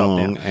going to move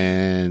on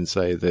and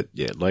say that,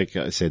 like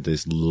I said,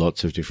 there's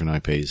lots of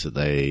different IPs that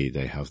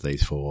they have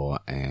these for,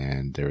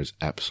 and there is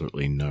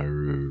absolutely no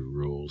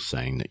rules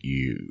saying that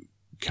you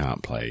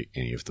can't play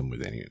any of them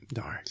with any of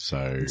them. No.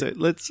 So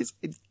let's just...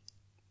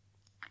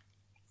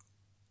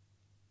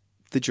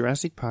 the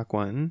Jurassic Park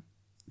one,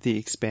 the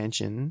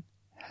expansion,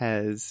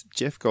 has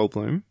Jeff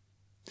Goldblum.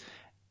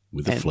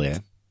 With a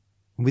flare.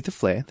 With a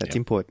flare, that's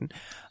important.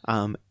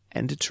 And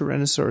a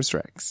Tyrannosaurus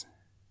Rex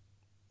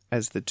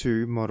as the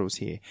two models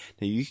here.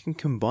 Now, you can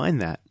combine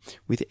that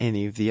with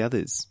any of the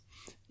others.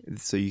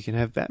 So you can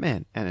have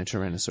Batman and a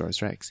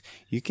Tyrannosaurus Rex.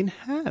 You can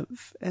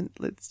have, and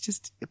let's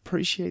just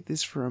appreciate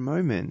this for a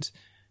moment,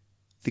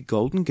 the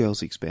Golden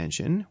Girls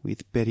expansion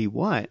with Betty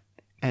White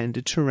and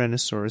a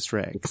Tyrannosaurus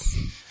Rex.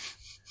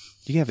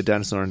 You can have a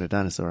dinosaur and a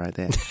dinosaur right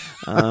there.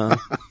 I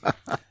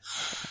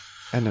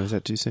know, is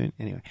that too soon?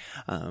 Anyway.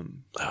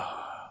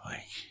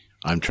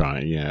 I'm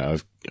trying,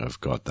 I've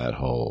got that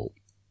whole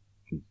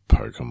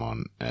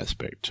Pokemon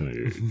aspect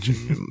to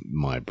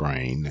my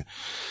brain,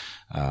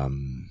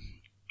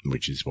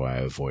 which is why I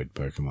avoid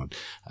Pokemon.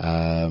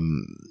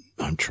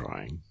 I'm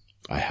trying.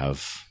 I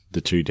have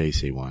the 2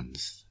 DC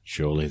ones.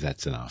 Surely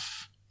that's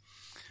enough.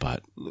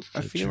 But look,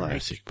 the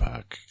Jurassic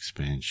Park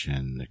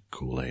expansion, the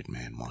Kool-Aid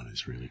Man one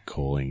is really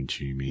calling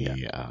to me.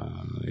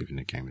 Even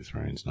the Game of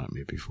Thrones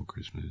Nightmare Before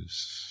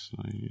Christmas.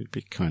 It'd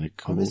be kind of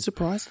cool. I was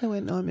surprised they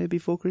went Nightmare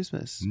Before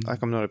Christmas.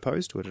 Like, I'm not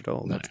opposed to it at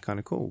all. That's kind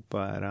of cool.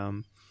 But, I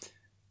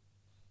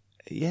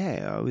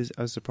was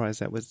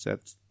surprised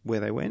that's where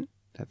they went.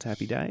 That's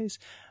Happy Days.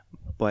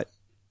 But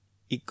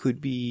it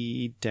could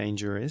be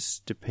dangerous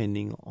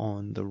depending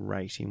on the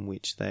rate in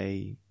which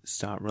they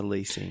start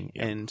releasing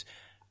and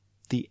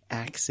the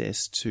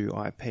access to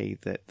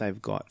IP that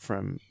they've got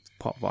from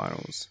Pop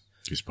Vinyls.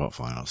 Because Pop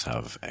Vinyls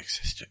have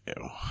access to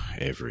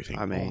everything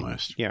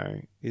almost.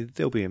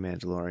 There'll be a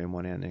Mandalorian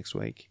one out next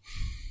week.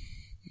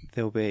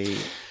 There'll be...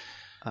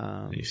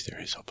 if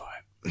there is, I'll buy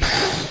it.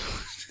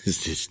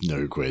 There's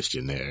no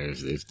question there.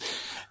 If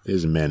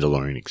there's a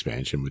Mandalorian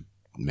expansion with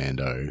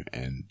Mando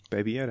and...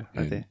 Baby Yoda,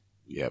 right there.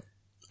 Yep,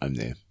 I'm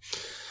there.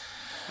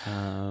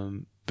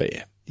 But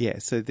yeah. Yeah,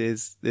 so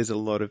there's a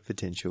lot of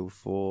potential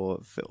for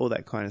all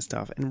that kind of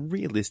stuff. And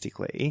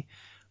realistically,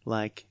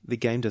 like, the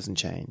game doesn't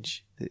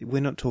change.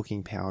 We're not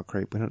talking power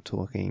creep. We're not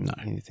talking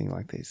anything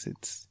like this.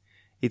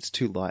 It's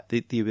too light.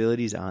 The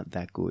abilities aren't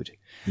that good.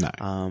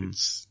 No.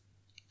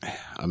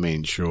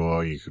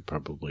 Sure, you could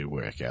probably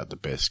work out the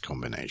best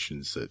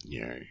combinations that,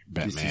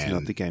 Batman... This is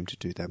not the game to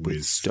do that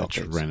with. Stop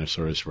it.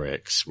 Tyrannosaurus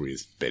Rex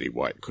with Betty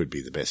White could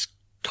be the best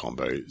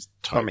combo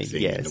type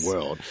thing in the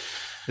world.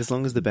 As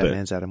long as the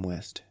Batman's Adam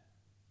West.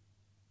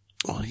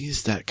 Well, he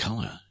is that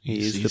colour.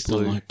 He's the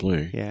light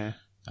blue. Yeah.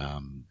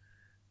 I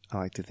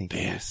like to think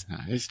he is. No,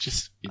 it's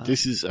just,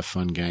 this is a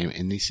fun game,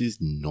 and this is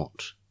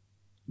not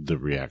the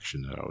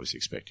reaction that I was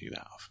expecting to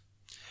have.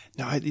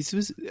 No, this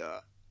was...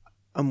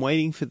 I'm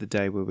waiting for the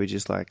day where we're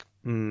just like,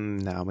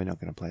 no, we're not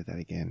going to play that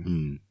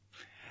again.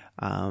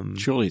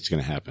 Surely it's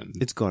going to happen.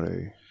 It's got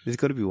to. There's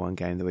got to be one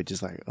game that we're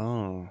just like,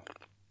 oh,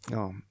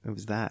 it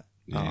was that.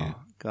 Yeah.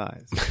 Oh,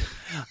 guys.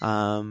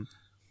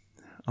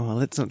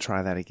 Let's not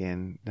try that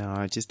again. No,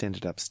 I just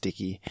ended up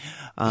sticky.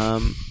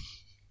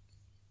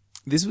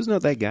 This was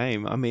not that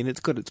game. I mean, it's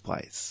got its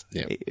place.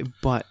 Yep.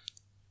 But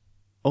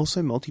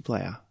also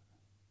multiplayer.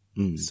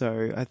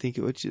 So I think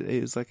it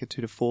was like a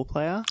 2 to 4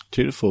 player.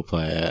 2 to 4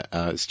 player.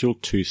 Still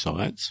 2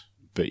 sides,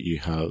 but you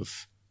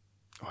have...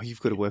 Oh,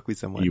 you've got to work with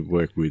someone. You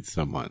work with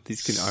someone.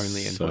 This can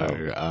only end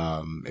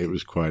well. It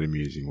was quite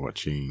amusing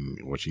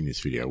watching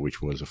this video,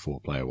 which was a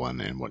 4-player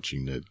one, and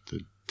watching the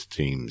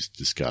teams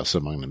discuss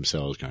among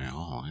themselves, going,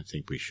 I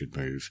think we should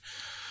move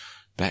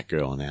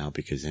Batgirl now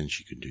because then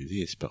she could do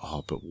this. But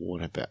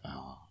what about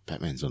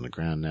Batman's on the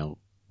ground now?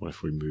 What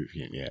if we move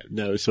him? Yeah.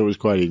 No, so it was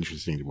quite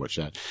interesting to watch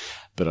that.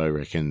 But I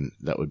reckon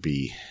that would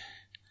be...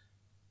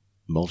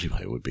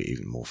 Multiplayer would be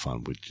even more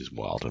fun with just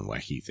wild and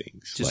wacky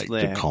things. Just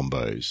like the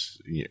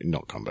combos.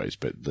 Not combos,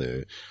 but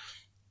the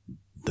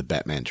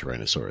Batman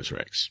Tyrannosaurus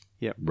Rex.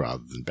 Yep.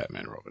 Rather than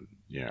Batman Robin.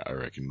 Yeah, I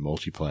reckon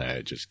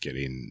multiplayer, just get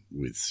in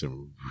with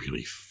some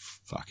really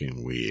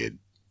fucking weird...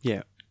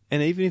 Yeah.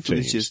 And even if it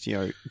was just,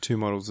 2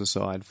 models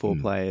aside, 4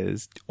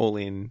 players, all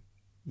in...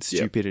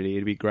 stupidity,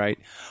 It'd be great.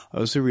 I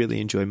also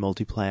really enjoy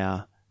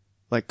multiplayer,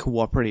 like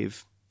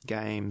cooperative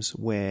games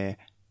where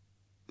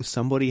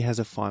somebody has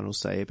a final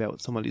say about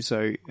what somebody.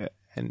 So,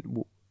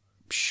 and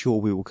sure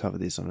we will cover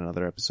this on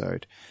another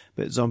episode,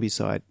 but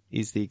Zombicide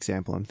is the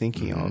example I'm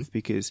thinking of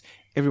because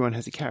everyone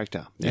has a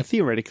character. Now,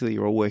 theoretically,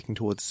 you're all working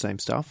towards the same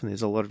stuff, and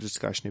there's a lot of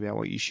discussion about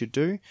what you should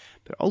do,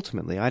 but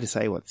ultimately, I just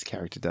say what this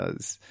character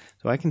does.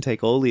 So I can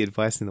take all the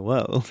advice in the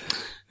world.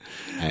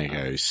 And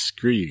go,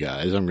 screw you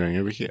guys, I'm going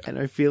over here. And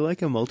I feel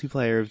like a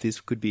multiplayer of this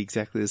could be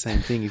exactly the same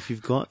thing. If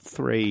you've got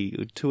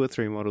 2 or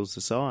 3 models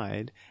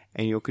aside,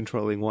 and you're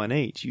controlling one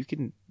each, you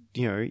can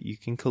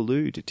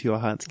collude to your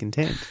heart's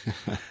content.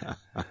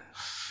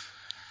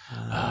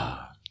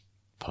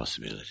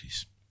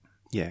 Possibilities.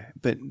 Yeah,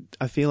 but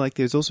I feel like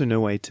there's also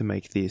no way to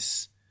make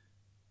this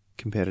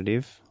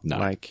competitive. No.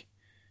 Like,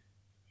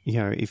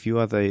 if you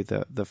are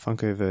the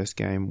Funkoverse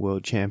game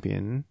world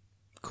champion,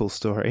 cool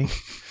story.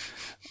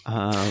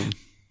 I'm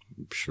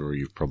sure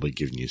you've probably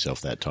given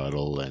yourself that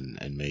title and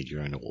made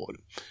your own award.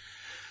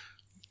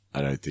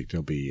 I don't think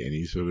there'll be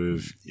any sort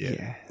of...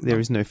 Yeah, there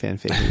is no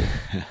fanfare here.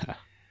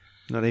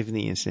 Not even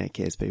the internet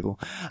cares, people.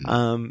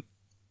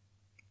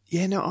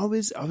 Yeah, no, I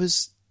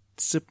was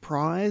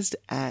surprised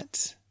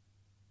at,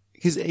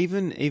 because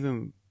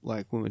even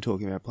like when we're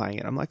talking about playing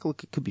it, I'm like,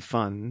 look, it could be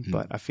fun,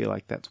 but I feel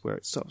like that's where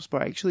it stops.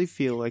 But I actually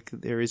feel like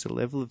there is a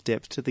level of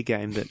depth to the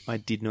game that I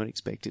did not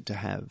expect it to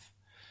have.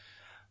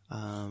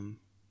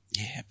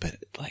 Yeah, but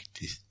like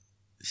this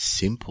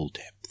simple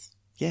depth.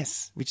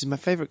 Yes, which is my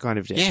favorite kind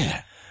of depth.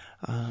 Yeah.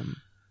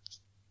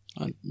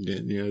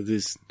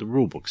 There's the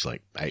rule book's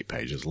like 8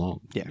 pages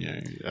long. Yeah.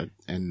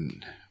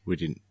 And we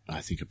didn't.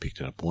 I think I picked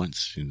it up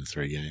once in the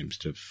 3 games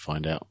to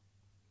find out.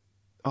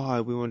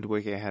 Oh, we wanted to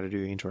work out how to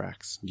do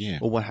interacts. Yeah.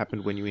 Or what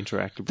happened when you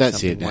interacted with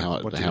That's something.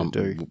 it. What did it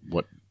do?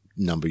 What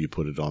number you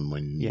put it on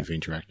when you've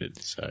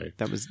interacted. So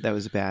that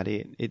was about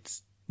it.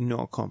 It's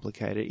not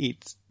complicated.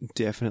 It's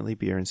definitely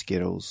beer and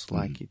Skittles.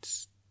 Like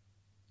it's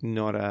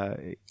not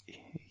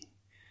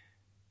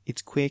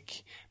it's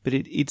quick, but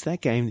it's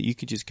that game that you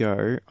could just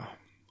go, oh,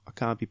 I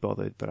can't be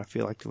bothered, but I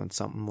feel like doing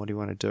something. What do you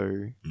want to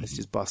do? Let's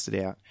just bust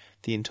it out.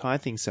 The entire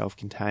thing's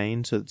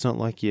self-contained, so it's not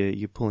like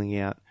you're pulling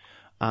out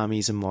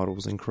armies and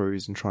models and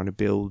crews and trying to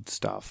build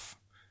stuff.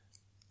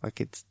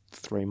 Like, it's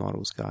 3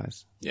 models,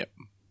 guys. Yep.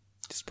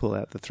 Just pull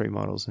out the 3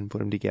 models and put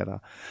them together.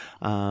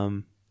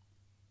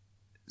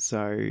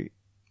 So,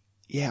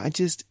 yeah,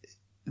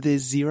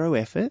 there's zero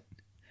effort,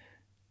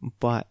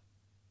 but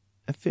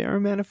a fair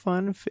amount of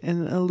fun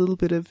and a little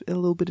bit of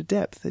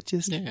depth.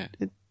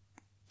 It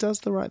does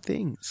the right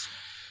things.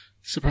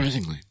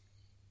 Surprisingly.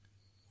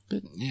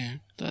 But yeah,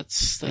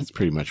 that's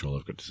pretty much all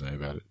I've got to say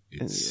about it.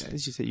 It's,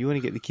 as you said, you want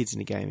to get the kids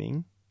into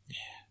gaming. Yeah.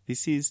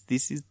 This is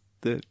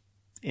the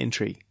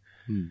entry.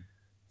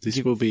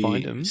 This will be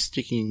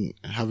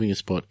having a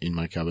spot in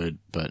my cupboard,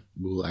 but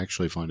will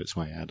actually find its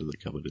way out of the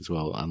cupboard as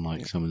well,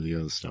 unlike some of the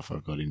other stuff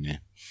I've got in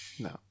there.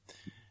 No.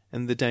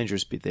 And the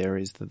dangerous bit there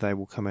is that they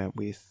will come out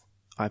with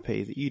IP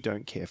that you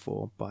don't care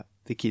for, but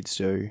the kids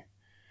do.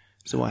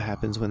 So what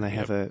happens when they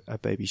have a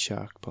Baby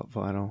Shark pop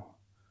vinyl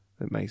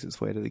that makes its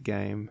way to the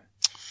game?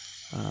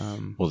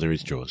 Well, there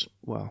is Jaws.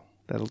 Well,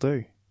 that'll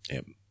do.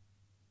 Yep.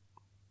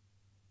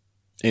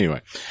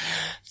 Anyway,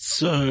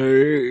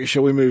 so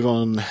shall we move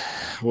on?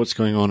 What's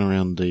going on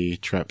around the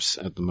traps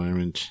at the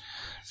moment?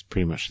 It's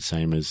pretty much the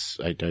same as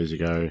 8 days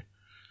ago.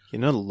 Yeah,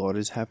 not a lot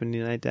has happened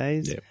in 8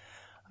 days. Yep.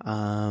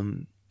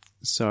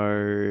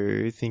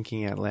 So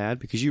thinking out loud,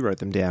 because you wrote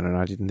them down and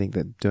I didn't think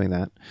that doing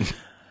that.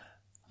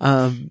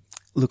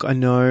 Look, I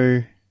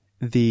know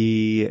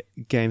the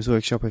Games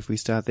Workshop, if we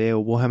start there,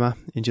 or Warhammer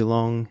in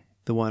Geelong,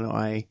 the one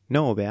I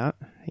know about,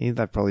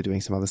 they're probably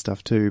doing some other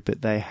stuff too,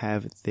 but they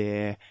have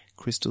their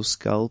Crystal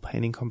Skull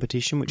painting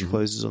competition, which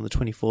closes on the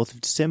 24th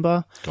of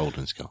December.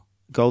 Golden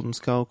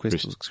Skull,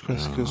 Crystal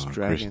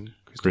Dragon,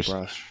 Crystal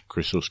Brush.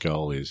 Crystal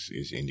Skull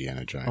is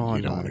Indiana Jones. Oh,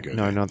 you don't want to go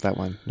there. Not that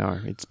one. No,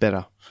 it's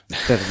better.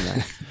 It's better than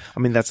that. I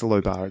mean, that's a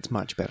low bar. It's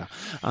much better.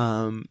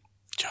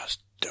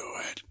 Just do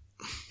it.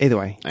 Either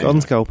way,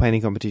 Golden Skull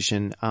painting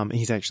competition.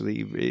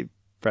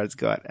 Brad's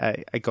got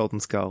a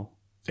Golden Skull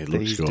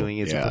that he's cool.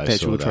 doing as a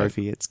perpetual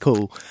trophy. It's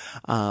cool.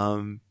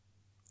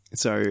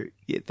 So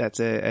yeah, that's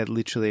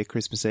literally a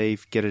Christmas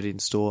Eve. Get it in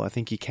store. I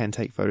think you can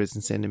take photos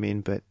and send them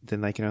in, but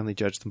then they can only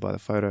judge them by the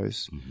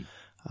photos.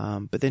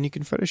 But then you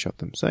can Photoshop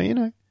them. So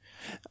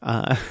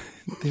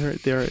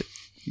there are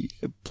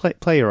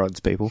play your odds,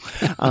 people.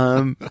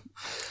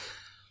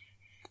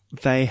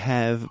 They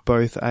have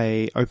both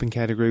a open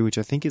category, which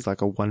I think is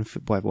like a 1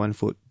 foot by 1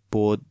 foot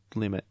board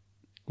limit.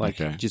 Like,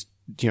 just,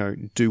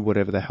 do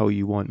whatever the hell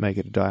you want. Make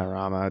it a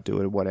diorama,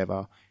 do it,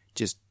 whatever.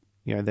 Just,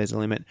 there's a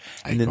limit.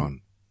 And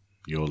Aegon.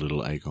 Your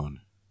little Aegon.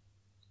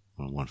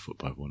 1 foot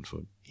by 1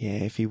 foot.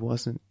 Yeah, if he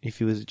was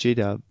a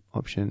G-Dub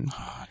option.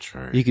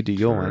 True. You could do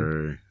your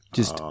one.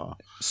 Just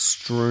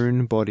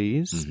strewn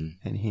bodies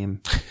and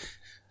him.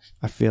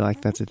 I feel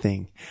like that's a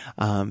thing.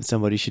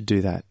 Somebody should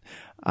do that.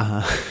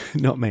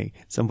 Not me.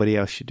 Somebody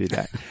else should do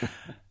that.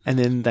 And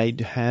then they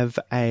have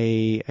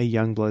a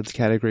Youngbloods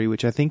category,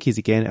 which I think is,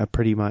 again, a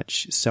pretty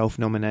much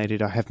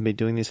self-nominated. I haven't been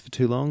doing this for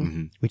too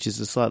long, which is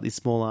a slightly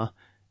smaller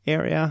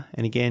area.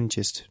 And again,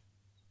 just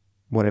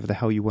whatever the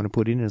hell you want to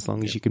put in, as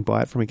long as you can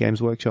buy it from a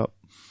Games Workshop.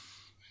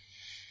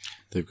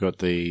 They've got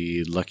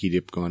the Lucky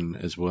Dip gun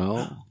as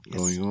well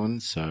going on.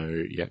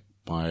 So,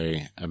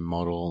 buy a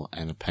model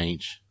and a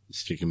paint,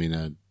 stick them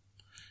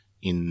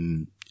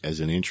in as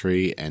an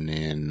entry, and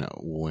then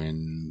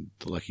when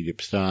the Lucky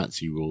Dip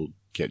starts, you will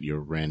get your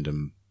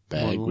random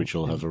bag, which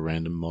will have a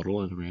random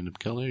model and a random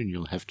color, and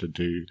you'll have to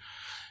do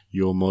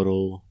your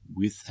model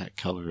with that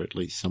color at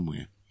least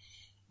somewhere.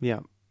 Yeah.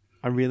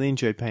 I really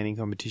enjoy painting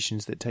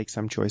competitions that take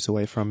some choice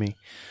away from me,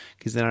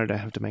 because then I don't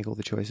have to make all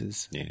the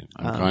choices. Yeah,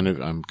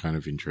 I'm kind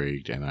of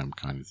intrigued, and I'm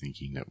kind of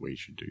thinking that we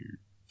should do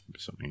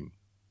something,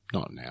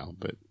 not now,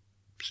 but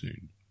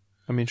soon.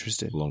 I'm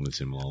interested. Along the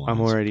similar lines.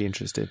 I'm already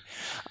interested.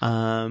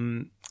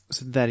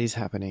 So that is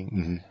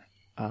happening.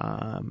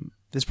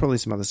 There's probably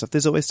some other stuff.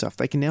 There's always stuff.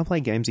 They can now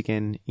play games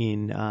again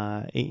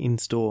in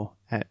store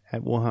at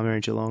Warhammer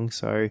in Geelong.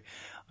 So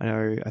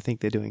I think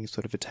they're doing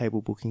sort of a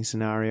table booking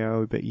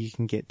scenario, but you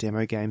can get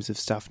demo games of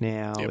stuff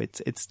now.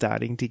 Yep. It's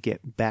starting to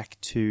get back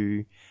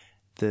to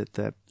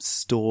the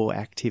store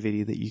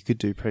activity that you could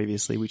do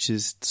previously, which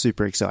is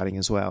super exciting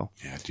as well.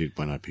 Yeah, I did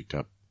when I picked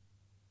up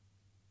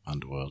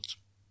Underworlds.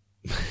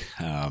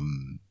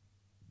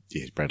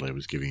 Yeah, Bradley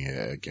was giving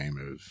a game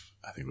of,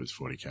 I think it was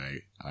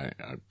 40k.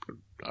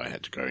 I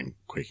had to go in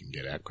quick and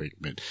get out quick,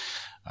 but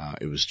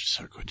it was just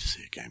so good to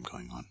see a game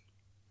going on.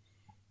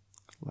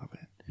 Love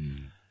it.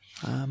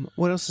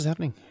 What else is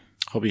happening?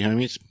 Hobby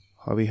Homies.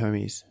 Hobby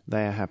Homies.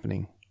 They are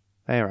happening.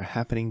 They are a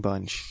happening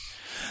bunch.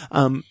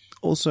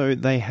 Also,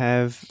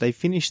 they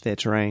finished their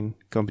terrain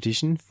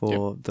competition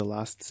for the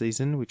last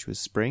season, which was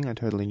spring. I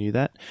totally knew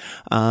that.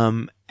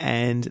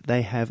 And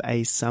they have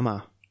a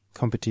summer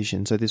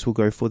competition. So this will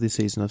go for the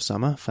season of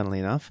summer, funnily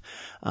enough.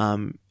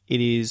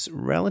 It is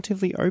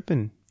relatively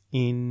open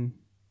in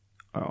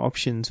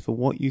options for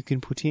what you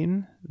can put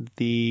in.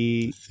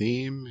 The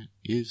theme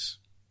is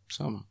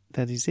summer.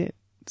 That is it.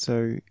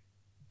 So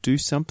do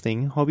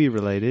something hobby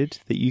related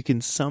that you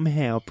can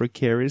somehow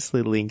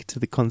precariously link to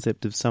the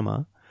concept of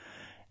summer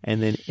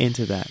and then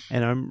enter that.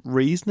 And I'm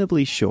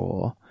reasonably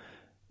sure,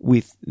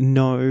 with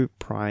no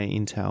prior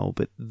intel,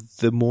 but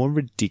the more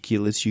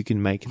ridiculous you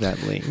can make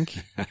that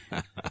link,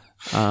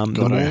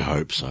 I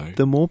hope so.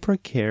 The more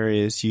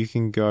precarious you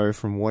can go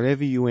from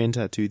whatever you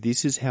enter to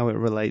this is how it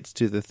relates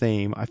to the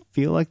theme. I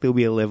feel like there'll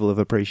be a level of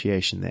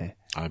appreciation there.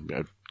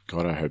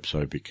 God, I hope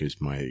so,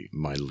 because my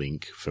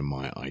link for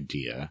my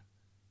idea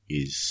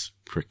is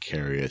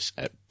precarious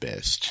at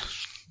best.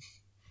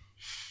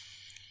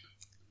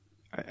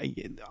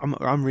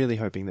 I'm really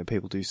hoping that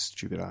people do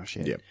stupid ass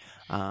shit. Yep.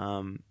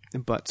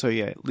 But so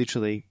yeah,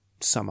 literally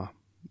summer.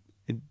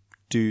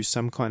 Do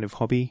some kind of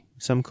hobby,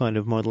 some kind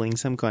of modelling,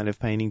 some kind of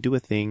painting, do a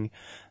thing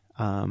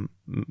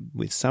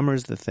with summer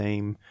as the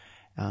theme,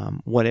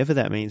 whatever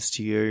that means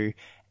to you,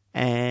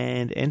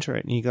 and enter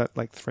it. And you got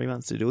like 3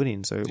 months to do it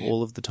in, so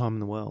all of the time in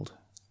the world.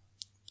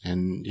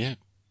 And yeah,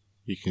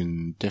 you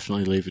can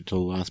definitely leave it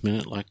till the last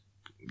minute. Like,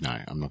 no,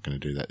 I'm not going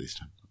to do that this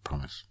time. I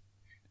promise.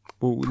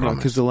 Well, no,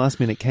 because the last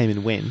minute came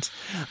and went.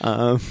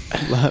 Well,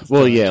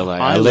 yeah,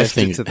 like I left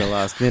things to the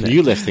last minute.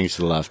 You left things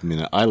to the last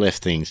minute. I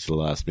left things to the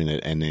last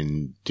minute and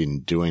then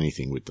didn't do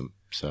anything with them.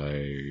 So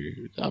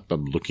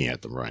I'm looking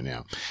at them right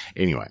now.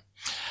 Anyway,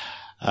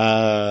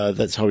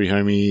 that's Hobby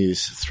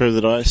Homies. Throw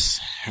the Dice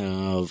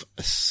have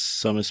a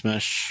Summer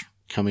Smash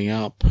coming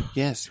up.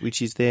 Yes,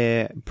 which is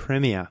their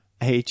premier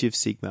Age of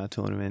Sigmar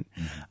tournament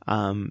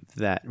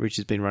that Rich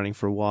has been running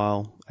for a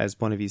while as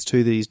one of his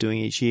 2 that he's doing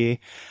each year.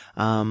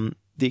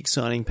 The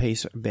exciting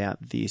piece about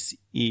this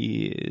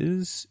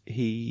is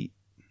he's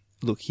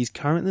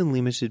currently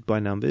limited by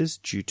numbers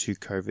due to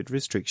COVID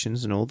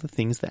restrictions and all the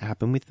things that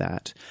happen with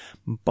that.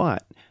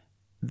 But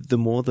the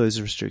more those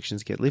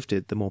restrictions get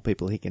lifted, the more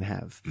people he can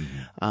have.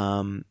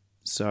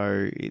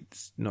 So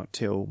it's not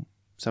till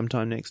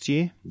sometime next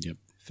year. Yep.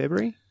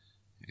 February.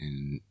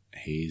 And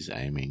he's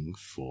aiming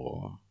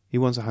for... He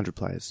wants 100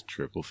 players.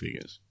 Triple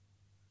figures.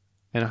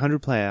 And 100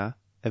 player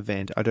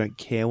event, I don't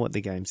care what the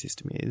game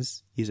system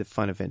is a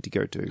fun event to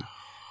go to.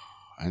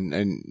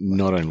 And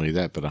not only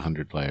that, but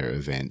 100 player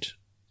event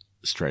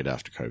straight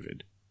after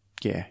COVID.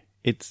 Yeah,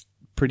 it's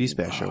pretty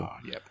special.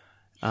 Yep.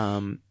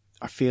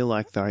 I feel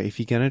like though, if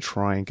you're going to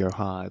try and go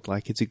hard,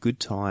 like it's a good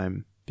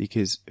time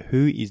because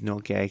who is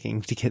not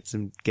gagging to get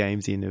some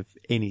games in of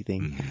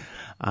anything?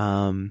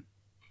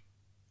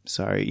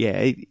 So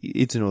yeah,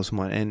 it's an awesome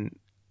one. And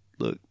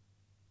look,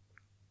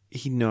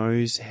 he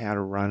knows how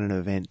to run an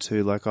event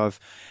too. Like I've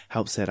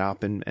helped set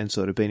up and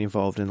sort of been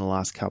involved in the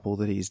last couple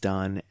that he's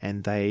done,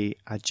 and they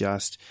are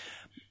just,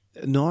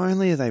 not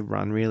only are they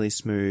run really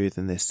smooth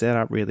and they're set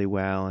up really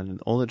well and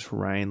all the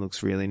terrain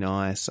looks really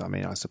nice. I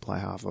mean, I supply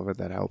half of it,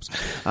 that helps.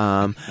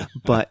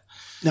 But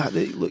no,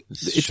 look,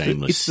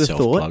 it's the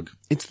thought.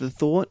 It's the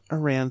thought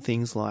around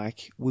things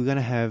like we're going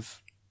to have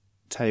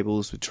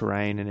tables with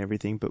terrain and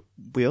everything, but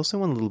we also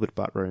want a little bit of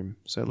butt room.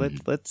 So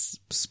let's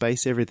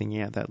space everything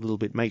out that little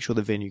bit. Make sure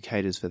the venue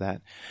caters for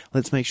that.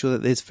 Let's make sure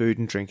that there's food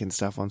and drink and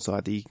stuff on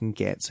site that you can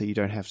get, so you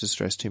don't have to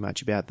stress too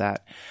much about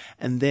that.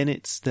 And then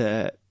it's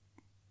the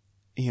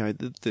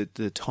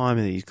time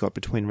that he's got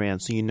between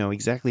rounds, so you know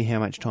exactly how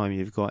much time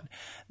you've got.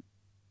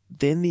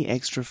 Then the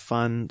extra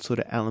fun sort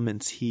of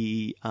elements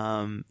he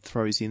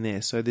throws in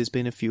there. So there's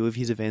been a few of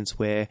his events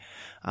where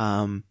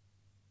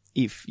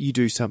if you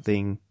do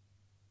something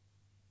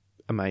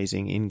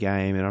amazing in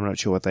game, and I'm not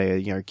sure what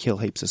they are, kill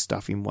heaps of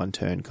stuff in one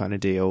turn kind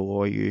of deal,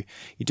 or you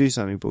do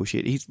something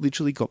bullshit. He's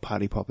literally got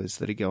party poppers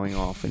that are going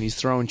off, and he's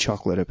throwing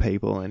chocolate at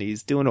people, and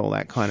he's doing all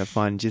that kind of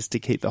fun just to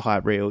keep the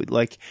hype real.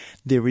 Like,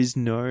 there is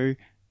no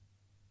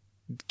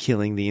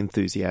killing the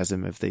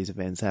enthusiasm of these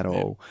events at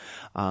all.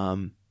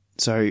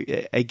 So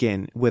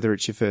again, whether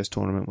it's your first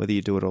tournament, whether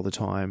you do it all the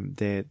time,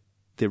 they're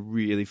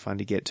really fun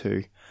to get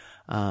to.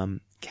 Can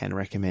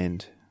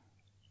recommend.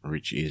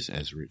 Rich is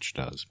as Rich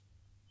does.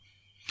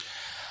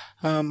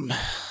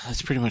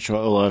 That's pretty much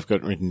all I've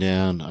got written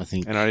down. I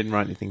think, And I didn't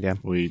write anything down.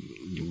 we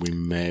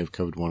may have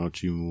covered one or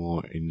two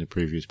more in the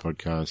previous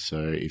podcast.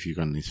 So if you've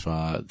gone this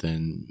far,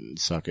 then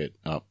suck it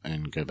up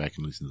and go back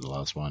and listen to the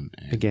last one.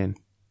 And Again.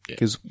 Yeah.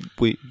 Because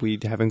we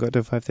haven't got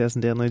to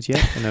 5,000 downloads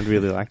yet, and I'd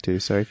really like to.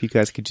 So if you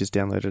guys could just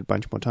download it a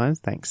bunch more times,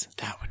 thanks.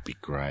 that would be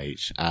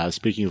great.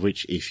 Speaking of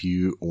which, if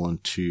you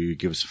want to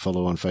give us a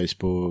follow on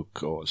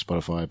Facebook or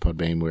Spotify,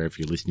 Podbean, wherever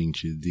you're listening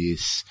to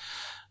this,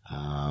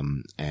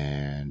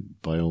 and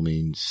by all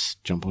means,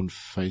 jump on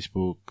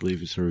Facebook,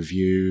 leave us a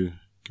review,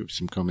 give us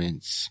some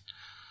comments.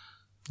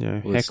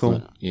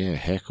 Heckle.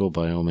 Heckle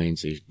by all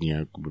means.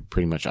 We're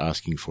pretty much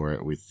asking for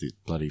it with the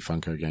bloody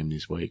Funko game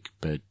this week,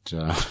 but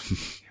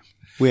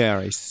We are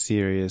a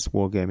serious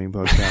wargaming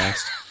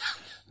podcast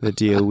that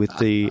deal with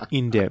the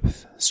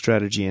in-depth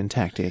strategy and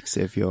tactics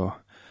of your...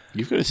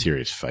 You've got a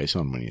serious face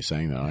on when you're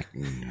saying that.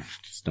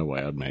 There's no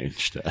way I'd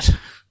manage that.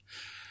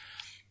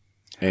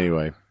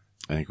 Anyway,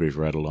 I think we've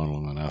rattled on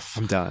long enough.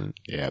 I'm done.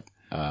 Yeah.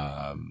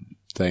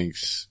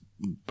 Thanks,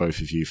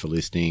 both of you, for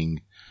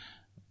listening.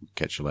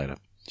 Catch you later.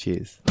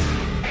 Cheers.